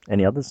 Benz.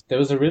 any others? There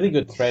was a really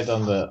good thread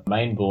on the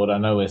main board. I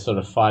know we're sort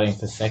of fighting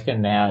for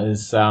second now.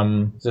 There's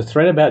a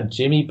thread about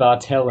Jimmy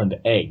Bartell and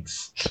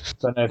eggs.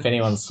 Don't know if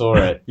anyone saw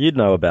it. You'd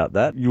know about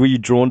that. Were you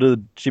drawn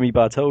to Jimmy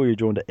Bartell or were you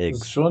drawn to I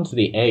was eggs? drawn to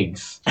the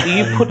eggs. Do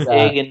you put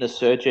egg in the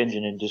search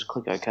engine and just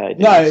click OK?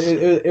 No,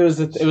 it was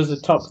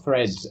a top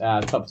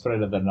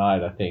thread of the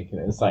night, I think.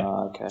 And it's like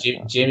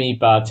okay. Jimmy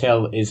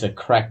Bartell is a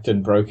cracked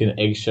and broken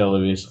eggshell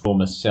of his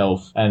former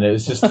self, and it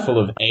was just full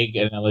of egg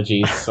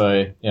analogies.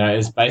 So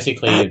it's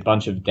basically a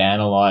bunch of Dan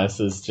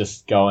Eliases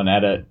just going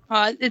at it.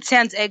 It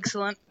sounds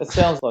excellent. It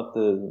sounds like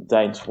the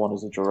Dane Swan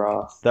is a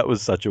giraffe. That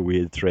was such a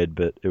weird thread,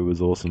 but it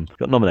was awesome.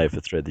 Got nominated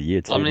for Thread of the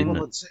Year too, didn't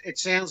Well, it? it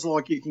sounds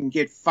like you can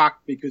get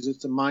fucked because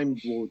it's a main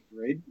board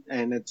thread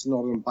and it's not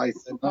on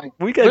base that day.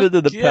 We gave it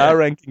to the power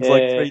rankings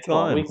like 3 come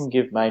on, we times. can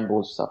give main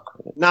board stuff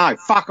credit. No,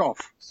 fuck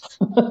off.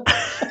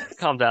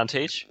 Calm down,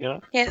 Teach. Yeah,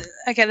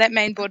 okay, that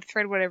main board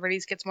thread, whatever it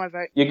is, gets my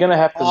vote. You're going to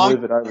have to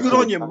move it over. Good to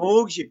on the your country.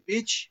 Morgs, you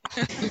bitch.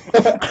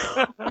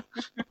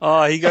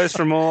 Oh, he goes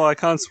from I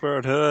can't swear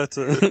at her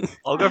to...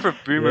 I'll go for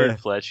Boomer Yeah. and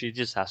Fletch. He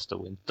just has to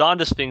win.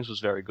 Darndest Things was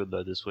very good,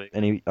 though, this week.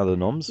 Any other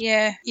noms?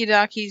 Yeah,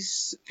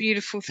 Yudaki's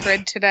beautiful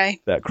thread today.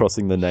 About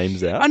crossing the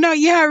names out? Oh no,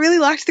 yeah, I really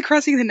liked the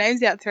crossing the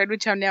names out thread,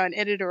 which I'm now an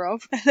editor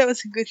of. That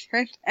was a good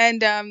thread.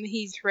 And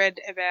his thread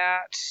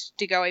about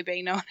Degoe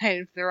being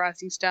nominated for the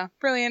Rising Star.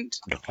 Brilliant.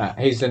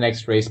 He's the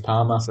next Reece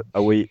Palmer. So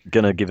are we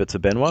going to give it to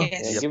Benoit?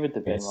 Yes. Yeah, give it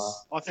to Benoit.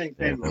 I think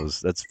Yeah, Ben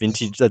that's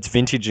vintage. That's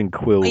vintage and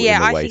Quill Yeah,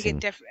 in the I waiting.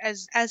 think it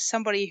as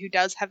somebody who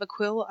does have a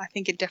quill, I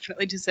think it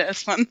definitely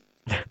deserves one.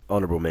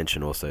 Honourable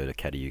mention also to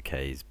Caddy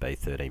UK's Bay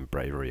 13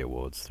 Bravery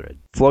Awards thread.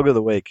 Flog of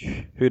the week.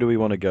 Who do we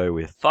want to go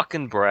with?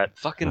 Fucking Brett.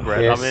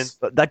 Yes. I mean,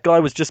 But that guy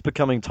was just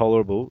becoming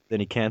tolerable. Then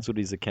he cancelled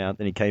his account.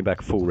 Then he came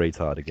back full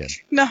retard again.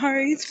 No,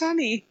 it's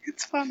funny.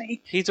 It's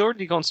funny. he's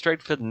already gone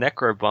straight for the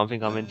necro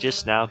bumping. I mean,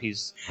 just now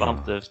he's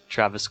bumped the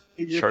Travis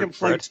he's a shirt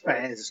complete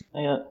thread. spaz.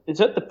 Hang on. Is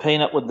that the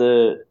peanut with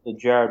the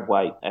Jared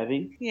Waite,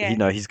 Abby?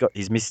 Yeah. He's got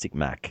his Mystic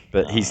Mac,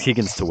 but he's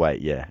Higgins to wait.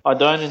 Yeah. I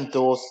don't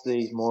endorse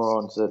these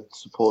morons that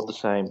support the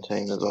same team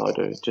as I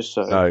do, just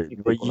so No,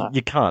 people but know.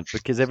 you can't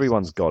because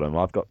everyone's got him.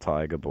 I've got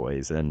Tiger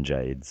Boys and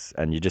Jades,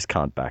 and you just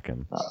can't back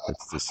him.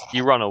 It's just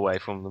You run away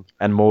from them.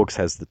 and Morgs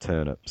has the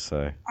turnip,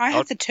 so I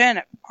have the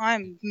turnip.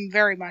 I'm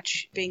very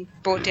much being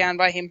brought down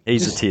by him.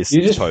 he's a tier You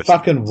 6 just post.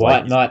 fucking It's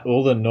white like- knight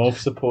all the Norf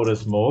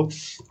supporters,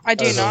 Morgs. I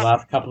do over the not.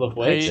 last couple of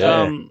weeks.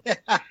 Hey,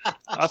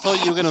 I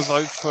thought you were going to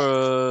vote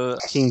for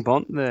King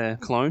Bont there,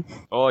 clone.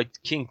 Oh,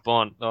 King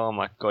Bond. Oh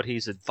my god,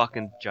 he's a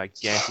fucking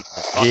gigantic.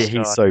 Yeah,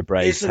 he's so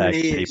brave Isn't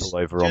tagging he? people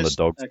over on the Just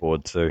dogs a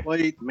board too.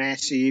 Complete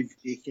massive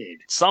dickhead.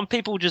 Some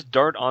people just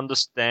don't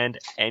understand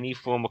any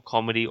form of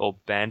comedy or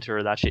banter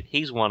or that shit.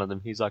 He's one of them.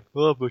 He's like,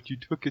 oh, but you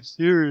took it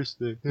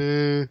seriously.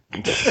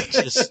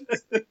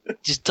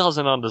 just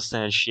doesn't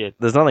understand shit.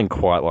 There's nothing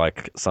quite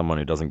like someone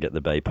who doesn't get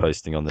the bay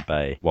posting on the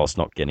bay whilst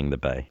not getting the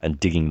bay and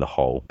digging the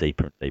hole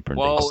deeper and deeper and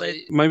Well,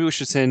 Maybe we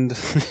should send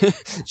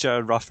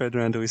Jared Roughhead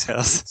around to his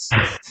house.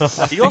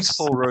 he got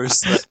Full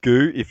roast. deeper.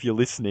 Goo, if you're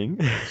listening.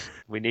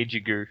 We need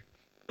you, Goo.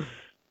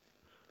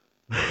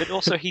 But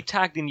also, he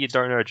tagged in you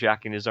don't know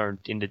Jack in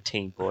the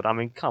team board. I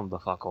mean, come the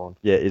fuck on.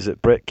 Yeah, is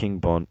it Brett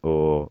Kingbont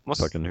or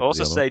fucking who?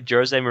 Also say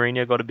Jose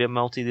Mourinho got a bit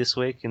melty this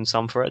week in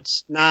some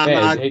threads. Nah,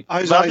 Yeah,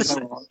 Jose's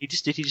all right. He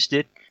just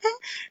did.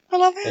 I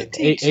love how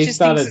Teach he just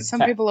started thinks that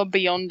some people are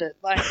beyond it.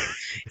 Like,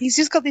 he's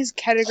just got this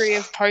category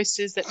of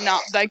posters that,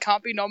 they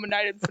can't be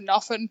nominated for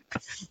nothing.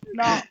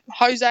 Nah,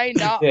 Jose,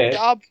 nah, Yeah.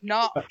 Dub,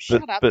 nah.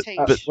 Shut up, Teach.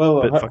 But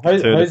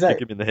fucking turn it,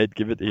 kick him in the head,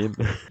 give it to him.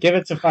 Give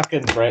it to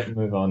fucking Brett and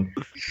move on.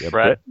 Yeah,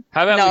 Brett.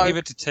 How about No. we give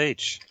it to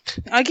Teach?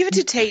 I give it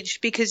to Teach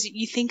because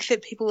you think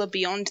that people are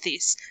beyond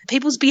this.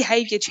 People's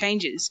behaviour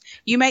changes.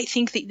 You may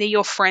think that they're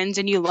your friends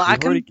and you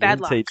like them.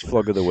 Bad luck. Teach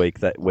Flog of the Week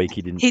that week.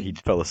 He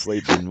fell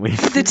asleep, didn't we?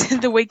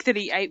 The week that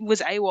he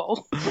was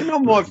AWOL. They're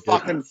not my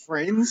fucking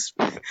friends.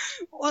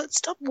 Well,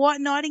 stop white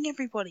knighting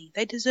everybody.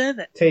 They deserve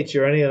it. Teach,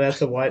 you're only allowed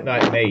to white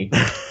knight me.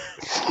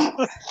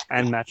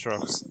 And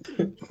Matrox.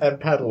 And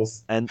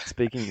paddles. And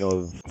speaking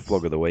of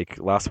Flog of the Week,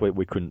 last week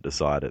we couldn't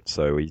decide it,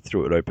 so we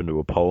threw it open to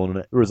a poll, and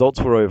the results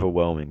were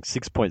overwhelming.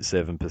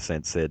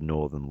 6.7% said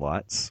Northern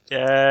Lights.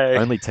 Yay.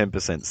 Only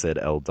 10% said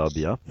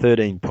LW.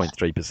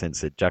 13.3%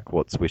 said Jack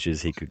Watts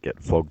wishes he could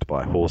get flogged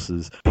by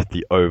horses. But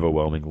the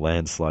overwhelming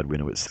landslide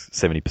winner was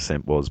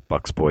 70% was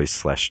Bucks Boys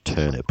 /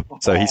 Turnip.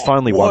 So he's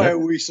finally won Why it. are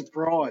we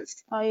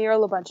surprised? Oh, you're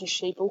all a bunch of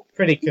sheeple.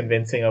 Pretty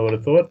convincing, I would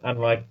have thought,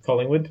 unlike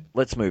Collingwood.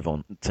 Let's move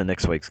on to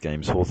next week's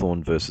games.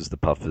 Hawthorn versus the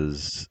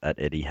Puffers at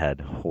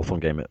Etihad. Hawthorn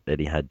game at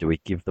Etihad. Do we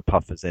give the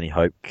Puffers any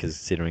hope,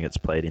 considering it's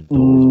played indoors?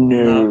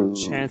 No.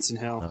 Chance in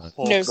hell. No.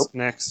 Hawks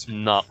next. No,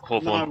 No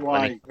Hawthorn.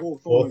 way.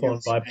 Hawthorn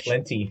by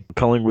plenty.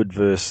 Collingwood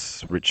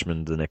versus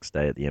Richmond the next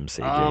day at the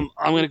MCG.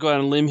 I'm going to go out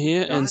on a limb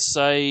here and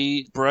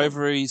say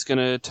bravery is going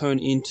to turn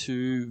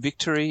into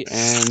victory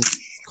and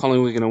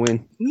Collingwood are going to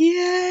win.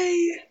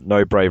 Yay!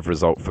 No brave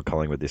result for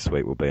Collingwood this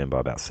week. We'll beat them by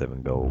about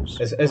 7 goals.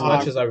 As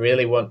much as I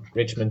really want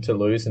Richmond to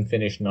lose and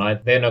finish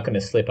ninth, they're not going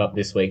to slip up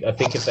this week. I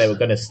think if they were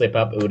going to slip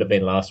up, it would have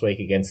been last week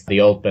against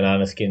the old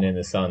banana skin and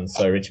the Suns.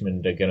 So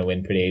Richmond are going to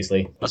win pretty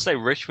easily. Let's say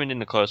Richmond in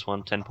the close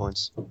one, 10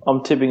 points.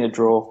 I'm tipping a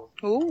draw.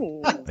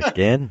 Ooh.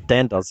 Again,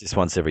 Dan does this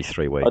once every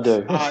 3 weeks. I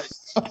do.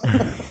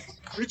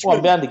 Well,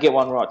 I'm bound to get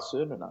one right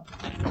soon enough.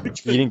 You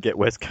didn't get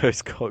West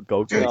Coast Gold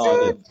Coast.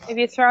 No, I didn't. If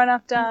you throw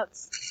enough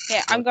darts.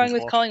 Yeah, I'm going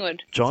with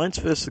Collingwood. Giants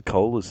versus the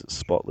Colas at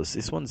Spotless.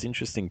 This one's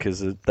interesting because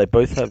they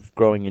both have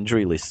growing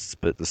injury lists,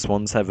 but the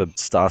Swans have a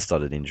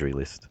star-studded injury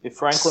list. If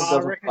Franklin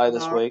doesn't play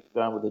this week,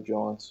 going with the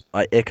Giants.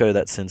 I echo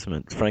that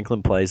sentiment.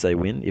 Franklin plays, they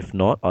win. If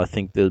not, I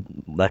think the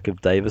lack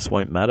of Davis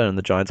won't matter and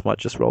the Giants might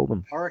just roll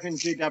them. I reckon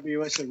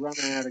GWS are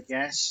running out of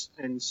gas,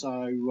 and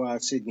so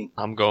Sydney.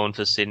 I'm going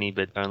for Sydney,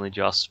 but only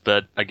just.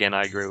 But again,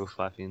 I agree with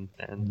Flappy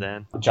and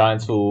Dan.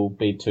 Giants will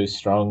be too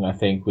strong, I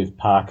think, with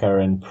Parker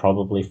and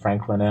probably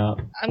Franklin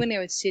out. I'm going to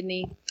go with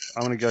Sydney.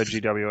 I'm going to go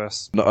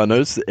GWS. No, I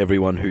noticed that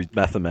everyone who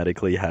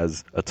mathematically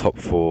has a top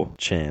 4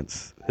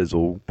 chance has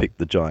all picked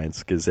the Giants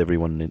because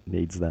everyone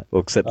needs that.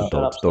 Well, except the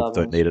Dogs. Dogs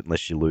don't need it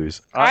unless you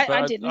lose.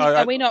 I didn't.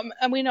 Are we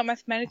not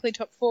mathematically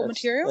top 4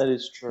 material? That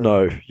is true.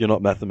 No, you're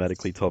not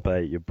mathematically top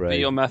 8. You're brave. But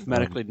you're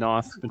mathematically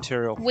ninth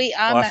material. We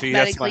are Fluffy,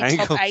 that's my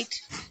mathematically top angle.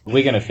 8.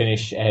 We're going to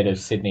finish ahead of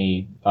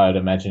Sydney, I'd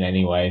imagine,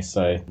 anyway.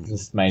 So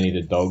just mainly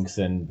the Dogs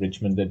and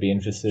Richmond would be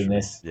interested in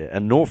this. Yeah,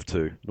 and Norf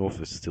too.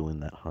 Norf is still in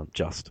that hunt.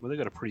 Just. Well, they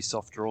got a pretty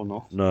soft draw,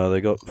 North. No, they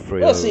got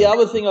Freo. That's the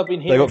other thing I've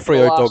been hearing They got for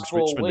the Freo, last Dogs, 4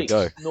 Richmond weeks.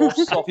 to go. North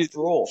soft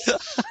draw.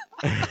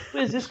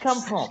 Where's this come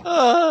from?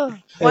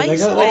 Why are you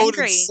so Old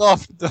angry? and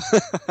soft.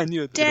 I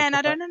knew it. Dan,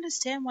 I don't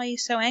understand why you're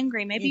so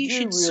angry. Maybe you do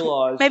should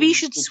realise maybe you that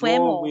should the swear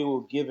draw more. we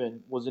were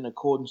given was in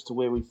accordance to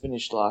where we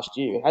finished last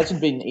year. It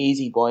hasn't been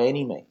easy by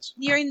any means.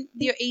 You're in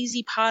your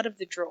easy part of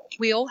the draw.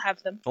 We all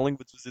have them.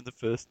 Collingwood was in the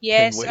first 10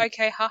 Yes, weeks.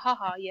 okay, ha ha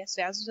ha. Yes,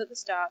 ours was at the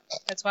start.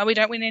 That's why we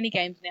don't win any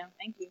games now.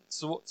 Thank you.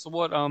 So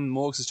what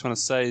Morgs is trying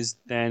to say is,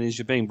 Dan, is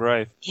you're being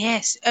brave.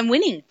 Yes, and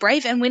winning.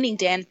 Brave and winning,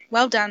 Dan.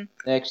 Well done.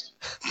 Next.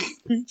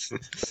 I'm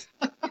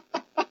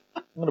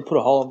going to put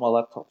a hole in my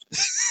laptop.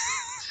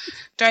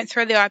 Don't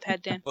throw the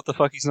iPad, Dan. What the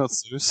fuck? He's not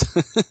Zeus.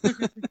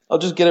 I'll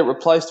just get it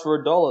replaced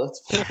for $1.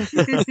 It's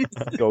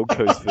fine. Gold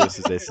Coast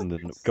versus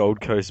Essendon.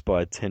 Gold Coast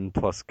by 10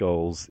 plus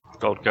goals.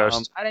 Gold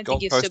Coast. I don't Gold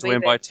think you'll Coast still to be win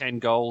there. by 10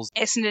 goals.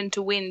 Essendon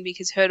to win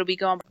because Hurd will be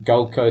gone.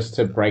 Gold Coast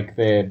to break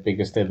their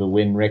biggest ever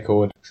win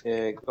record.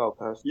 Yeah, Gold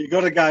Coast. You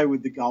got to go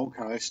with the Gold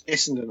Coast.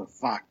 Essendon are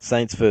fucked.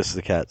 Saints versus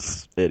the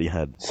Cats.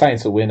 Etihad.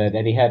 Saints will win at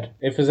Etihad.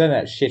 If it was in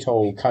that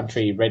shithole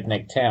country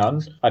redneck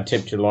town, I'd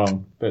tip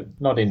Geelong, but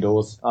not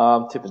indoors.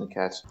 I'm tipping the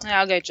Cats.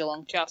 I'll go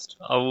Geelong, just.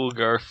 I will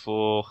go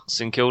for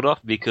St Kilda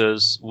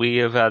because we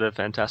have had a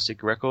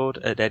fantastic record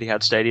at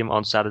Etihad Stadium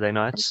on Saturday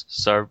nights.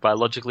 So by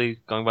logically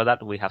going by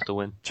that, we have to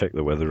win. Check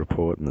the weather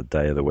report and the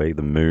day of the week,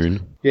 the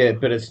moon. Yeah,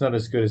 but it's not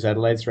as good as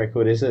Adelaide's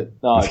record, is it?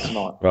 No, it's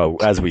not. Well,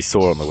 as we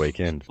saw on the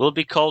weekend. Will it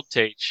be cold,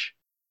 Teach?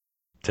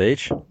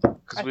 Teach?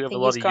 Because I we have a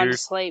think lot he's of gone you. to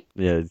sleep.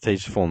 Yeah,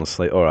 Teach falling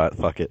asleep. Alright,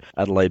 fuck it.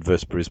 Adelaide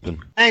versus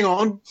Brisbane. Hang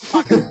on.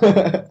 Fucking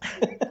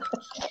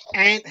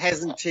Ant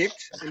hasn't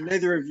tipped, and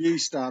neither of you,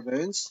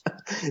 Starburns.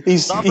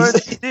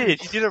 Starburns,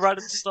 he did it right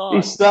at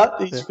the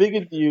start. He's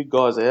figured you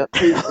guys out.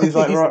 He's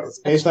like right.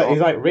 He's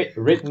like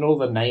written all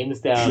the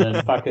names down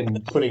and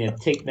fucking putting a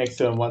tick next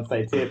to them once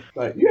they tip.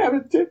 Like you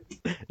haven't tipped.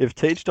 If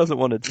Teach doesn't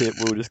want to tip,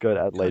 we'll just go to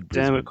Adelaide.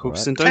 Damn it,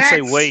 Brisbane, Cookson. right?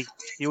 Don't say we.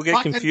 You'll get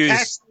Fucking confused.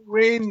 Cats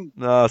win.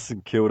 No,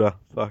 St Kilda.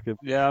 Fuck him.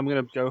 Yeah, I'm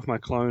going to go with my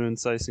clone and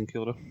say St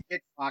Kilda.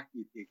 Get fucked,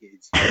 you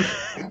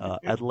dickheads.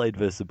 Adelaide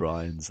versus the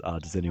Bryans.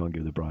 Does anyone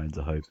give the Bryans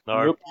a hope?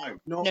 No.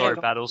 No, not Sorry,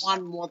 not Battles.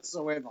 one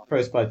whatsoever.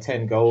 First by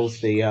 10 goals,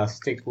 the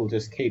stick will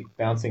just keep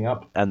bouncing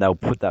up. And they'll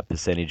put that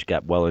percentage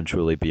gap well and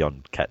truly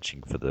beyond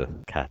catching for the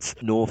Cats.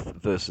 North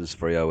versus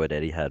Freo at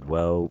Etihad.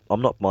 Well,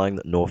 I'm not buying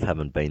that North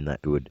haven't been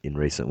that good in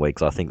recent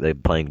weeks. I think they're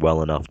playing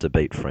well enough to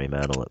beat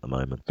Fremantle at the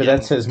moment. But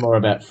that says more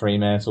about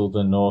Fremantle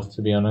than North,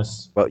 to be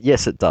honest. Well,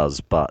 yes, it does,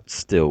 but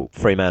still,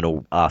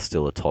 Fremantle are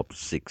still a top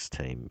 6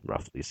 team,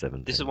 roughly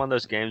 7. This is one of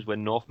those games where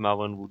North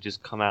Melbourne will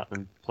just come out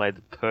and play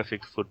the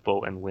perfect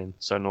football and win.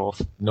 So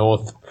North.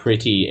 North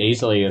pretty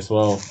easily as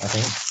well, I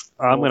think.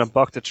 I'm going to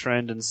buck the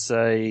trend and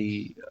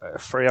say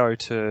Freo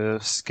to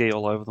ski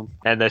all over them.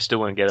 And they still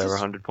won't get over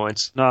 100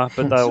 points. No,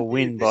 but they'll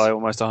win by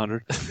almost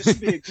 100. This would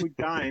be a good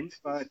game,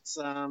 but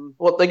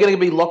What, they're going to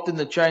be locked in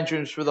the change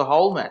rooms for the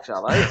whole match,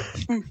 are they?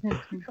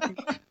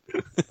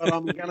 but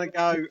I'm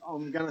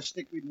gonna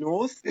stick with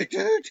North.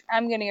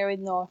 I'm going to go with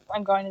North.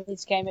 I'm going to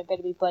this game. It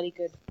better be bloody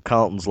good.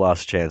 Carlton's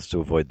last chance to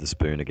avoid the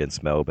spoon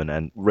against Melbourne,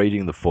 and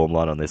reading the form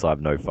line on this, I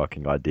have no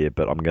fucking idea,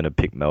 but I'm going to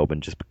pick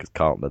Melbourne just because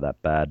Carlton are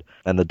that bad.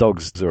 And the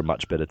Dogs are a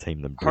much better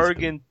team than Brisbane.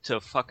 Hogan to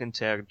fucking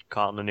tear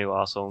Carlton a new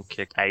arsehole and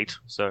kick 8.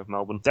 So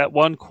Melbourne. That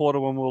one quarter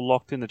when we were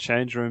locked in the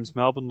change rooms,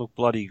 Melbourne looked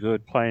bloody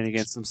good playing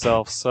against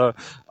themselves. So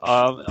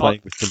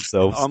Playing with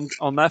themselves.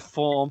 on that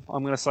form,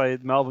 I'm going to say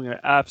Melbourne are going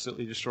to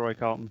absolutely destroy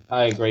Carlton.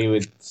 I agree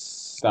with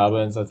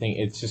Starburns. I think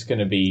it's just going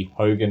to be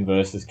Hogan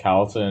versus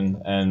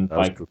Carlton. And That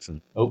was like,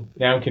 Cookson. oh,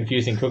 now I'm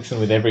confusing Cookson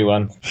with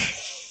everyone.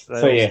 They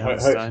So all yeah, sound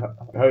the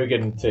same.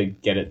 Hogan to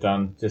get it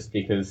done, just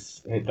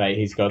because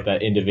he's got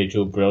that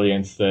individual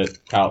brilliance that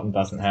Carlton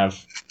doesn't have.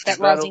 That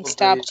That'll rising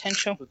star be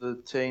potential. For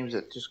the teams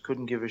that just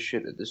couldn't give a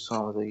shit at this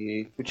time of the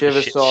year.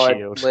 Whichever Shit side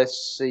shield.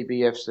 less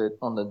CBFs it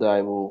on the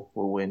day will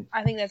win.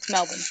 I think that's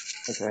Melbourne.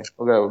 Okay,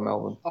 I'll go with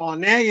Melbourne. Oh,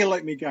 now you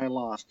let me go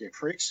last, you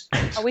pricks.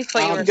 Oh, we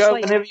thought you You were can go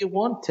asleep. whenever you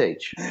want,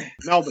 Teach.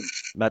 Melbourne.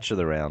 Match of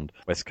the round.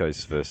 West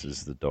Coast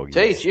versus the Doggies.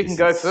 Teach, you can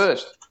go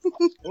first.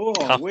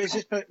 Oh, where's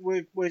this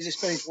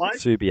being played?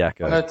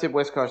 Subiaco. I'm going to tip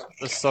West Coast.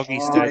 The soggy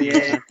Oh,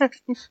 stadium. yeah.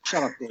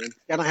 Shut up, Dan.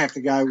 Gonna have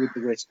to go with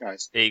the West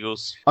Coast.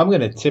 Eagles. I'm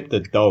going to tip the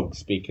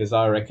Dogs because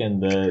I reckon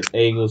the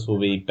Eagles will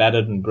be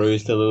battered and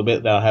bruised a little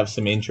bit. They'll have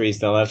some injuries.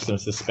 They'll have some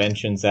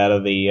suspensions out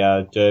of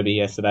the Derby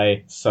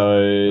yesterday. So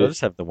They'll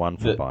just have the one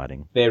for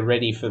biting. they're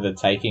ready for the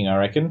taking, I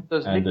reckon.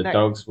 Does And the Nick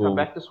Dogs come will...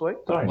 back this week?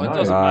 Don't Well, it know.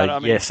 doesn't matter. I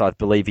mean, Yes, I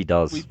believe he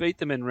does. We beat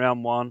them in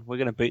round 1. We're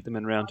going to beat them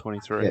in round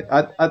 23.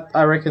 Yeah,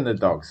 I reckon the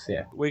Dogs,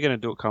 yeah. We're going to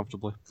do it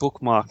comfortably.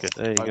 Bookmark it.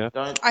 There you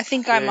go. I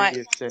think I might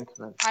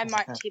Sentiment.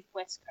 tip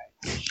West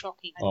Coast.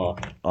 Shocking. Oh,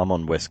 I'm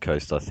on West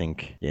Coast, I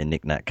think. Yeah,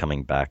 Nick Nat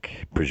coming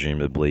back,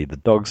 presumably. The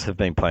Dogs have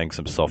been playing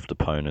some soft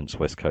opponents.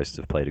 West Coast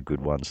have played a good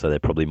one, so they're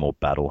probably more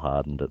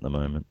battle-hardened at the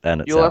moment.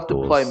 And it's You'll have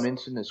outdoors. to play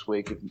Minson this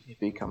week if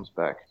he comes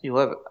back. You'll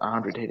have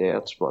 100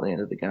 hit-outs by the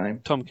end of the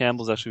game. Tom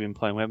Campbell's actually been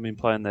playing. We haven't been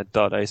playing that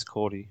dud Ace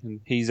Cordy, and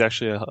he's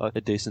actually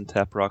a decent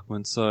tap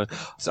ruckman. So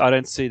I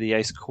don't see the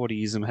Ace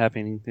Cordyism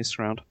happening this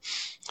round.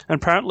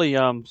 And apparently,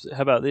 how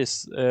about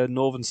this?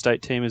 Northern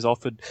State team has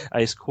offered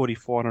Ace Cordy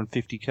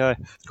 $450K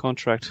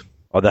contract.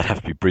 Oh, that'd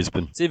have to be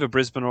Brisbane. It's either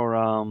Brisbane or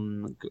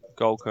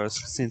Gold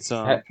Coast since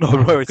No,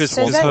 where Chris it's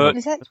So Paul's hurt.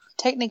 is that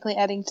technically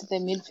adding to their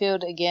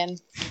midfield again?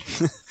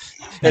 At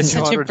That's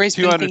such a 200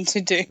 Brisbane thing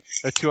to do.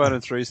 At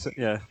 203,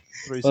 yeah.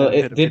 3 well,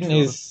 cent didn't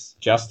midfielder. his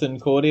Justin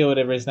Cordy or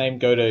whatever his name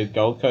go to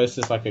Gold Coast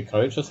as like a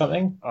coach or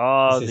something?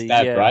 Oh, It's his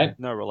dad, right?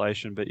 No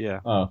relation, but yeah.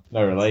 Oh,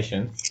 no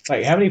relation.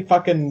 Like, how many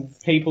fucking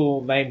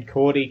people named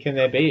Cordy can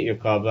there be at your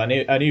club? I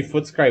knew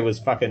Footscray was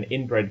fucking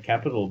inbred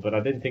capital, but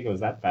I didn't think it was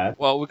that bad.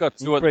 Well, we've got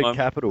two at the Inbred moment.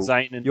 capital.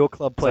 Zane and Your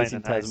club plays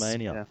Zane in and Ace.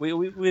 Tasmania. Yeah.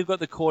 We've got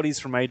the Cordys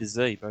from A to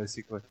Z,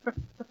 basically.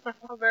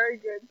 Oh, very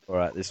good. All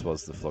right, this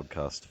was the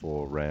Flogcast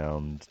for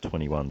round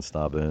 21.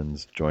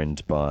 Starburns,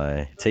 joined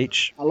by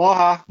Teach,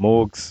 Aloha.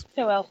 Morgs,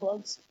 Farewell,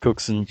 vlogs.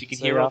 Cookson, If you can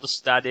hear all the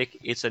static,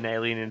 it's an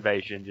alien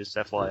invasion, just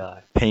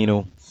FYI.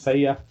 Penal, See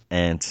ya.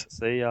 Ant,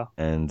 See ya.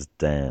 and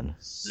Dan.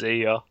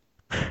 See ya.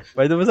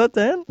 Wait, was that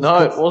Dan?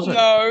 No, it wasn't.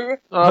 No.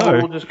 No.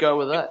 We'll just go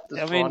with that. I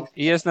That's mean, fine.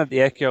 he doesn't have the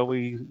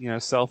echoey,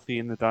 selfie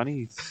in the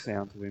dunny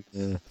sound to him.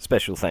 Yeah.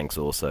 Special thanks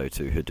also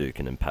to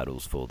Hadouken and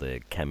Paddles for their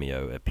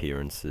cameo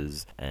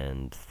appearances,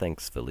 and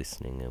thanks for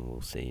listening, and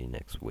we'll see you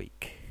next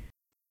week.